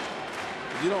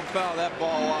 If you don't foul that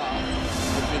ball off,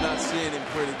 if you're not seeing him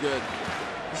pretty good.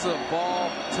 This is a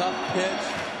ball, tough pitch.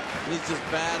 He's just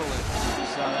battling.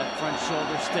 Saw that front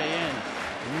shoulder stay in.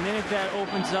 The minute that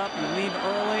opens up, you leave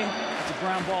early, it's a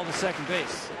ground ball to second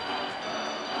base.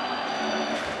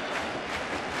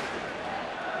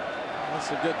 That's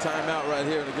a good timeout right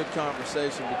here and a good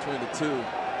conversation between the two.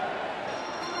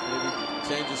 Maybe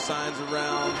change the signs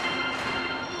around.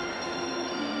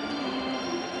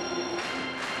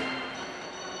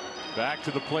 Back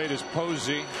to the plate is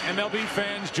Posey. MLB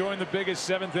fans, join the biggest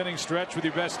seventh inning stretch with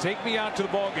your best Take Me Out to the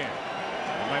Ball game.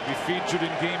 You might be featured in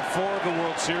Game 4 of the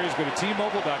World Series. Go to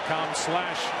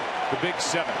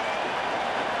T-Mobile.com/the-big-7.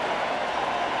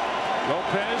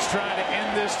 Lopez trying to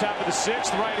end this top of the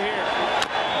sixth right here.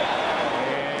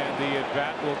 And the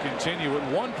at-bat will continue at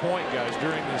 1 point, guys,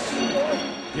 during this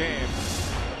game.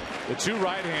 The two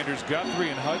right-handers, Guthrie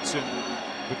and Hudson,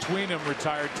 between them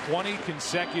retired 20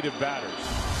 consecutive batters.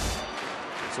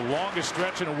 It's the longest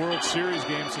stretch in a World Series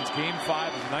game since Game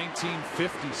 5 of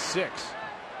 1956.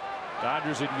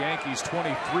 Dodgers and Yankees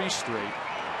 23 straight.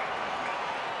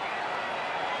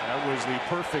 That was the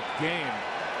perfect game.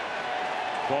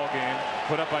 Ball game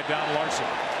put up by Don Larson.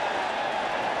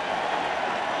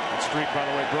 That streak, by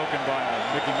the way, broken by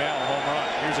a Mickey Mantle home run.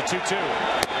 Here's a 2-2.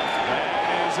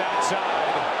 That is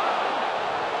outside.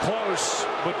 Close,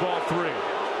 but ball 3.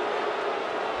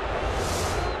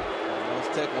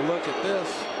 Let's take a look at this.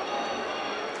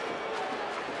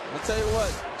 I'll tell you what,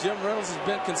 Jim Reynolds has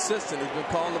been consistent. He's been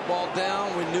calling the ball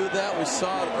down. We knew that. We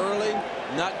saw it early.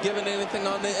 Not giving anything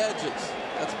on the edges.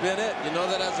 That's been it. You know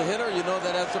that as a hitter. You know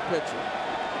that as a pitcher.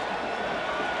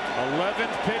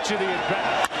 11th pitch of the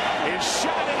at-bat is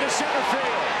shot into center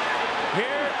field.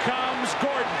 Here comes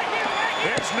Gordon.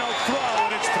 There's no throw,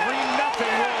 and it's 3-0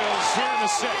 Royals here in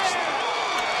the 6th.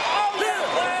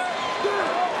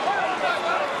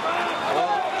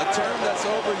 A term that's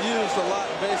overused a lot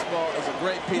in baseball is a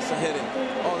great piece of hitting.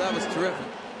 Oh, that was terrific.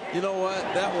 You know what?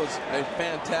 That was a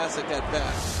fantastic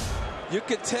at-bat. You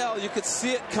could tell, you could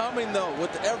see it coming, though,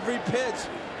 with every pitch.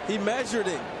 He measured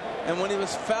him. And when he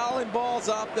was fouling balls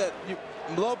out that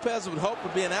Lopez would hope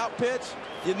would be an out pitch,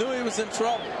 you knew he was in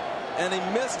trouble. And he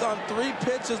missed on 3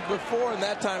 pitches before, and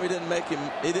that time he didn't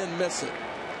miss it.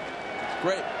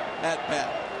 Great at-bat.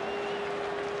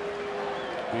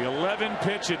 The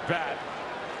 11-pitch at-bat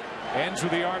ends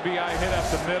with the RBI hit up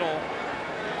the middle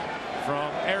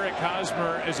from Eric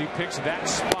Hosmer as he picks that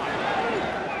spot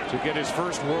to get his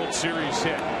first World Series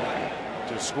hit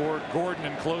to score Gordon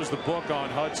and close the book on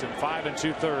Hudson. 5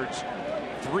 2/3,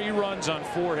 3 runs on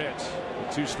 4 hits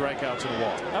with 2 strikeouts and a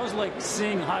walk. That was like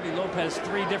seeing Javi Lopez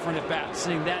 3 different at bats,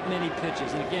 seeing that many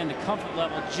pitches, and again the comfort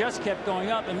level just kept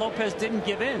going up, and Lopez didn't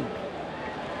give in.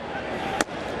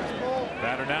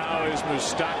 Batter now is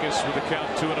Moustakas with the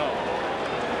count 2-0.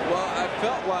 Well, I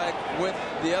felt like with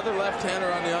the other left-hander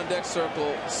on the on-deck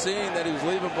circle, seeing that he was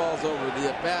leaving balls over, the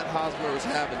at-bat Hosmer was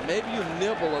having. Maybe you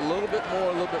nibble a little bit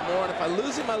more, and if I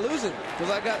lose him, I lose him, because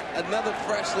I got another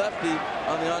fresh lefty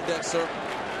on the on-deck circle.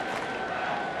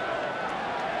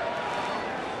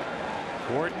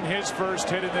 Gordon, his first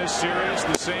hit in this series,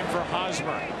 the same for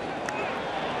Hosmer.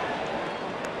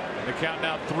 And the count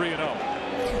now 3-0.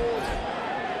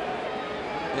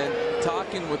 And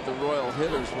talking with the Royal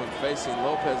hitters when facing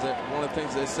Lopez, one of the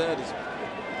things they said is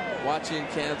watching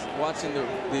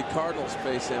the Cardinals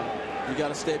face him, you got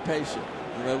to stay patient.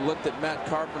 And they looked at Matt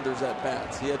Carpenter's at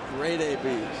bats. He had great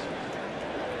ABs.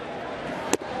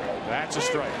 That's a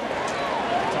strike.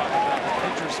 Talking about the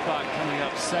pitcher spot coming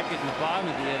up second in the bottom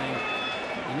of the inning.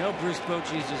 You know Bruce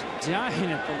Bochy is just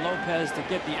dying for Lopez to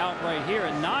get the out right here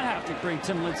and not have to bring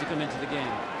Tim Lincecum into the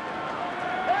game.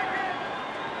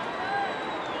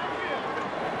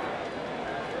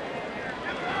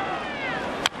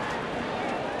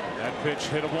 Pitch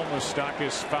hittable.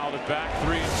 Moustakas fouled it back.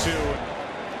 3-2.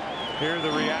 And here are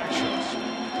the reactions.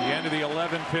 The end of the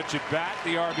 11-pitch at bat.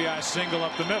 The RBI single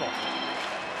up the middle.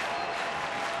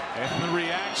 And the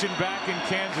reaction back in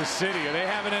Kansas City. Are they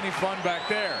having any fun back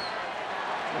there?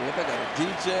 They got a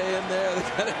DJ in there. They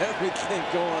got everything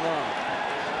going on.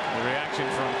 The reaction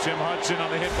from Tim Hudson on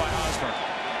the hit by Hosmer.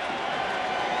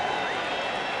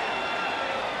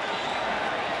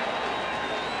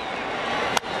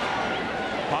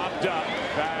 Popped up,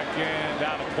 back and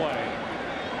out of play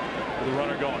with the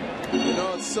runner going. You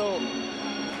know, it's so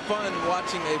fun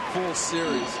watching a full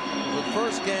series. The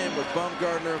first game with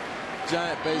Bumgarner,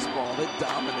 Giant baseball, they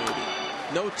dominated.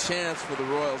 No chance for the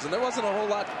Royals, and there wasn't a whole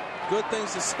lot good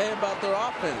things to say about their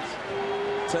offense.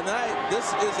 Tonight,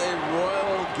 this is a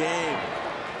Royal game.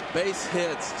 Base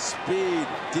hits, speed,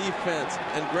 defense,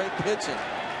 and great pitching.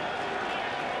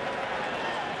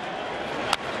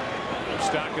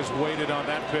 Moustakas waited on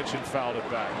that pitch and fouled it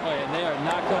back. Oh, and they are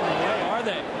not going away, are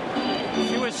they?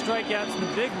 Fewest strikeouts in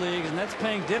the big leagues, and that's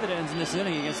paying dividends in this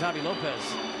inning against Javi Lopez.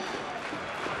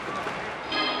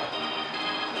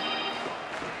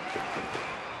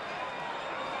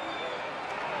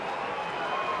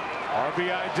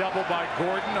 RBI double by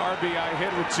Gordon. RBI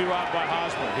hit with 2 out by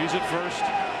Hosmer. He's at first.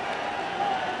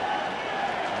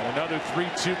 And another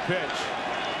 3-2 pitch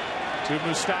to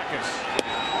Moustakas.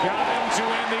 Got him to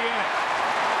end the inning.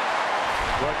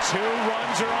 But 2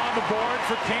 runs are on the board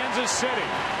for Kansas City.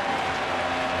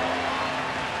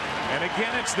 And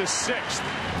again, it's the 6th,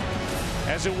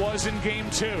 as it was in game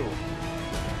 2.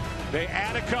 They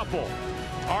add a couple.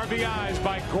 RBIs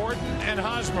by Gordon and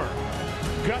Hosmer.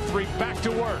 Guthrie back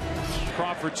to work.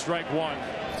 Crawford strike 1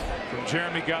 from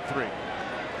Jeremy Guthrie.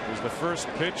 It was the first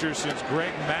pitcher since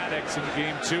Greg Maddux in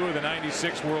game 2 of the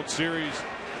 '96 World Series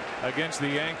against the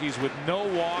Yankees with no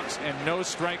walks and no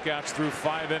strikeouts through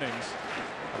 5 innings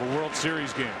of a World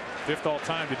Series game. 5th all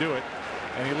time to do it.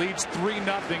 And he leads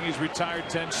 3-0. He's retired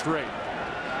 10 straight.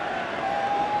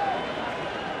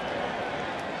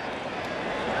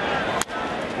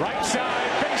 Right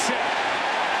side, base hit.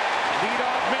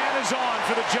 Leadoff man is on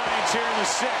for the Giants here in the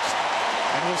 6th.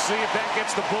 And we'll see if that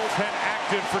gets the bullpen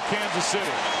active for Kansas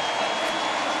City.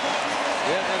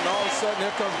 Yeah, and all of a sudden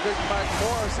here comes big Mike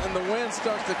Morris, and the wind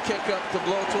starts to kick up to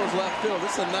blow towards left field.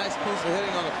 This is a nice piece of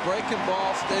hitting on a breaking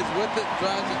ball, stays with it,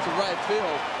 drives it to right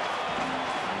field.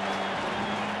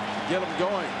 Get them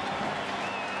going.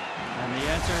 And the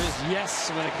answer is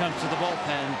yes when it comes to the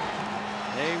bullpen.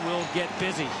 They will get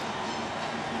busy.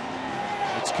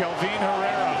 It's Kelvin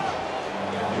Herrera.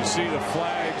 You see the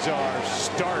flags are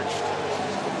starched,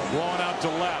 blowing out to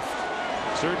left.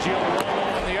 Sergio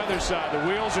Romo on the other side. The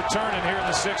wheels are turning here in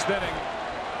the 6th inning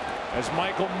as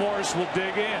Michael Morse will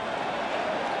dig in.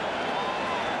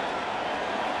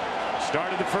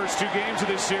 Started the first 2 games of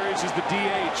this series as the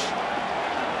DH.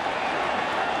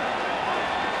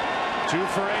 2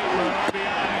 for 8 with an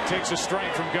RBI. Takes a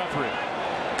strike from Guthrie.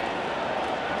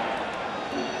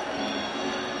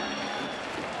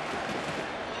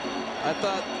 I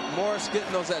thought Morris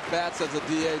getting those at-bats as a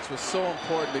DH was so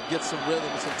important to get some rhythm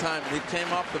and some time. And he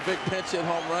came off the big pinch hit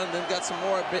home run, then got some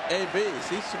more ABs.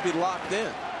 He should be locked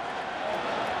in.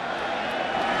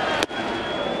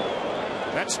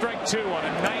 That's strike 2 on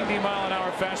a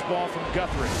 90-mile-an-hour fastball from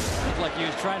Guthrie. Looked like he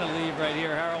was trying to leave right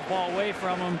here. Harold ball away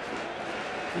from him.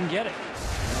 Didn't get it.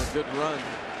 Good run.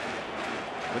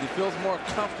 But he feels more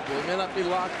comfortable. He may not be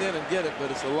locked in and get it,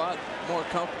 but it's a lot more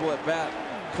comfortable at bat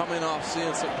coming off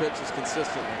seeing some pitches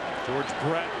consistently. George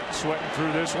Brett sweating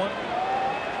through this one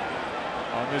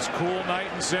on this cool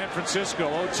night in San Francisco.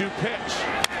 0-2 pitch.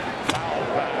 Foul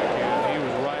back, and he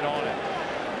was right on it.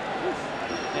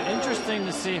 And interesting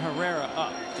to see Herrera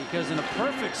up, because in a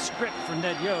perfect script for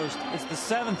Ned Yost, it's the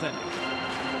 7th inning.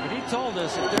 But he told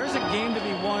us if there's a game to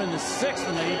be won in the 6th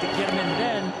and they need to get him in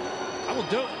then, I will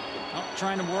do it. Not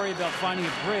trying to worry about finding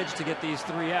a bridge to get these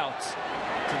 3 outs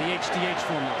to the HDH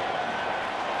formula.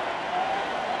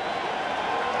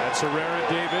 That's Herrera,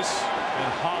 Davis,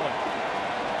 and Holland.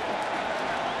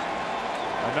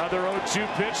 Another 0-2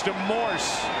 pitch to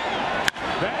Morse.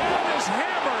 That is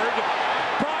hammered,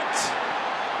 but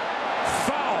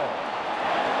foul.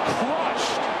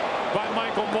 Crushed by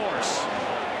Michael Morse.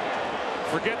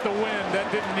 Forget the wind. That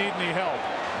didn't need any help.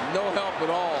 No help at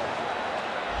all.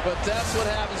 But that's what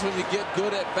happens when you get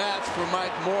good at bats for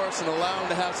Mike Morse and allow him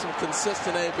to have some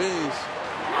consistent ABs.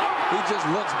 He just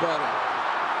looks better.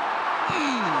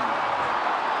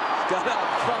 Got out in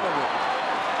front of it.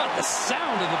 But the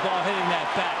sound of the ball hitting that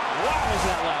bat. Wow, is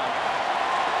that loud.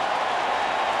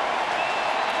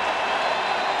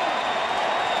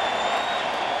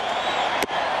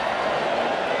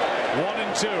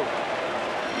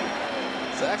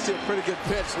 1-2. It's actually a pretty good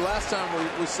pitch. The last time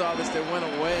we saw this, they went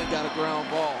away and got a ground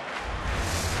ball.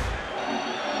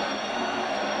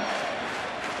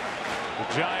 The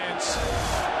Giants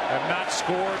have not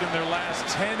scored in their last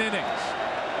 10 innings.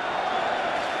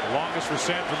 The longest for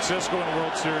San Francisco in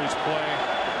World Series play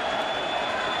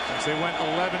since they went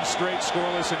 11 straight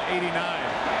scoreless in '89.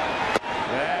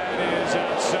 That is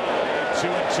outside.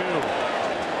 2-2.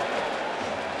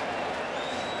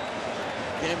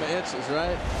 Game of inches,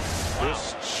 right?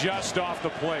 This just off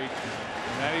the plate.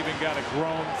 And that even got a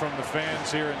groan from the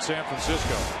fans here in San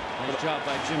Francisco. Nice job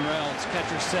by Jim Reynolds.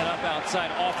 Catcher set up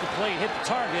outside off the plate. Hit the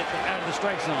target, but out of the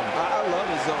strike zone. I love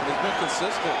his zone. He's been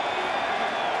consistent.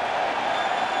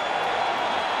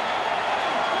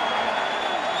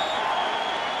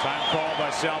 Time call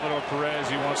by Salvador Perez.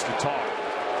 He wants to talk.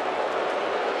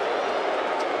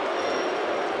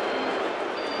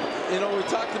 You know, we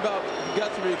talked about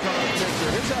Guthrie becoming a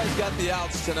pitcher. Here's how he's got the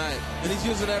outs tonight. And he's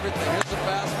using everything. Here's the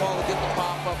fastball to get the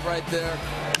pop-up right there.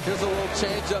 Here's a little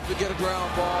change-up to get a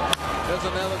ground ball. There's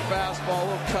another fastball,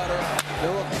 a little cutter. A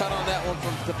little cut on that one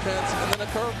from the Pence, and then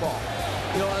a curveball.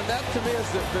 You know, and that to me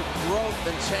is the growth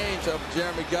and change of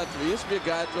Jeremy Guthrie. He used to be a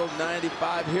guy who drove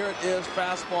 95. Here it is,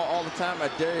 fastball all the time.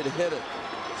 I dare you to hit it.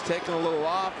 He's taking a little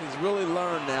off. He's really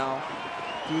learned now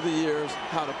through the years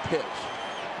how to pitch.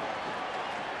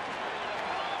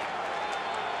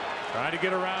 Trying to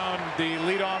get around the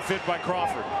leadoff hit by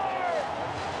Crawford.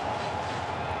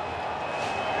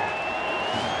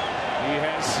 He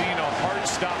has seen a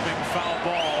heart-stopping foul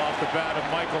ball off the bat of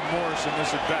Michael Morse in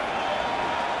this at-bat.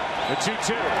 The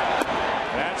 2-2.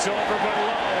 That's over but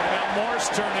low. And now Morse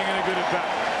turning in a good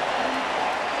at-bat.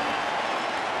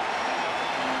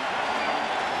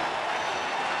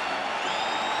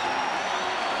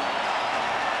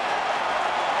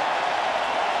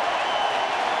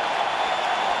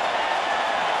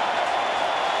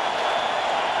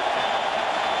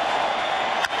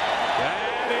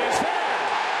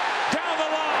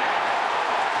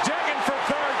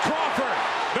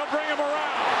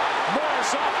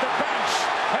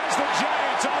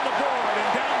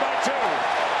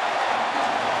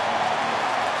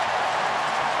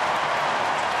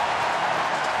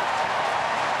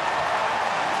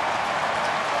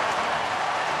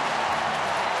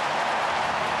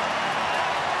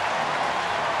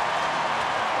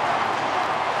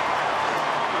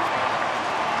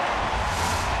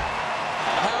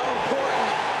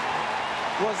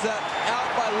 Was that out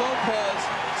by Lopez,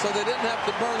 so they didn't have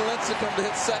to burn Lincecum to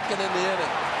hit second in the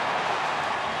inning.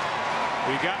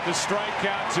 We got the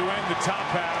strikeout to end the top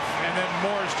half, and then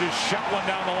Morse just shot one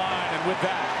down the line, and with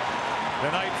that, the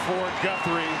night for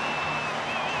Guthrie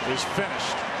is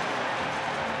finished.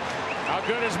 How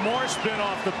good has Morse been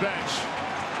off the bench?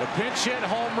 The pinch hit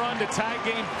home run to tie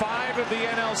game 5 of the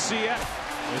NLCS.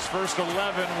 His first 11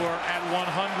 were at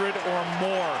 100 or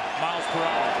more miles per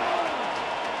hour.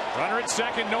 Runner at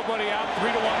second, nobody out.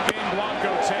 3-1 game.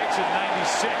 Blanco takes at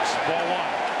 96. Ball 1.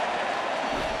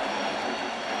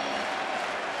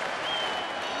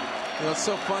 You know, it's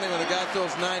so funny when a guy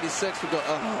throws 96, we go,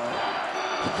 oh,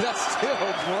 that's still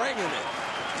bringing it.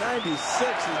 96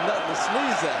 is nothing to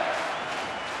sneeze at.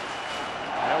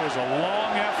 That was a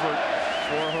long effort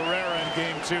for Herrera in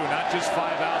game 2. Not just 5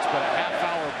 outs, but a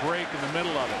half-hour break in the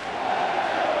middle of it.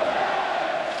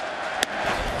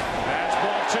 That's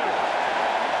ball 2.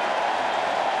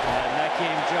 In that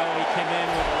game, Joe, he came in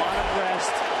with a lot of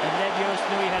rest, and Ned Yost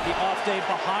knew he had the off day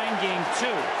behind game 2.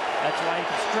 That's why he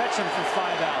could stretch him for 5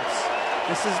 outs.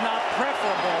 This is not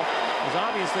preferable, because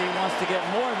obviously he wants to get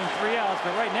more than 3 outs,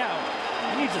 but right now,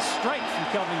 he needs a strike from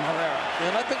Kelvin Herrera.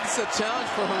 And I think it's a challenge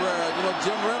for Herrera. You know,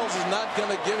 Jim Reynolds is not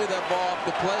going to give you that ball off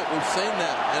the plate. We've seen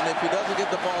that. And if he doesn't get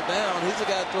the ball down, he's the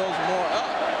guy that throws more up.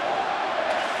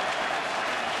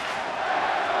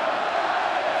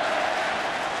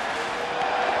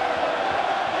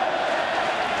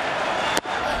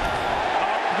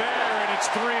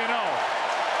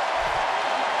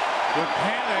 With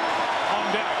panic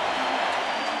on deck.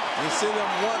 You see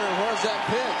them wondering, where's that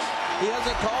pitch? He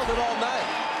hasn't called it all night.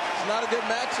 It's not a good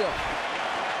matchup.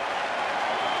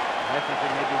 I think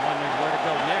they may be wondering where to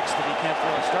go next if he can't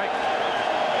throw a strike.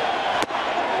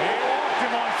 He walked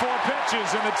him on 4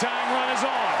 pitches, and the tying run is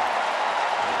on.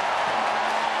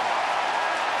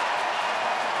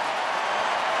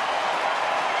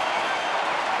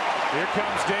 Here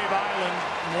comes Dave Island.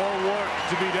 More work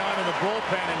to be done in the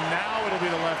bullpen, and now it'll be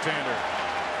the left-hander,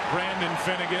 Brandon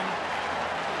Finnegan.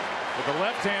 But the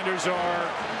left-handers are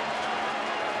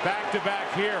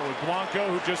back-to-back here with Blanco,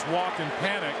 who just walked in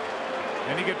panic.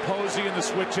 Then you get Posey and the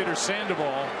switch hitter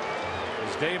Sandoval,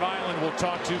 as Dave Island will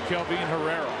talk to Kelvin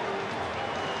Herrera.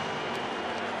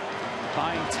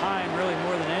 Buying time really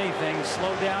more than anything.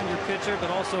 Slow down your pitcher,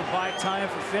 but also buy time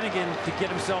for Finnegan to get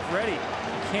himself ready.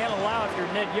 You can't allow, if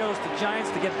you're Ned Yost, the Giants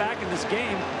to get back in this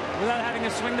game without having to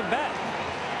swing the bat.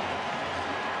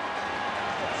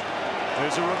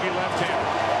 There's a rookie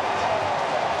left-hander.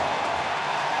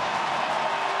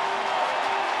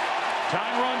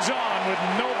 Time runs on with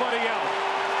nobody out.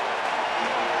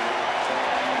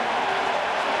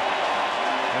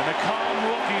 And the calm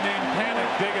rookie named Panic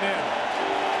digging in.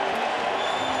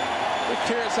 We're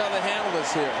curious how they handle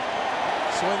this here.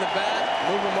 Swing the bat,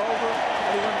 move him over.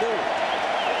 What are you going to do?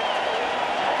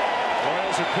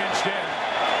 Royals are pinched in.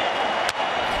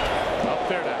 Up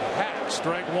there to hack.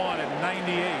 Strike 1 at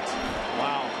 98.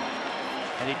 Wow.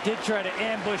 And he did try to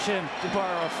ambush him, to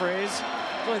borrow a phrase.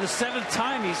 It's only the 7th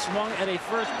time he swung at a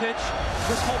first pitch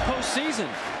this whole postseason.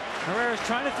 Herrera's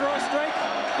trying to throw a strike.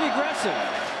 Be aggressive.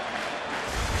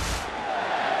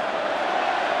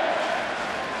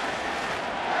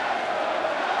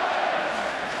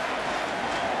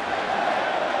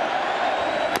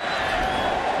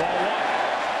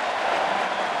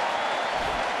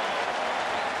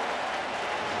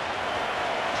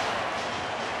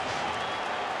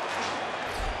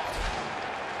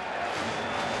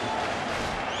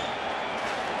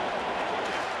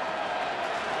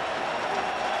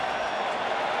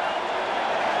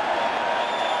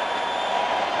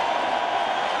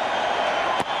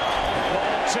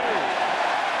 2.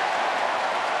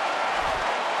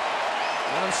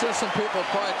 And I'm sure some people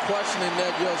are probably questioning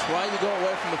Ned Yost, why you go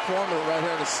away from the formula right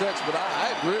here in the 6th, but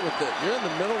I agree with it. You're in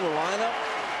the middle of the lineup,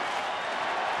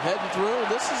 heading through.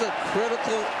 This is a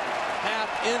critical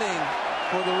half inning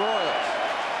for the Royals.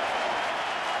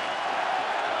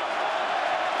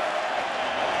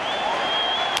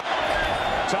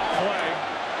 Tough play.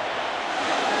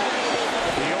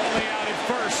 He only out at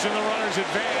first, and the runners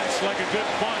advance like a good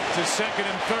bunt to second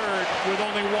and third with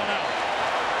only 1 out.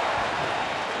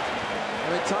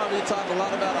 I mean, Tom, you talk a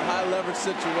lot about a high leverage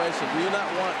situation. Do you not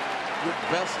want your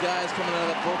best guys coming out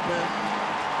of that bullpen?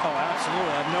 Oh,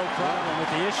 absolutely. I have no problem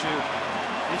with the issue.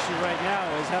 The issue right now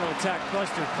is how to attack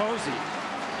Buster Posey.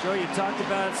 Joe, you talked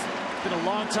about it's been a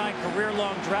long time,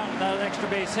 career-long drought without an extra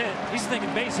base hit. He's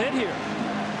thinking base hit here.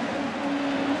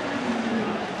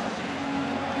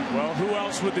 Well, who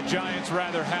else would the Giants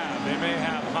rather have? They may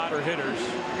have hotter hitters.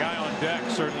 A guy on deck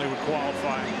certainly would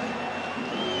qualify.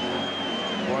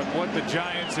 But what the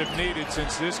Giants have needed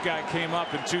since this guy came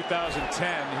up in 2010,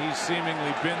 he's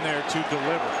seemingly been there to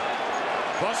deliver.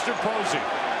 Buster Posey.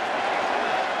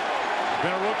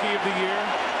 Been a Rookie of the Year.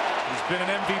 He's been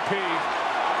an MVP.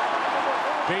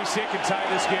 Base hit can tie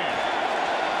this game.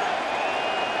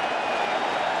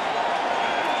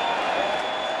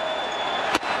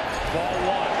 Ball 1.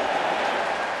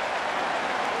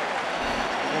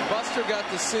 Well, Buster got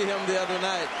to see him the other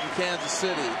night in Kansas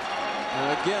City.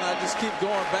 And again, I just keep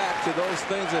going back to those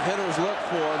things that hitters look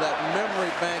for, that memory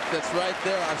bank that's right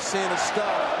there. I've seen his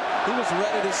stuff. He was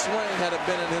ready to swing had it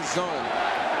been in his zone.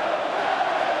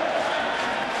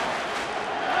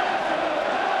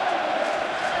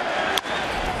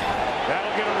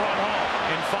 That'll get a run home.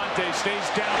 Infante stays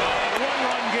down on a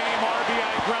 1-run game.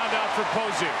 RBI ground out for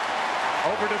Posey.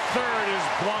 Over to third is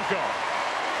Blanco.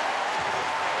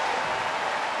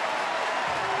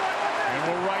 And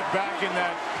we're right back in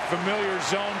that familiar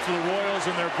zone for the Royals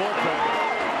and their bullpen.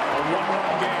 A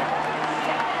 1-run game.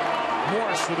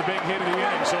 Morse with a big hit of the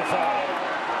inning so far.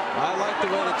 I like the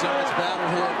way the Giants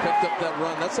battled here and picked up that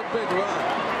run. That's a big run.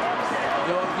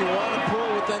 You know, if you want to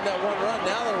pull within that 1 run,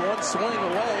 now they're 1 swing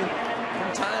away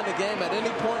from tying the game at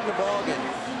any point in the ballgame.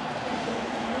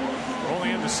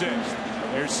 Only in the 6th.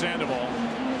 Here's Sandoval.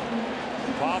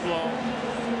 Pablo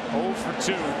 0 for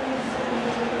 2.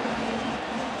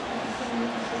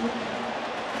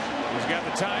 He's got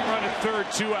the tying run at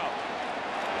third, 2 out.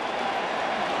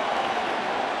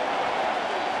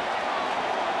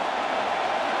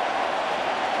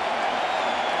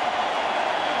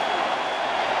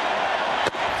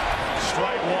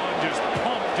 Strike 1 just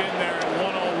pumped in there at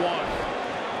 101.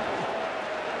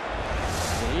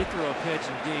 He threw a pitch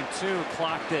in game 2,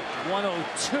 clocked at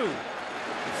 102. The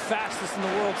fastest in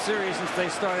the World Series since they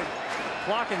started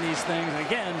clocking these things. And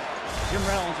again, Jim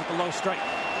Reynolds with the low strike.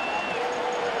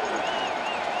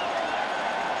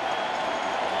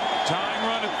 Tying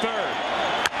run at third.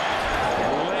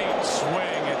 Late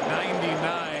swing at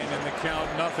 99 and the count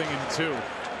 0-2.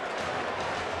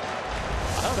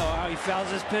 I don't know how he fouls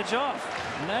this pitch off.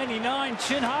 99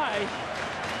 chin high.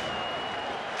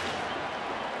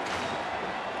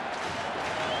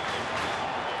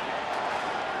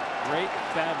 Great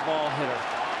bad ball hitter.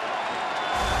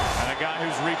 And a guy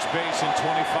who's reached base in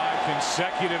 25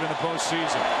 consecutive in the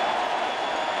postseason.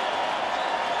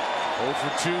 0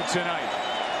 for 2 tonight.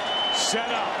 Set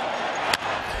up.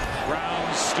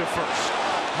 Rounds to first.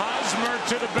 Hosmer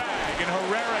to the bag, and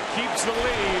Herrera keeps the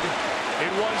lead.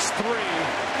 It was 3.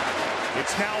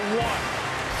 It's now 1.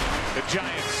 The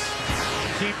Giants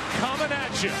keep coming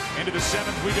at you. Into the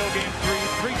 7th we go, game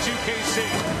 3. 3-2 KC.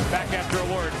 Back after a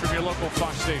word from your local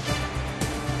Fox station.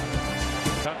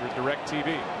 100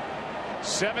 DirecTV.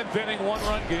 7th inning,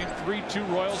 1-run game. 3-2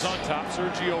 Royals on top.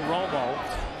 Sergio Romo,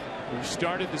 who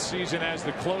started the season as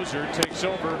the closer, takes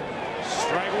over.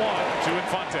 Strike 1 to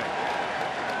Infante.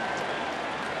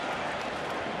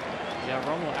 Yeah,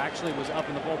 Romo actually was up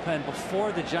in the bullpen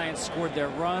before the Giants scored their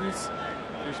runs.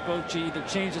 They're supposed to either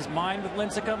change his mind with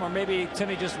Lincecum, or maybe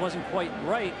Timmy just wasn't quite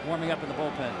right warming up in the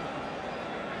bullpen.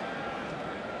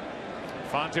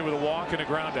 Infante with a walk and a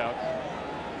ground out.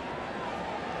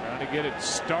 Trying to get it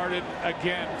started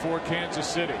again for Kansas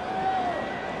City.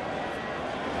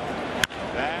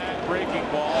 That breaking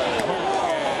ball,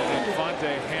 and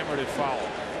Infante hammered it foul.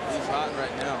 He's hot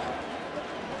right now.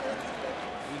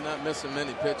 He's not missing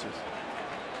many pitches.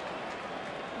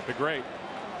 The great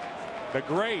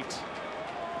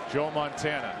Joe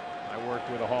Montana. I worked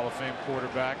with a Hall of Fame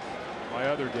quarterback, my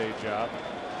other day job.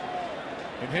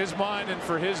 In his mind and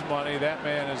for his money, that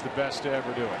man is the best to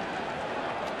ever do it.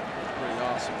 Pretty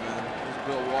awesome, man.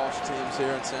 Those Bill Walsh teams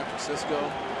here in San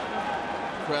Francisco.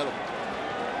 Incredible.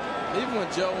 Even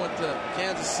when Joe went to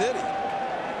Kansas City.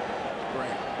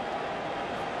 Great.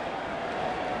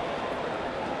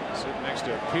 Sitting next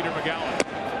to Peter McGowan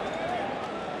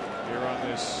here on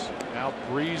this now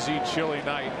breezy, chilly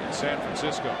night in San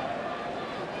Francisco.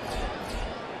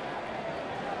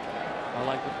 I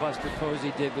like what Buster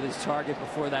Posey did with his target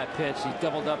before that pitch. He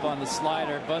doubled up on the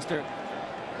slider. Buster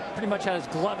pretty much had his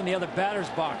glove in the other batter's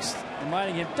box,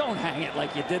 reminding him, don't hang it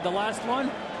like you did the last one.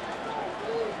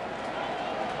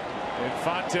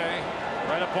 Infante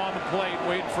right up on the plate,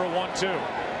 waiting for a 1-2.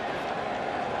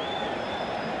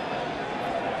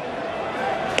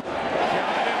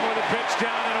 Counted in with a pitch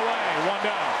down and away. 1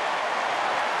 down.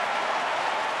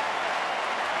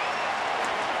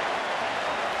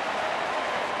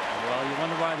 Well, you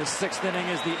wonder why the 6th inning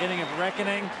is the inning of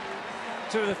reckoning.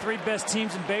 2 of the 3 best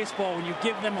teams in baseball, when you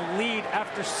give them a lead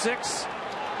after 6,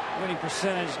 winning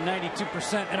percentage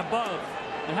 92% and above.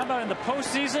 And how about in the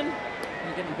postseason?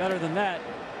 You're getting better than that.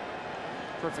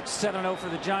 Perfect 7-0 for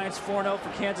the Giants, 4-0 for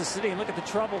Kansas City. And look at the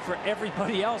trouble for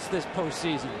everybody else this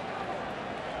postseason.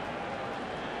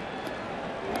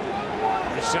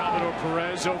 Salvador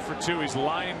Perez 0 for 2. He's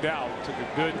lined out. Took a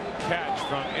good catch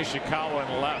from Ishikawa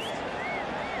and left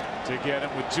to get him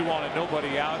with 2 on and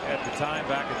nobody out at the time.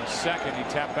 Back in the 2nd, he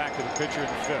tapped back to the pitcher in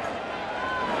the 5th.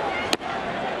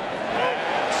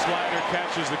 And slider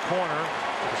catches the corner.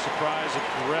 The surprise of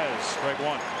Perez. Strike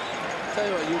 1. Tell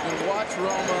you what, you can watch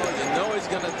Romo. You know he's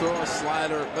going to throw a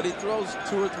slider, but he throws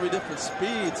 2 or 3 different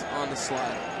speeds on the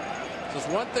slider. So it's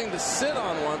one thing to sit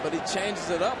on one, but he changes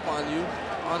it up on you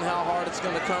on how hard it's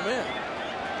going to come in.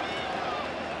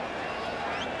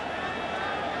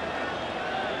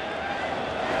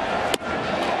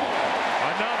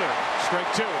 Another strike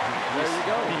 2. There you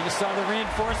go. You saw the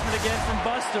reinforcement again from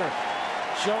Buster,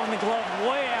 showing the glove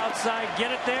way outside.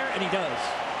 Get it there, and he does.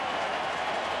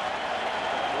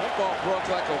 That ball broke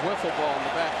like a wiffle ball in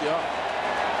the backyard.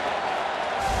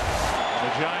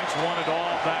 The Giants won it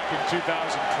all back in 2012.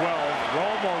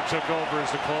 Romo took over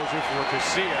as the closer for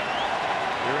Casilla.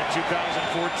 Here in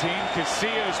 2014,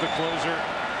 Casilla is the closer.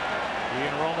 He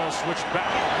and Romo switched back.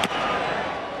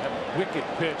 That wicked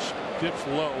pitch dips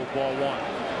low, ball 1.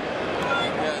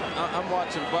 Yeah, I'm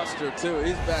watching Buster too.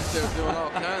 He's back there doing all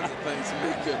kinds of things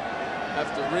he could have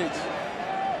to reach.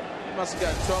 He must have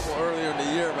got in trouble earlier in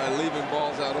the year by leaving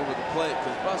balls out over the plate,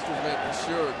 because Buster's making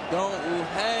sure don't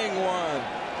hang one.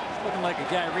 It's looking like a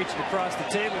guy reaching across the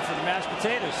table for the mashed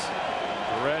potatoes.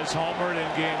 Perez homered in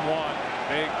game 1.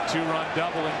 Big 2-run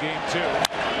double in game 2.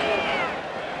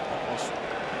 Almost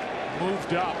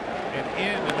moved up and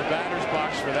in the batter's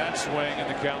box for that swing, and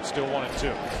the count still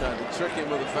 1-2. Tried to trick him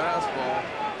with a fastball.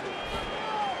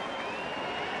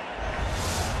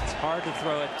 It's hard to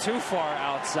throw it too far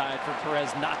outside for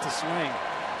Perez not to swing.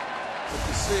 But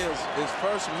you see, his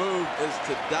first move is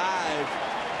to dive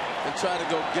and try to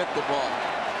go get the ball.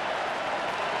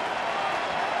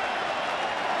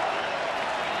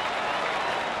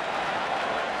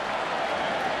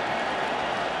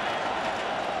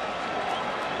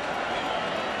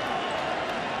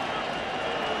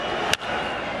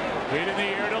 Hit in the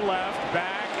air to left.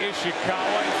 Back.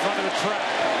 Ishikawa in front of the track.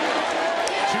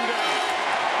 2 down.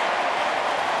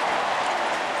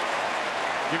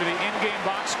 Give you the in-game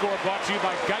box score brought to you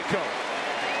by Geico.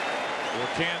 For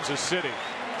Kansas City.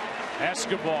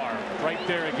 Escobar right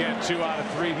there again. 2 out of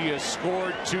 3. He has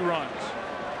scored 2 runs.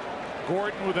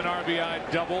 Gordon with an RBI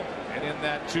double. And in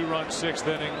that 2-run 6th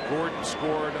inning, Gordon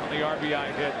scored on the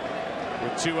RBI hit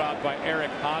with 2 out by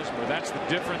Eric Hosmer. That's the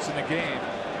difference in the game.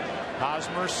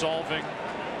 Hosmer solving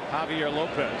Javier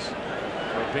Lopez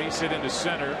for a base hit into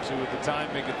center to at the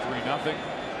time make it 3-0.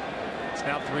 It's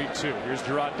now 3-2. Here's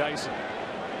Gerard Dyson.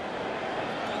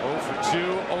 0 for 2,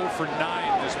 0 for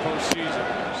 9 this postseason.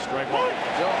 Strike 1.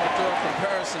 Joe, I'm going to throw a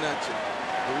comparison at you.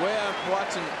 The way I'm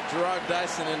watching Gerard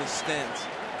Dyson in his stance,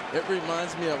 it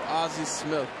reminds me of Ozzie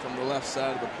Smith from the left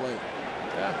side of the plate.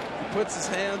 Yeah, he puts his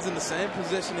hands in the same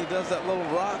position. He does that little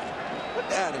rock.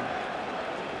 Look at him.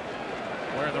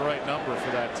 Wearing the right number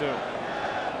for that, too.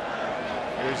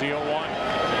 Here's the 0-1.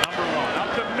 Number 1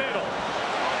 up the middle.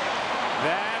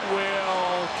 That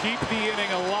will keep the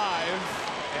inning alive.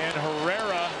 And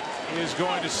Herrera is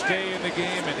going to stay in the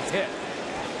game and hit.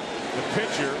 The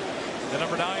pitcher, the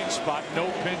number 9 spot, no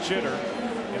pinch hitter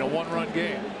in a 1-run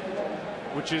game.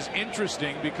 Which is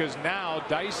interesting because now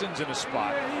Dyson's in a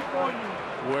spot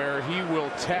where he will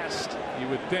test, you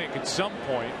would think, at some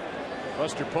point,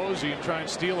 Buster Posey and try and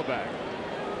steal a bag.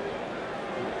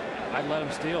 I'd let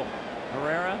him steal.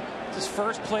 Herrera, it's his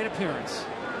first plate appearance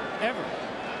ever.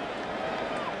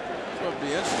 What would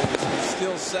be interesting is he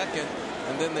steals second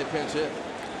and then they pinch hit.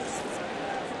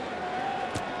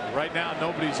 Right now,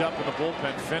 nobody's up in the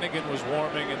bullpen. Finnegan was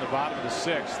warming in the bottom of the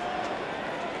 6th.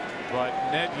 But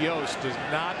Ned Yost does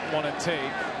not want to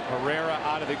take Herrera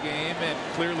out of the game and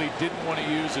clearly didn't want to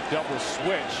use a double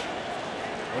switch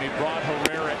when he brought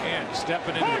Herrera in.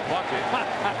 Stepping into the bucket.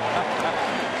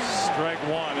 Strike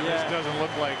one. And this doesn't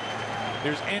look like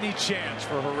there's any chance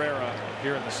for Herrera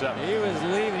here in the 7th. He was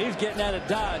leaving. He was getting out of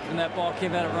Dodge when that ball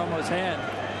came out of Romo's hand.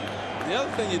 The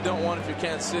other thing you don't want if you're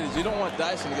Kansas City is you don't want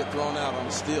Dyson to get thrown out on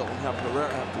a steal and have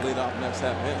Herrera have to lead off next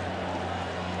half inning.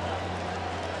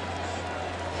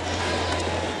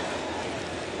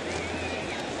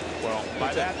 Well,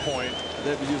 by that point,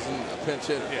 they'd be using a pinch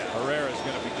hitter. Yeah, Herrera's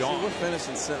going to be gone. See, we're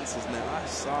finishing sentences now. I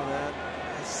saw that.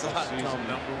 I saw it. Season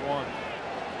number 1.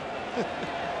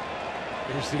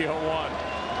 Here's the 0-1.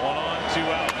 1 on, 2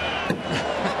 out.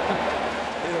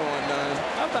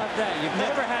 How about that? You've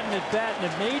never had an at-bat in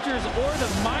the majors or the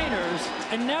minors,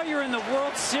 and now you're in the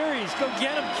World Series. Go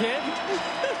get him, kid.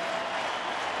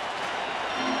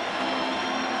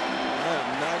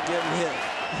 I'm not getting hit.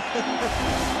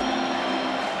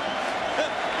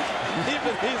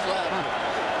 Even he's laughing.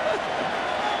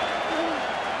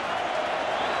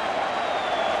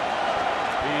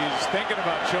 He's thinking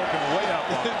about choking way up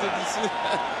on Did you see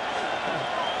that?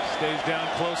 Stays down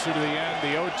closer to the end.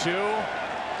 The 0-2.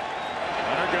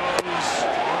 Runner goes.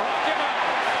 Rock him out.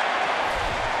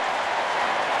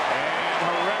 And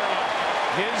Herrera,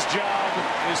 his job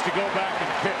is to go back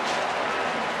and pitch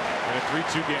in a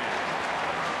 3-2 game.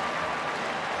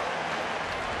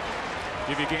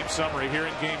 Give you a game summary here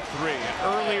in game 3. An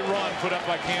early run put up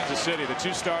by Kansas City. The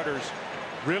 2 starters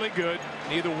really good.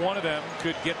 Neither one of them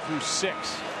could get through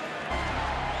 6.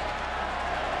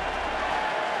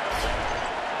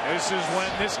 This is when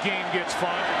this game gets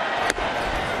fun.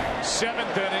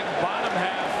 7th inning, bottom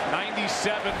half,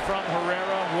 97 from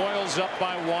Herrera. Royals up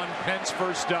by 1. Pence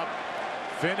first up.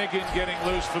 Finnegan getting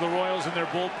loose for the Royals in their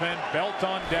bullpen. Belt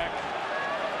on deck.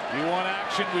 You want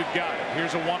action? We've got it.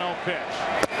 Here's a 1-0 pitch.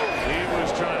 He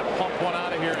was trying to pump one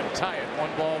out of here and tie it. 1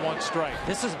 ball, 1 strike.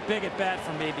 This is big at bat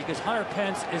for me because Hunter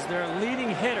Pence is their leading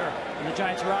hitter in the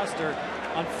Giants roster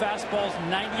on fastballs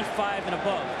 95 and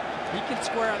above. He can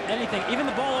square out anything, even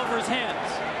the ball over his hands.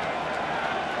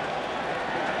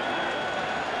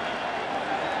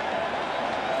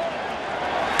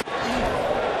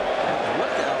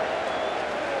 Look out.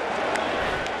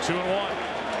 2-1.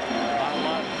 Not a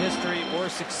lot of history or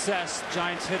success.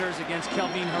 Giants hitters against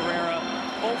Kelvin Herrera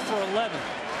 0 for 11.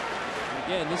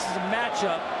 Again, this is a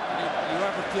matchup. You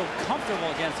ever feel comfortable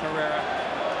against Herrera?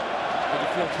 Or you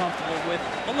feel comfortable with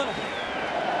a little bit?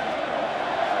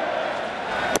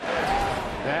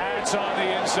 That's on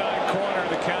the inside corner.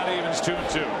 The count evens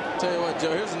 2-2. Tell you what,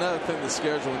 Joe, here's another thing that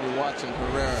scares you when you're watching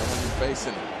Herrera when you're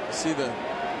facing him. You see the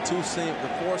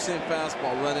 4-seam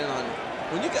fastball run in on you.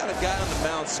 When you got a guy on the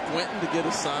mound squinting to get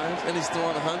his signs and he's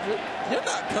throwing 100, you're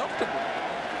not comfortable.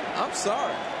 I'm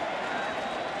sorry.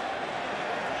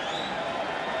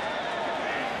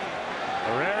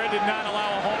 Herrera did not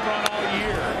allow a home run all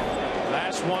year.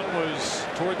 Last one was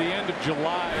toward the end of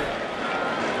July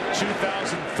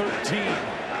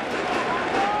 2013.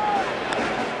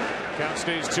 Count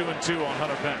stays 2-2 on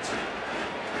Hunter Pence.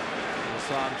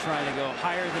 So I'm trying to go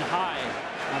higher than high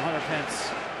on Hunter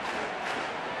Pence.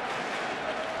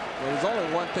 Well, there's only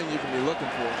one thing you can be looking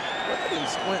for. Look at him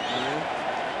squinting, man.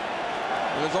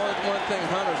 And there's only one thing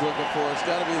Hunter's looking for. It's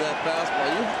got to be that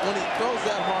fastball. When he throws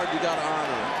that hard, you got to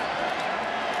honor it.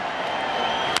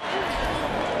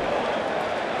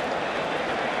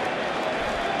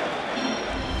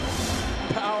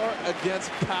 Power against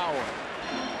power.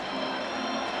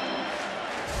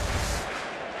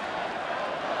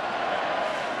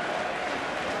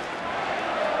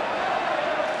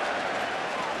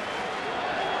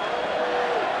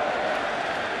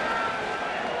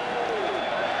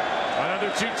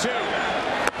 Another 2-2.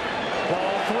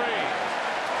 Ball 3.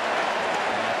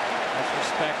 That's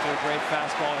respect to a great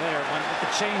fastball hitter. One with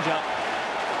the changeup.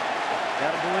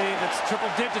 Gotta believe it's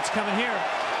triple digits coming here.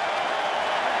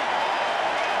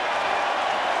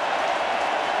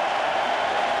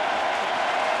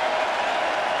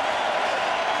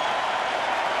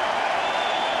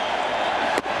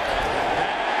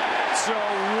 That's a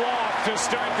walk to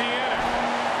start the inning.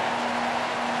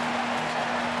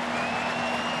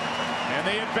 And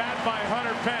the at-bat by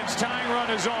Hunter Pence. Tying run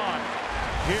is on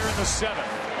here in the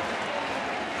 7th.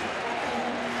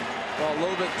 Well, a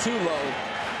little bit too low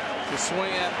to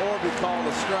swing at or be called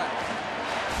a strike.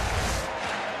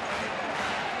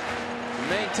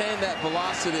 Maintain that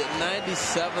velocity at 97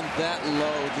 that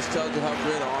low just tells you how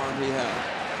great an arm he has.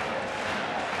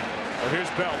 Well, here's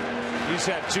Belt. He's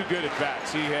had 2 good at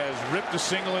bats. He has ripped a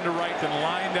single into right, then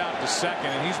lined out to second,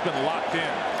 and he's been locked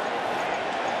in.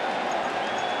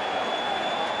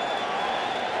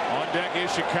 On deck,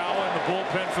 Ishikawa in the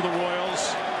bullpen for the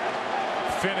Royals.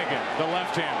 Finnegan, the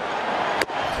left-hander.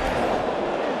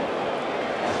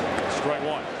 Strike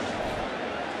 1.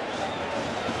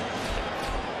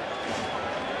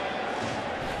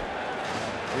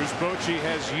 Bruce Bochy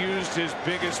has used his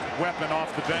biggest weapon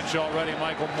off the bench already,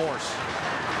 Michael Morse.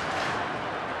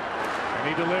 And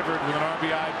he delivered with an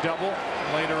RBI double.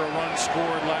 Later a run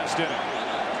scored last inning.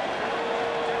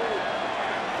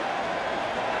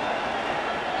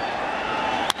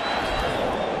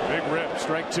 Big rip,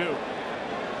 strike 2.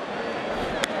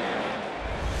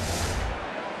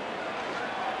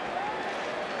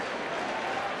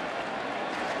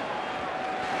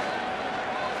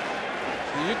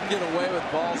 You can get away with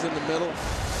balls in the middle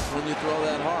when you throw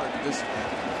that hard. You just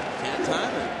can't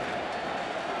time it.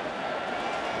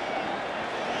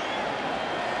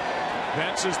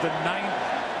 Pence is the 9th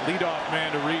leadoff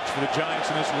man to reach for the Giants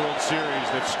in this World Series.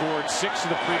 They've scored 6 of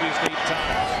the previous 8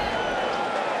 times.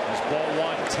 As ball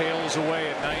 1 tails away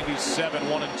at 97,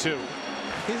 1-2.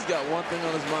 He's got one thing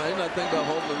on his mind. He's not thinking about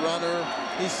holding the runner.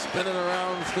 He's spinning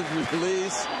around his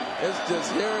release. It's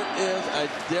just, here it is. I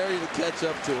dare you to catch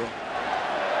up to him.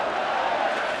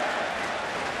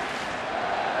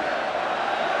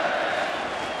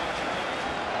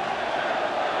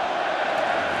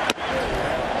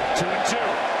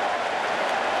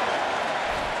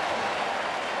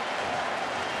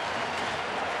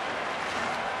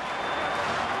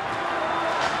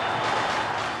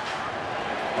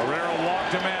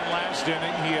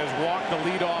 Inning. He has walked the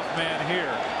leadoff man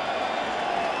here.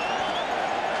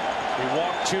 He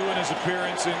walked 2 in his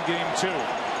appearance in game 2.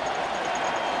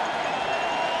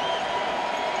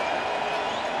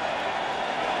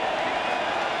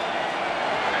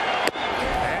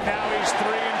 And now he's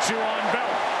 3-2 on Belt.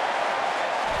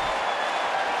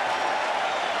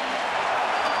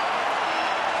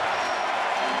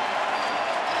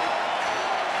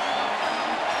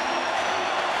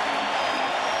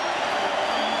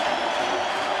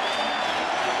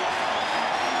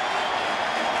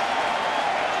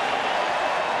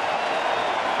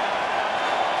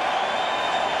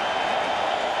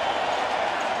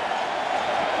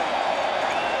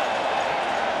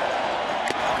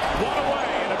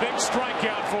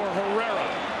 Strikeout for Herrera,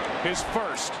 his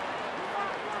first.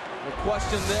 The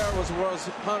question there was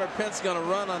Hunter Pence going to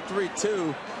run on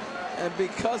 3-2, and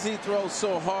because he throws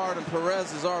so hard and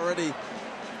Perez is already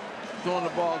throwing the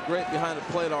ball great behind the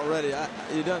plate already,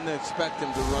 you don't expect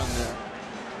him to run there.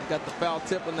 Got the foul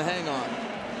tip and the hang on.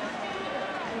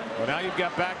 Well, now you've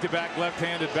got back-to-back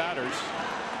left-handed batters.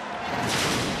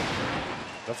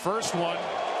 The first one,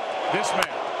 this man,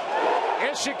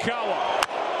 Ishikawa,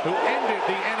 who ended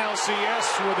the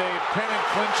NLCS with a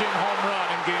pennant-clinching home run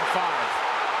in Game 5.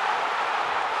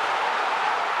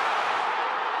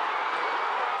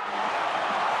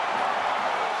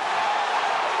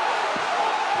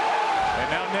 And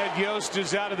now Ned Yost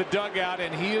is out of the dugout,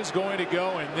 and he is going to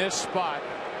go in this spot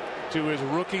to his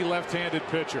rookie left-handed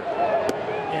pitcher.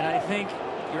 And I think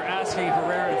you're asking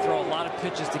Herrera to throw a lot of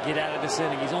pitches to get out of this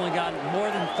inning. He's only gotten more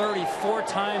than 34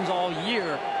 times all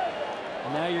year.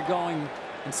 And now you're going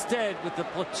instead with the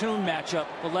platoon matchup,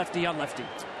 the lefty on lefty.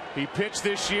 He pitched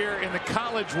this year in the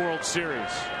College World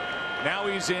Series. Now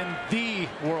he's in the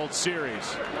World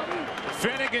Series.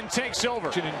 Finnegan takes over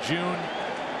in June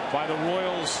by the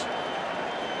Royals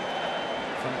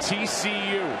from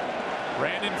TCU.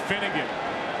 Brandon Finnegan,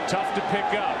 tough to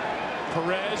pick up.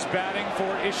 Perez batting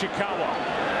for Ishikawa.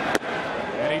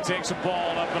 And he takes a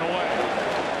ball up and away.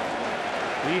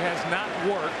 He has not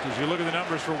worked, as you look at the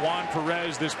numbers for Juan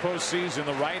Perez this postseason,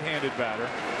 the right-handed batter.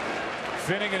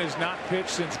 Finnegan has not pitched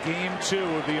since Game 2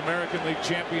 of the American League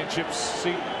Championship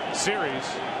Series.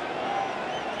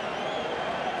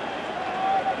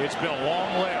 It's been a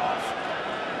long layoff.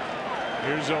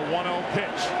 Here's a 1-0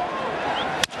 pitch.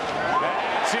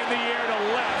 That's in the air to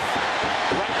left.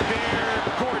 Right there,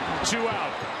 Gordon, 2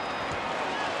 out.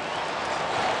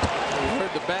 You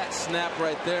heard the bat snap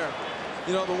right there.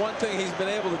 You know, the one thing he's been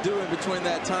able to do in between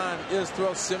that time is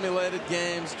throw simulated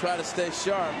games, try to stay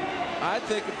sharp. I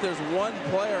think if there's one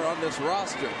player on this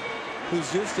roster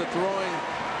who's used to throwing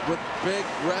with big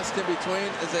rest in between,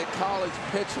 is a college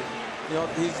pitcher. You know,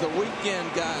 he's the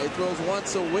weekend guy. He throws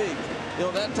once a week. You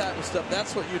know, that type of stuff.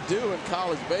 That's what you do in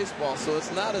college baseball. So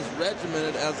it's not as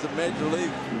regimented as the major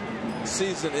league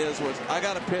season is, where I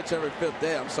got to pitch every 5th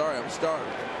day. I'm sorry, I'm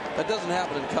starting. That doesn't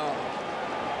happen in college.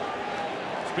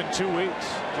 It's been 2 weeks,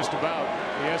 just about.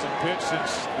 He hasn't pitched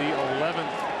since the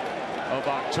 11th of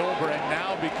October. And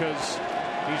now, because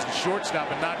he's the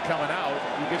shortstop and not coming out,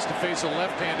 he gets to face a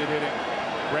left-handed hitting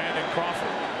Brandon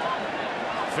Crawford.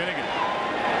 Finnegan.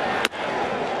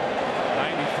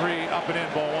 93, up and in,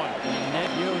 ball 1. And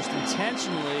Ned Yost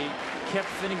intentionally kept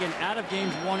Finnegan out of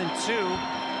games 1 and 2,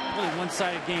 really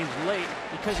one-sided games late,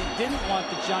 because he didn't want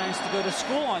the Giants to go to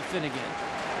school on Finnegan.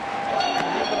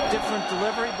 Different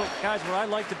delivery, but guys, what I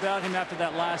liked about him after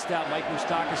that last out, Mike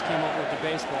Moustakas came over with the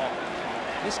baseball.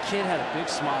 This kid had a big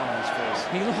smile on his face.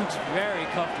 He looks very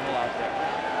comfortable out there.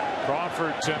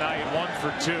 Crawford tonight 1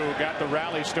 for 2. Got the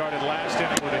rally started last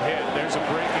inning with a hit. There's a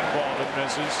breaking ball that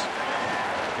misses.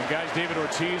 And guys, David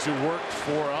Ortiz, who worked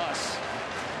for us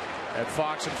at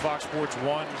Fox and Fox Sports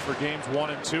 1 for games 1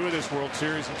 and 2 of this World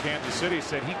Series in Kansas City,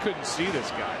 said he couldn't see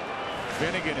this guy.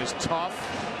 Finnegan is tough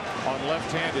on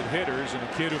left-handed hitters, and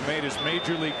a kid who made his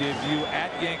major league debut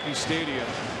at Yankee Stadium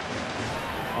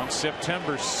on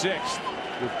September 6th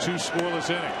with 2 scoreless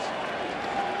innings.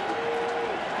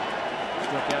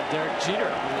 Struck out Derek Jeter,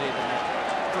 I believe, in that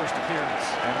first appearance.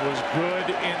 And was good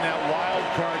in that wild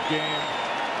card game.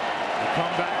 A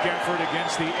comeback effort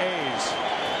against the A's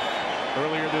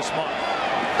earlier this month.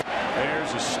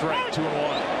 There's a strike,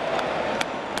 2-1.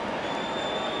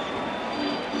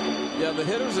 Yeah, the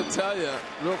hitters will tell you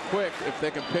real quick if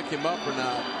they can pick him up or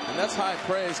not. And that's high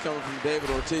praise coming from David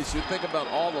Ortiz. You think about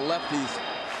all the lefties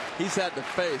he's had to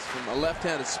face, from a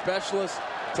left-handed specialist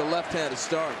to left-handed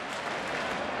starter.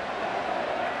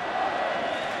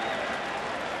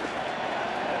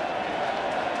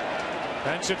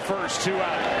 Bench at first, 2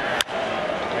 out.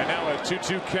 And now a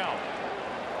 2-2 count.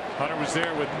 Hunter was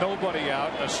there with nobody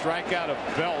out. A strikeout of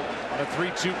Belt on a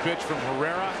 3-2 pitch from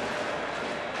Herrera.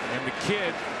 And the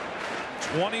kid,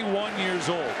 21 years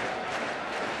old,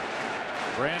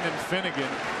 Brandon Finnegan,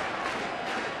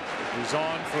 is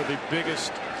on for the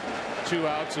biggest 2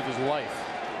 outs of his life.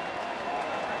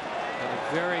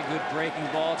 A very good breaking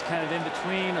ball. It's kind of in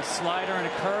between a slider and a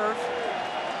curve.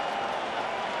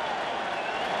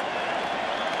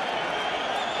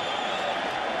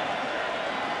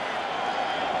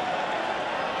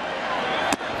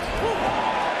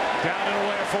 Down and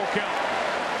away, a full count.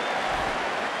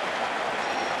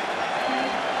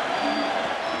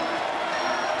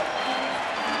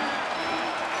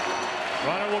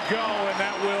 Runner will go, and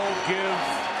that will give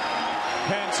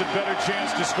Pence a better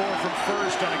chance to score from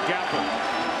first on a gapper.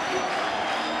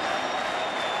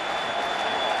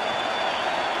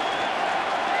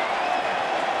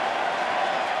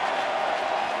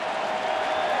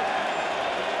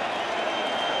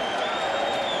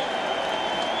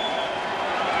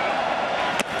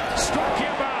 Struck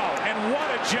him out, and what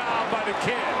a job by the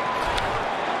kid.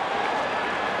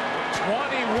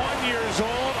 21 years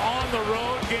old, on the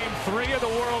road, game 3 of the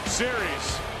World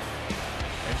Series.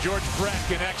 And George Brett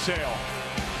can exhale.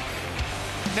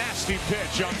 Nasty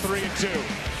pitch on 3-2.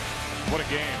 What a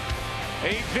game.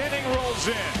 8th inning rolls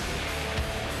in.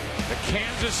 The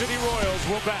Kansas City Royals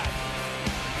will bat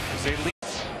as they lead.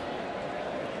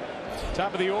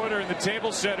 Top of the order in the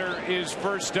table setter is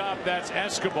first up. That's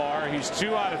Escobar. He's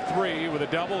 2 out of 3 with a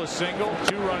double, a single,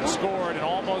 2 runs scored, and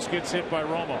almost gets hit by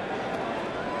Romo.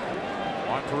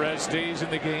 Juan Perez stays in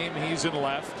the game. He's in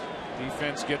left.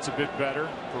 Defense gets a bit better.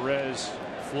 Perez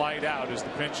flied out as the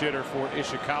pinch hitter for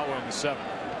Ishikawa in the 7th.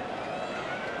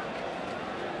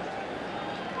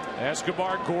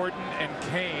 Escobar, Gordon, and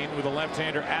Kane with a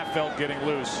left-hander. Affelt getting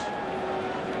loose.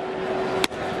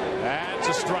 That's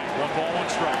a strike. 1 ball, 1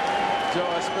 strike. Joe,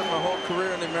 I spent my whole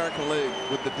career in the American League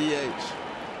with the DH.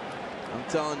 I'm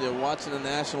telling you, watching a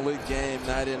National League game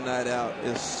night in, night out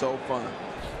is so fun.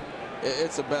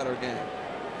 It's a better game.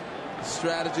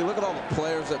 Strategy. Look at all the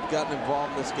players that have gotten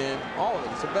involved in this game. All of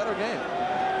it. It's a better game.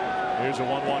 Here's a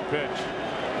 1-1 pitch.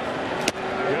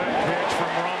 Good pitch from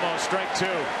Romo. Strike 2.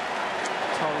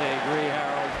 Totally agree,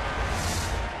 Harold.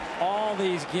 All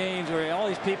these games where all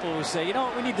these people who say, you know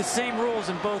what, we need the same rules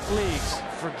in both leagues.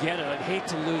 Forget it. I'd hate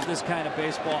to lose this kind of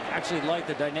baseball. Actually like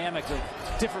the dynamic of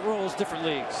different rules, different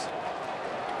leagues.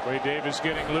 Wade Davis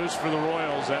getting loose for the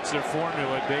Royals. That's their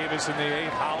formula. Davis in the 8th,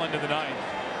 Holland in the 9th.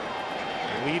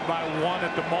 They lead by 1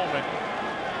 at the moment.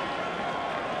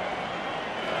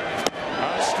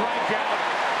 A strikeout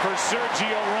for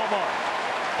Sergio Romo.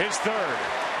 His 3rd.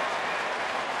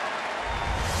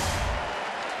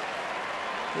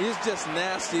 He's just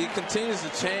nasty. He continues to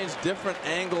change different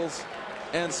angles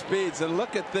and speeds. And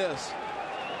look at this.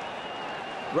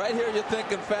 Right here, you're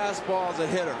thinking fastball as a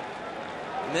hitter.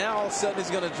 Now all of a sudden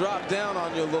he's going to drop down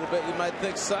on you a little bit. You might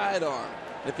think sidearm.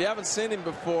 If you haven't seen him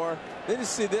before, then you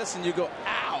see this and you go,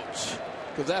 ouch,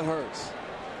 because that hurts.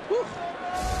 Whew.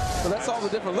 But that's all the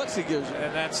different looks he gives you.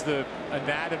 And that's the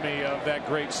anatomy of that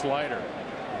great slider.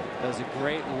 Does a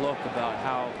great look about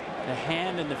how the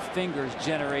hand and the fingers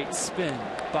generate spin,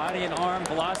 body and arm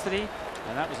velocity,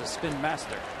 and that was a spin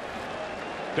master.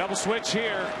 Double switch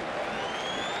here.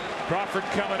 Crawford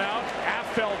coming out.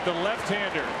 Affeldt, the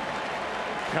left-hander,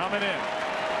 coming in.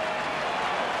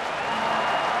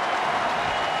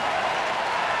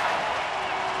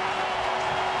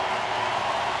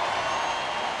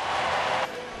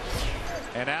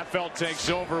 And Affeldt takes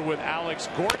over with Alex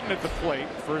Gordon at the plate.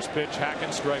 First pitch,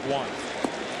 hacking, strike one.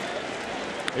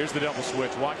 Here's the double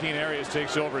switch. Joaquin Arias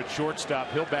takes over at shortstop.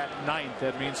 He'll bat ninth.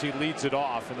 That means he leads it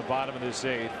off in the bottom of this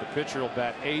eighth. The pitcher will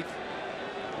bat eighth.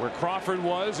 Where Crawford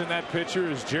was, and that pitcher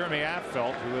is Jeremy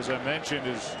Affeldt, who, as I mentioned,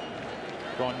 has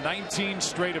gone 19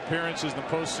 straight appearances in the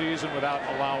postseason without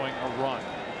allowing a run.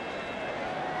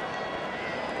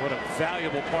 What a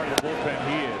valuable part of the bullpen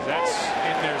he is. That's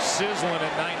in there sizzling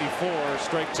at 94,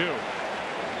 strike two.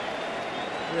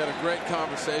 We had a great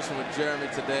conversation with Jeremy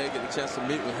today, get a chance to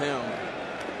meet with him.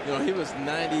 You know, he was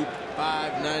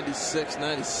 95, 96,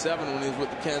 97 when he was with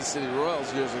the Kansas City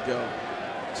Royals years ago.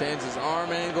 Changed his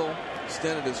arm angle,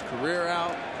 extended his career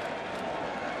out.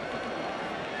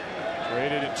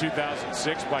 Traded in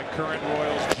 2006 by current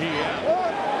Royals GM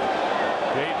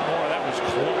Dayton Moore. That was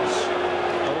close.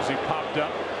 Posey popped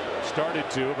up, started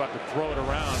to, about to throw it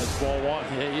around as ball one.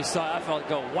 Yeah, you saw Affeldt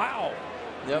go, wow.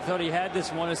 I thought he had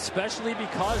this one, especially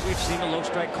because we've seen a low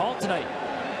strike call tonight.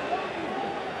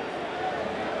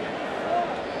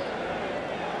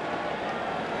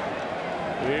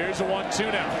 Here's a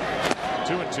 1-2 now.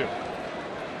 2-2.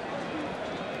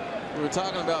 We were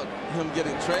talking about him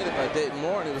getting traded by Dayton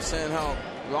Moore, and he was saying how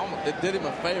it did him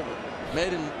a favor,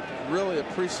 made him really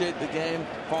appreciate the game,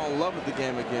 fall in love with the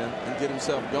game again, and get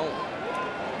himself going.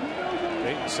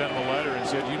 Dayton sent him a letter and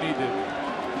said, you need to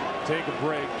take a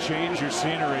break, change your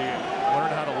scenery, and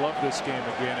learn how to love this game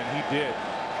again, and he did.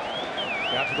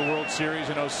 Got to the World Series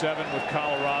in 07 with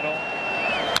Colorado.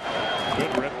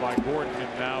 Good rip by Gordon,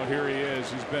 and now here he is.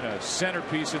 He's been a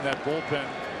centerpiece in that bullpen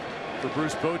for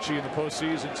Bruce Bochy in the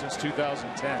postseason since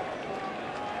 2010.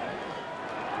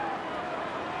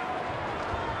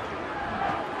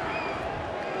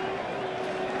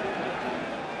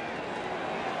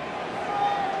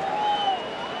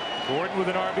 Gordon with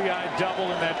an RBI double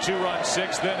in that two-run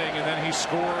sixth inning, and then he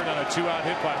scored on a two-out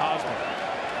hit by Hosmer.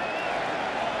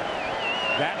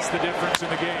 That's the difference in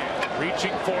the game.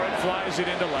 Reaching for it, flies it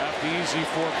into left. Easy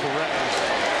for Perez.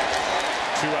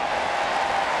 2 out.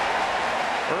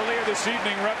 Earlier this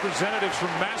evening, representatives from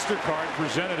MasterCard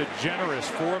presented a generous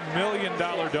 $4 million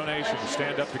donation to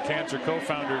Stand Up to Cancer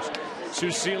co-founders Sue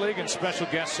Seelig and special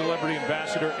guest celebrity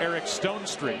ambassador Eric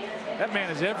Stonestreet. That man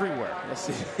is everywhere.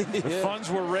 The funds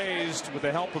were raised with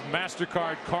the help of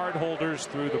MasterCard card holders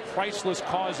through the Priceless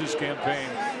Causes campaign.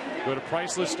 Go to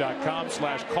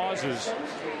priceless.com/causes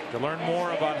to learn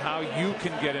more about how you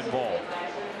can get involved.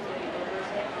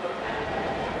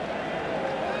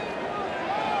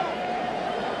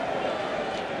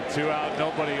 Two out,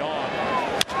 nobody on.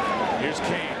 Here's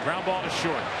Kane. Ground ball to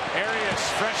short. Arias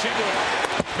fresh into it.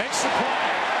 Makes the play.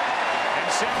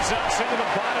 And sends us into the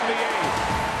bottom of the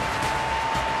eighth.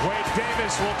 Wade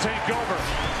Davis will take over.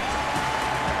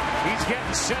 He's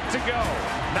getting set to go.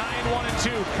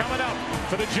 9-1-2 coming up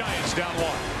for the Giants down 1.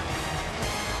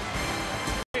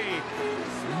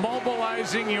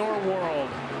 Mobilizing your world.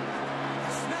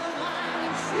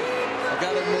 I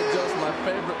got to admit, Joe's my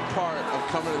favorite part of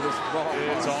coming to this ball.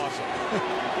 It's awesome.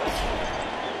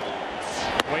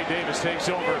 Wade Davis takes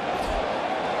over.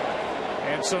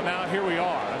 And so now here we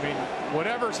are. I mean,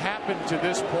 whatever's happened to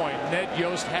this point, Ned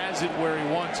Yost has it where he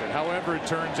wants it. However it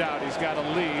turns out, he's got a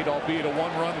lead, albeit a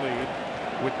one-run lead,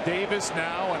 with Davis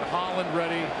now and Holland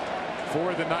ready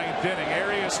for the ninth inning.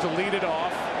 Arias to lead it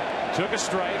off. Took a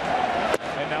strike,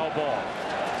 and now a ball.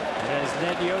 And as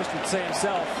Ned Yost would say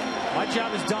himself, my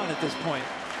job is done at this point.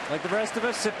 Like the rest of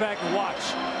us, sit back and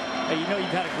watch. Hey, you know you've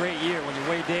had a great year when you're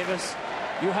Wade Davis.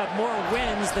 You have more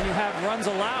wins than you have runs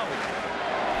allowed.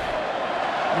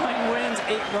 9 wins,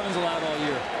 8 runs allowed all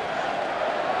year.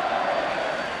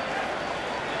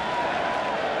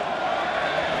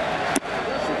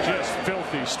 Just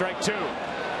filthy. Strike 2.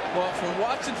 Well, from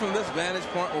watching from this vantage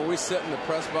point where we sit in the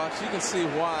press box, you can see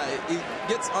why he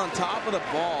gets on top of the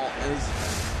ball, and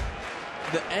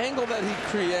the angle that he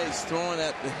creates throwing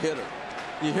at the hitter.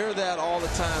 You hear that all the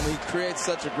time. He creates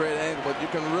such a great angle, but you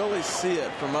can really see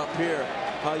it from up here,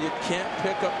 how you can't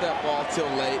pick up that ball till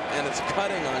late, and it's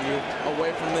cutting on you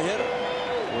away from the hitter.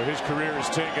 Where his career has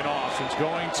taken off since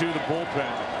going to the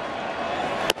bullpen.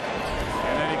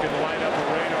 And then he can light up a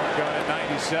radar gun at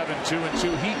 27,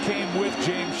 2-2. He came with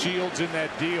James Shields in that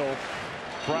deal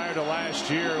prior to last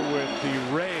year with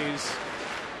the Rays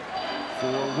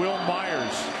for Will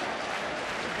Myers,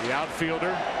 the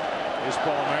outfielder,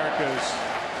 Baseball America's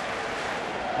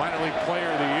minor league player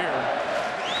of the year.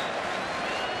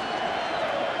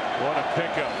 What a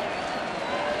pickup.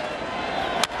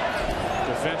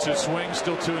 Defensive swing,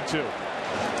 still 2-2.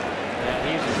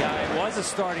 Yeah, he's a guy who was a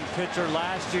starting pitcher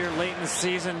last year late in the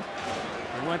season.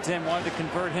 We went to him, wanted to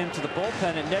convert him to the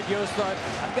bullpen, and Ned Yost thought,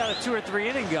 I've got a 2 or 3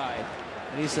 inning guy.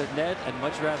 And he said, Ned, I'd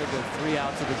much rather go 3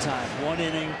 outs at a time. 1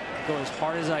 inning, go as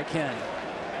hard as I can.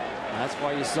 And that's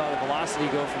why you saw the velocity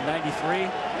go from 93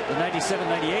 to 97,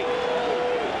 98.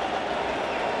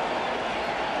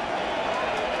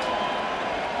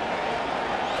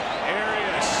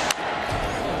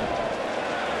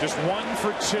 Just 1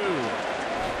 for 2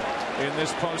 in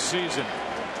this postseason.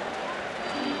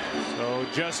 So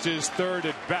just his 3rd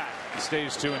at bat. He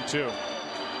stays 2-2.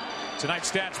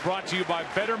 Tonight's stats brought to you by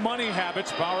Better Money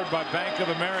Habits, powered by Bank of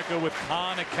America with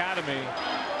Khan Academy.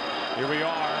 Here we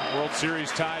are, World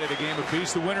Series tied at a game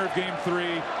apiece. The winner of Game 3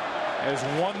 has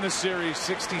won the series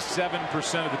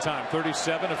 67% of the time,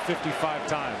 37 of 55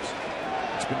 times.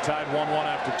 It's been tied 1-1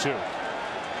 after 2.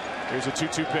 Here's a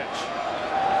 2-2 pitch.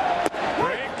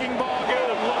 Breaking ball, get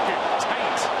him looking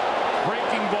tight.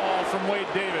 Breaking ball from Wade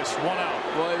Davis, 1 out.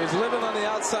 Well, he was living on the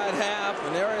outside half,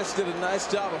 and Arias did a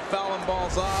nice job of fouling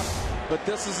balls off. But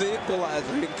this is the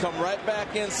equalizer. He can come right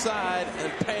back inside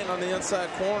and paint on the inside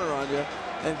corner on you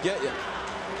and get you.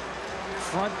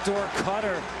 Front door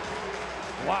cutter.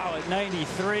 Wow, at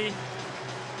 93.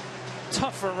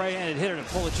 Tough for a right-handed hitter to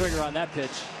pull the trigger on that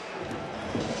pitch.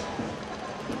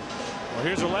 Well,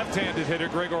 here's a left-handed hitter,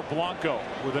 Gregor Blanco,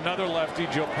 with another lefty,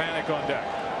 Joe Panik, on deck.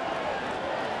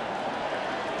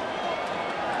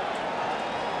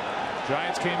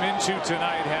 Giants came into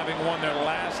tonight having won their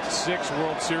last 6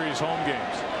 World Series home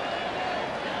games.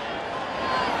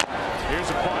 Here's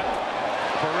a punt.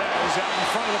 Perez out in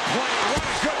front of the plate. What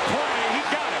a good play. He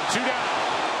got him. 2 down.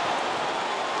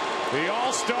 The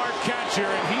all-star catcher,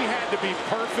 and he had to be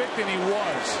perfect, and he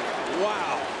was.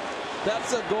 Wow.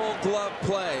 That's a Gold Glove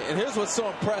play. And here's what's so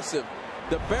impressive.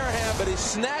 The bare hand, but he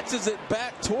snatches it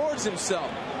back towards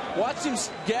himself. Watch him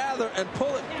gather and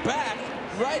pull it back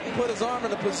right and put his arm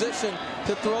in a position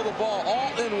to throw the ball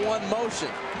all in one motion.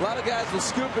 A lot of guys will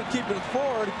scoop it, keep it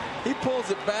forward. He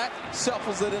pulls it back,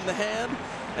 shuffles it in the hand,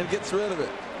 and gets rid of it.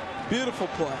 Beautiful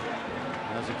play.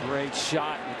 That was a great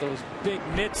shot with those big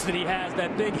mitts that he has,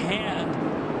 that big hand.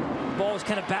 The ball was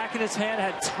kind of back in his hand,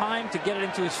 had time to get it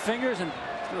into his fingers, and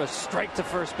threw a strike to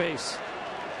first base.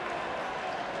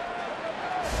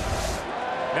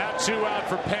 Now 2 out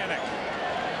for Panik,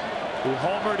 who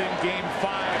homered in Game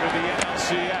 5 of the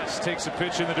NLCS. Takes a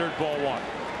pitch in the dirt, ball 1.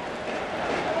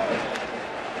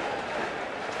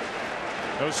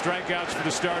 No strikeouts for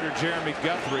the starter, Jeremy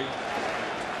Guthrie.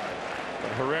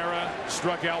 But Herrera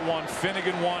struck out 1,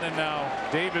 Finnegan 1, and now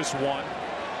Davis 1.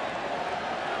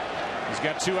 He's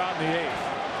got 2 out in the 8th.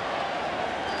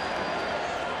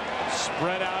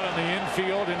 Spread out on the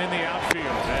infield and in the outfield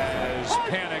as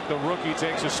Panik, the rookie,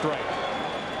 takes a strike.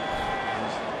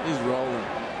 He's rolling.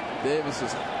 Davis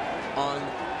is on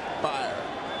fire.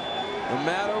 No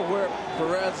matter where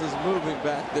Perez is moving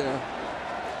back there,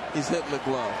 he's hitting the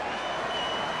glove.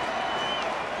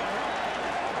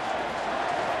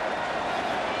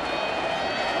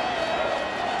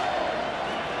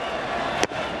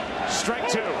 Strike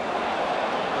 2. I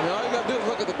mean, all you got to do is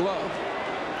look at the glove.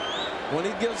 When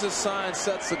he gives his sign,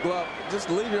 sets the glove, just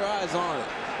leave your eyes on it.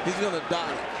 He's going to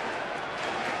dot it.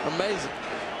 Amazing.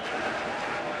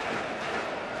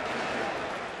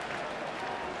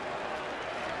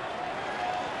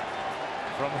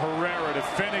 From Herrera to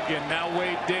Finnegan, now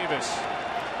Wade Davis.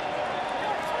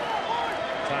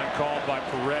 Time called by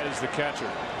Perez, the catcher.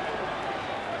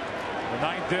 The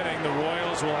 9th inning, the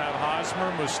Royals will have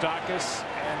Hosmer, Moustakas,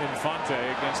 and Infante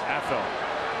against Affel.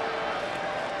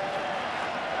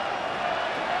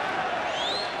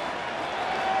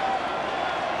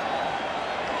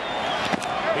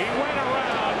 He went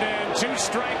around, and 2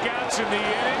 strikeouts in the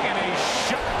inning, and a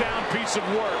shutdown piece of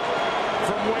work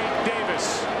from Wade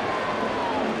Davis.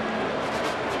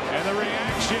 And the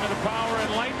reaction of the Power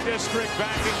and Light District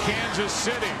back in Kansas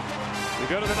City. We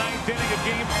go to the 9th inning of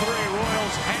Game 3.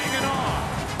 Royals hanging on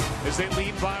as they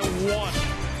lead by 1.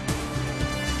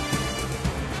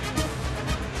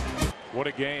 What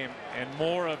a game, and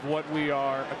more of what we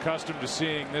are accustomed to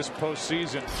seeing this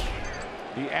postseason.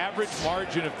 The average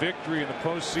margin of victory in the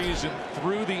postseason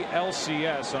through the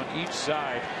LCS on each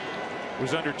side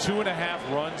was under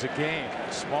 2.5 runs a game.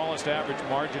 The smallest average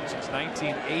margin since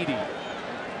 1980.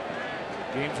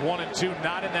 Games 1 and 2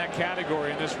 not in that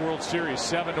category in this World Series.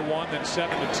 7-1, then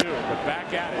 7-2. But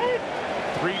back at it.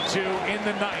 3-2 in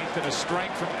the ninth, and a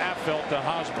strike from Affeldt to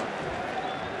Hosmer.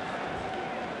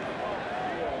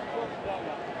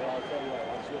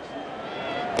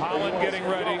 Holland getting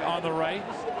ready on the right.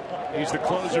 He's the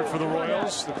closer for the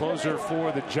Royals. The closer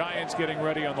for the Giants getting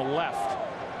ready on the left.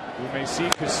 We may see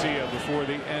Casilla before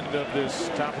the end of this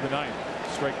top of the ninth.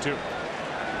 Strike 2.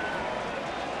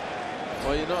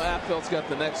 Well, you know, Affeldt's got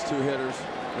the next 2 hitters.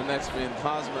 The next being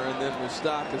Hosmer, and then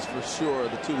Moustakas for sure,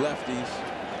 the 2 lefties.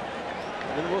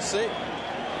 And we'll see.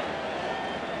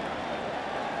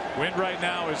 Wind right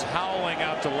now is howling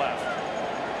out to left.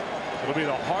 It'll be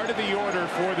the heart of the order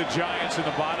for the Giants in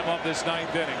the bottom of this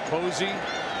ninth inning. Posey,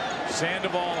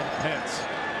 Sandoval, and Pence.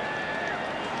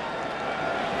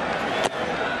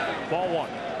 Ball 1.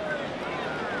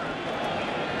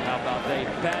 How about a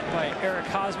bat by Eric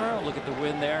Hosmer? Look at the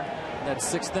win there. That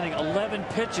 6th inning, 11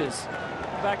 pitches.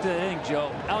 Back to the inning,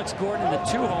 Joe. Alex Gordon in the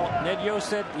 2-hole. Ned Yo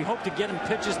said we hope to get him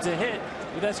pitches to hit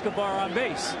with Escobar on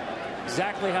base.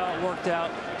 Exactly how it worked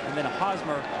out. And then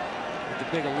Hosmer with the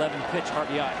big 11-pitch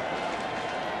RBI.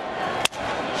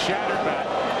 Shattered bat,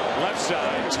 left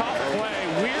side, tough play,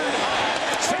 weird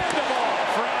high, Sandoval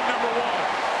for out number 1.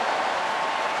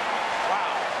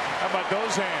 Wow, how about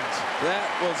those hands? That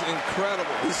was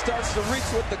incredible. He starts to reach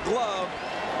with the glove,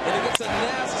 and he gets a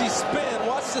nasty spin.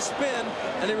 Watch the spin,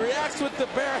 and he reacts with the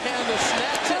bare hand to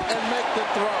snatch it and make the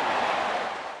throw.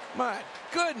 My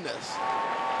goodness.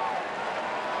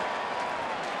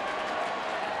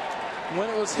 When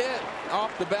it was hit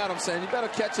off the bat, I'm saying you better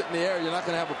catch it in the air. You're not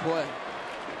going to have a play.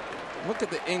 Look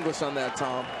at the English on that,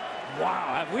 Tom.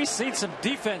 Wow, have we seen some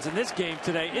defense in this game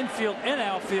today, infield and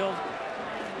outfield.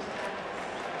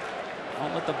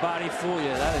 Don't let the body fool you.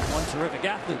 That is one terrific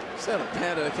athlete. Instead of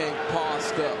Panda that can't paw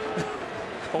stuff.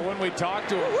 But when we talked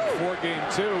to him before game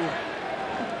 2,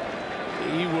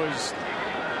 he was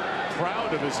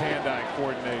proud of his hand-eye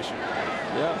coordination.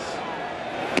 Yes.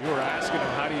 You were asking him,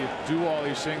 how do you do all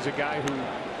these things? A guy who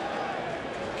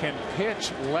can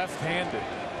pitch left-handed.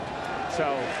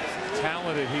 So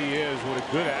talented he is. What a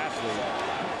good athlete.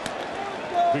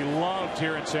 Beloved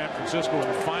here in San Francisco in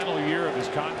the final year of his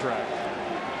contract.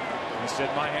 He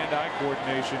said, my hand-eye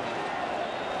coordination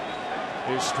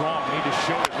is strong. Need to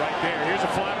show it right there. Here's a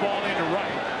fly ball into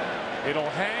right. It'll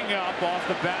hang up off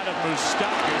the bat of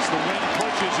Moustakas. The wind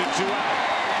pushes it 2 out.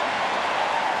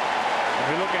 And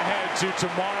we look ahead to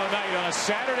tomorrow night on a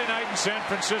Saturday night in San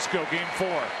Francisco, game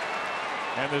 4.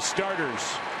 And the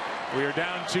starters, we are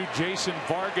down to Jason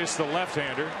Vargas, the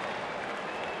left-hander,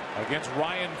 against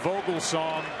Ryan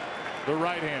Vogelsong, the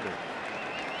right-hander.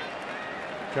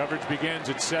 Coverage begins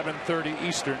at 7:30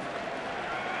 Eastern.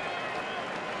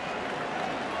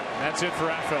 That's it for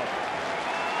Affeldt.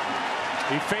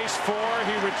 He faced 4,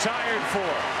 he retired 4.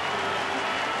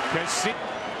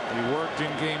 He worked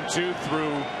in game 2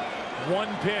 through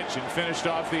 1 pitch and finished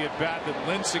off the at-bat that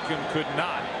Lincecum could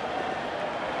not.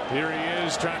 Here he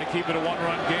is trying to keep it a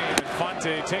 1-run game, and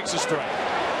Fonte takes a strike.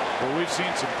 Well, we've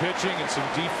seen some pitching and some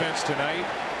defense tonight.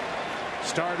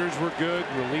 Starters were good,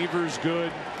 relievers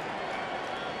good.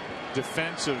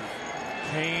 Defense of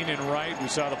Kane and right. We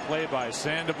saw the play by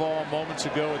Sandoval moments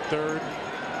ago at third.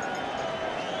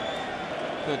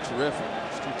 Good, terrific.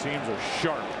 These 2 teams are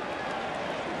sharp.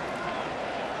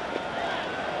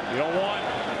 The 0-1.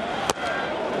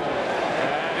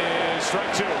 That is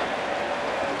strike 2.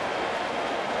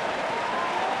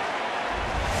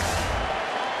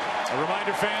 A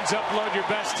reminder, fans, upload your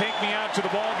best Take Me Out to the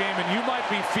Ball Game, and you might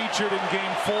be featured in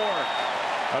game 4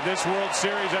 of this World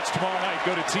Series. That's tomorrow night.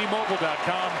 Go to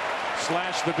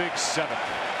T-Mobile.com/thebig7.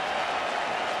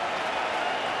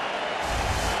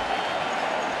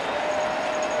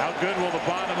 How good will the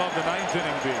bottom of the 9th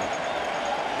inning be?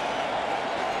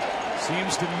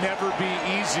 Seems to never be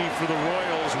easy for the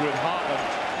Royals with Holland.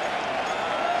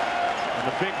 And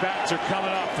the big bats are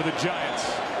coming up for the Giants.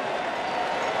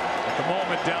 At the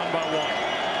moment, down by 1.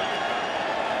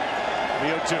 The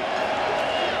 0-2.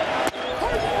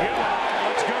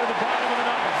 Let's go to the bottom of the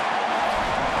 9th.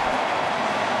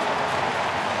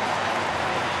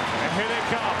 And here they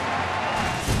come.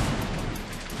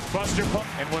 Buster Posey.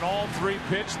 And when all 3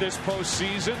 pitched this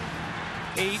postseason,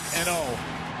 8-0.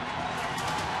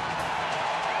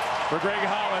 For Greg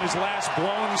Holland, his last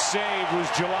blown save was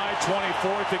July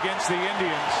 24th against the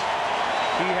Indians.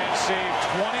 He has saved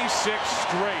 26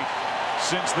 straight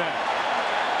since then.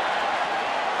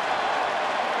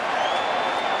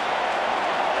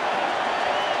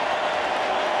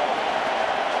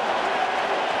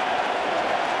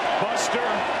 Buster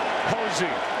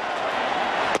Posey.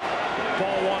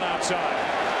 Ball 1 outside.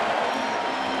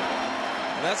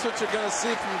 And that's what you're going to see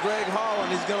from Greg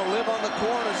Holland. He's going to live on the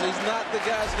corners. He's not the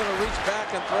guy who's going to reach back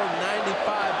and throw 95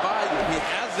 by you. He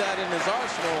has that in his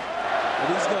arsenal,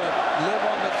 but he's going to live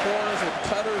on the corners with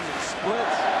cutters and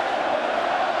splits.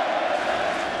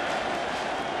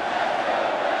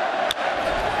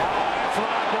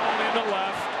 Fly ball into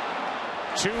left.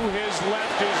 To his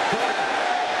left is Gordon.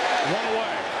 One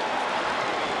away.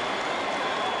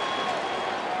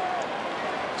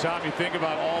 Tom, you think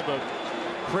about all the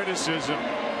criticism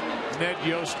Ned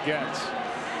Yost gets,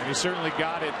 and he certainly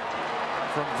got it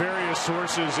from various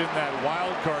sources in that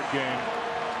wild card game.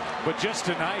 But just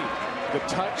tonight, the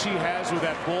touch he has with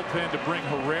that bullpen to bring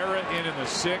Herrera in the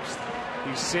 6th.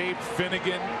 He saved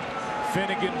Finnegan.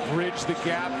 Finnegan bridged the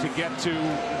gap to get to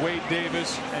Wade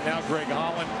Davis, and now Greg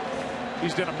Holland.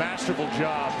 He's done a masterful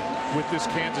job with this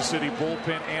Kansas City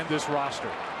bullpen and this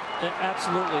roster.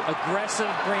 Absolutely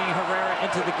aggressive, bringing Herrera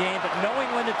into the game, but knowing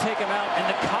when to take him out, and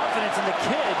the confidence in the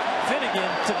kid Finnegan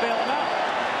to bail him out.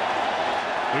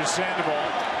 Here's Sandoval.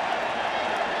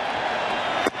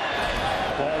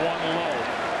 Ball one low.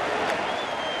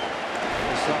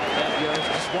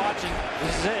 Just watching.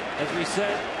 This is it. As we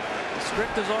said, the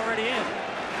script is already in.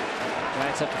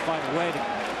 Giants have to find a way to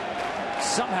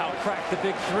somehow crack the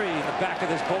big 3 in the back of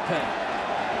this bullpen.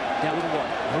 Down to 1.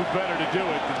 Who better to do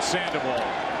it than Sandoval?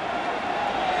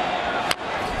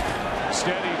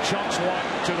 Steady, chunks one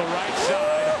to the right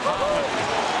side. Holland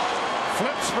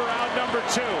flips for out number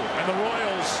 2, and the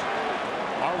Royals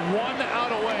are 1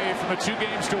 out away from a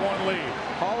 2-1 lead.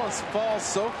 Holland falls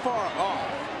so far off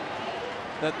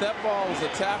that ball was a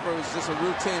tapper. It was just a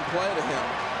routine play to him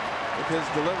with his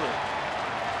delivery.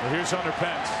 Well, here's Hunter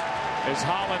Pence as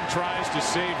Holland tries to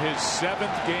save his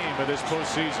 7th game of this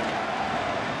postseason.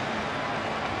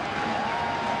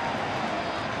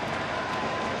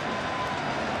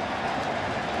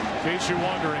 In case you're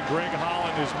wondering, Greg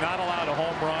Holland is not allowed a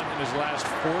home run in his last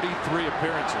 43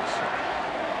 appearances,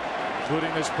 including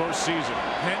this postseason.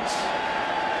 Pence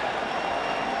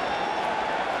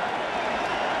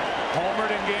homered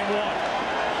in game 1.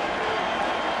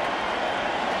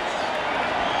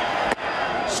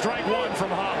 Strike 1 from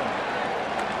Holland.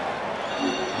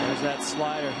 There's that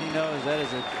slider. He knows that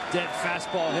is a dead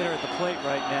fastball hitter at the plate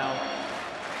right now.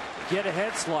 Get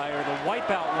ahead slider. The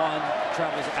wipeout one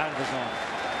travels out of the zone.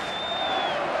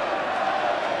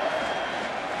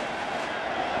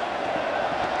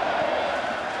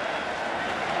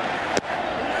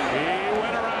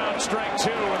 Strike 2,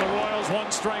 and the Royals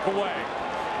 1 strike away.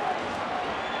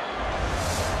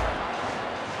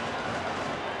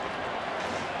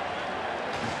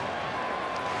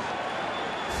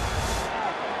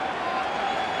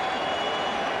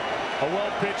 A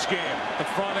well-pitched game. The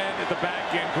front end, at the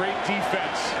back end, great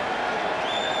defense.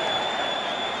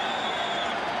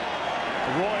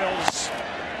 The Royals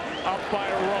up by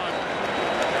a run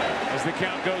as the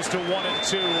count goes to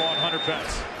 1-2 on Hunter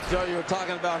Pence. Joe, you were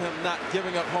talking about him not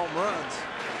giving up home runs.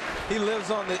 He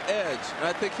lives on the edge, and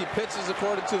I think he pitches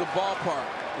according to the ballpark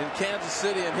in Kansas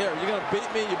City and here. You're going to beat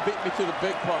me, you beat me to the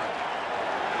big park.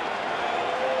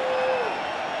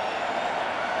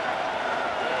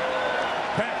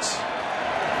 Pence.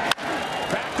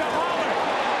 Back to Holland.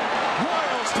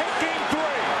 Royals take game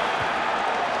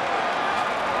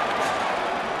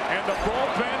 3. And the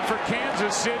bullpen for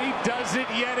Kansas City does it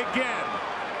yet again.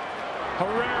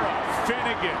 Herrera,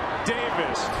 Finnegan,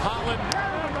 Davis, Holland,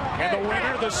 and the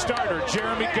winner, the starter,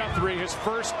 Jeremy Guthrie, his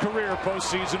first career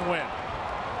postseason win.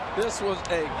 This was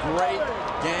a great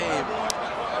game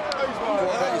for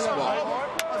baseball.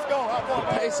 The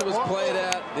pace it was played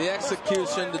at, the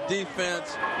execution, the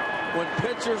defense. When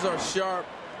pitchers are sharp,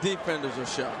 defenders are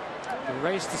sharp. The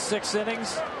race to 6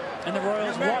 innings, and the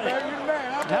Royals won it.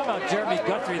 How about Jeremy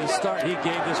Guthrie, the start he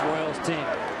gave this Royals team?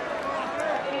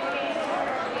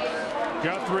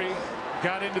 Guthrie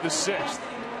got into the 6th,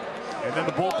 and then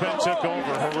the bullpen took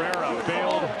over. Herrera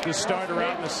bailed the starter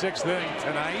out in the 6th inning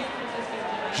tonight,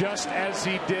 just as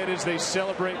he did as they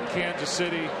celebrate in Kansas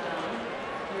City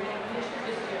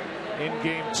in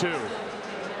game 2.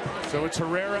 So it's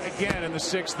Herrera again in the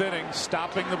 6th inning,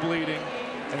 stopping the bleeding,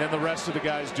 and then the rest of the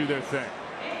guys do their thing.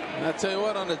 And I tell you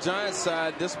what, on the Giants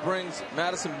side, this brings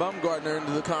Madison Bumgarner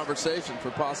into the conversation for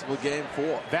possible game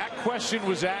 4. That question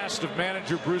was asked of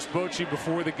manager Bruce Bochy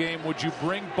before the game. Would you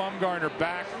bring Bumgarner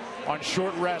back on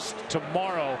short rest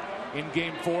tomorrow in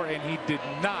game 4? And he did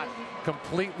not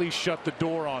completely shut the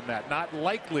door on that. Not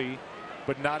likely,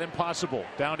 but not impossible.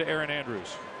 Down to Aaron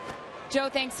Andrews. Joe,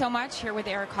 thanks so much. Here with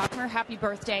Eric Hoffner. Happy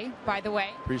birthday, by the way.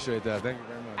 Appreciate that. Thank you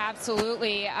very much.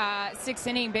 Absolutely. 6th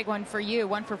inning, big one for you.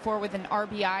 1 for 4 with an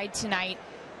RBI tonight.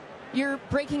 Your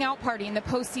breaking out party in the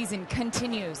postseason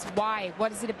continues. Why?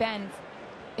 What has it been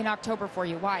in October for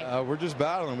you. Why? We're just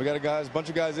battling. We got a bunch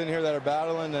of guys in here that are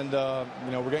battling, and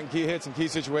you know, we're getting key hits in key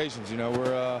situations. You know,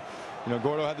 you know,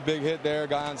 Gordo had the big hit there,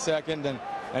 guy on second, and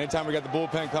anytime we got the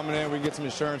bullpen coming in, we can get some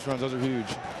insurance runs. Those are huge.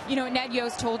 You know, Ned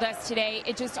Yost told us today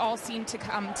it just all seemed to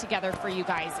come together for you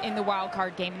guys in the wild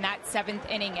card game in that 7th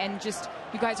inning, and just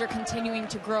you guys are continuing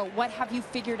to grow. What have you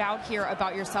figured out here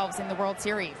about yourselves in the World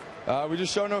Series? We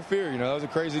just show no fear. You know, that was a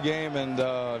crazy game, and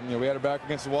you know, we had our back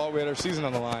against the wall. We had our season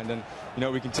on the line, and you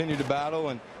know, we continued to battle.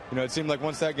 And you know, it seemed like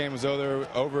once that game was over,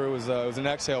 it was an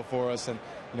exhale for us. And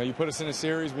you know, you put us in a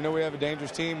series. We know we have a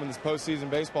dangerous team when this postseason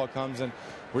baseball comes, and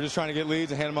we're just trying to get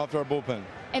leads and hand them off to our bullpen.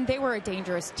 And they were a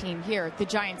dangerous team here, the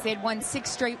Giants. They had won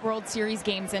 6 straight World Series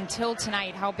games until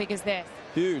tonight. How big is this?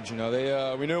 Huge. You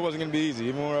know, we knew it wasn't going to be easy.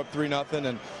 Even when we were up 3-0,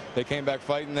 and they came back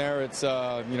fighting there. It's you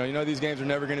know these games are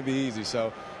never going to be easy.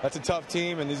 So that's a tough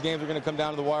team, and these games are going to come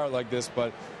down to the wire like this.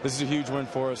 But this is a huge win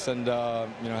for us, and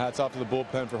you know, hats off to the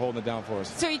bullpen for holding it down for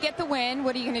us. So you get the win.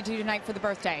 What are you going to do tonight for the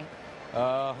birthday?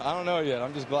 I don't know yet.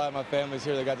 I'm just glad my family's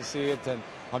here. They got to see it, and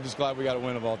I'm just glad we got a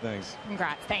win of all things.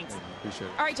 Congrats. Thanks. Appreciate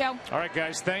it. All right, Joe. All right,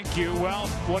 guys. Thank you. Well,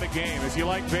 what a game. If you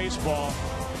like baseball,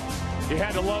 you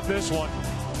had to love this one.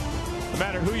 No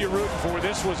matter who you're rooting for,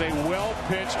 this was a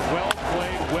well-pitched,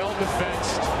 well-played,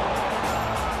 well-defensed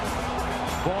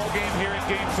ball game here in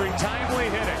Game 3. Timely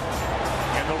hitting.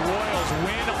 And the Royals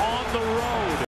win on the road.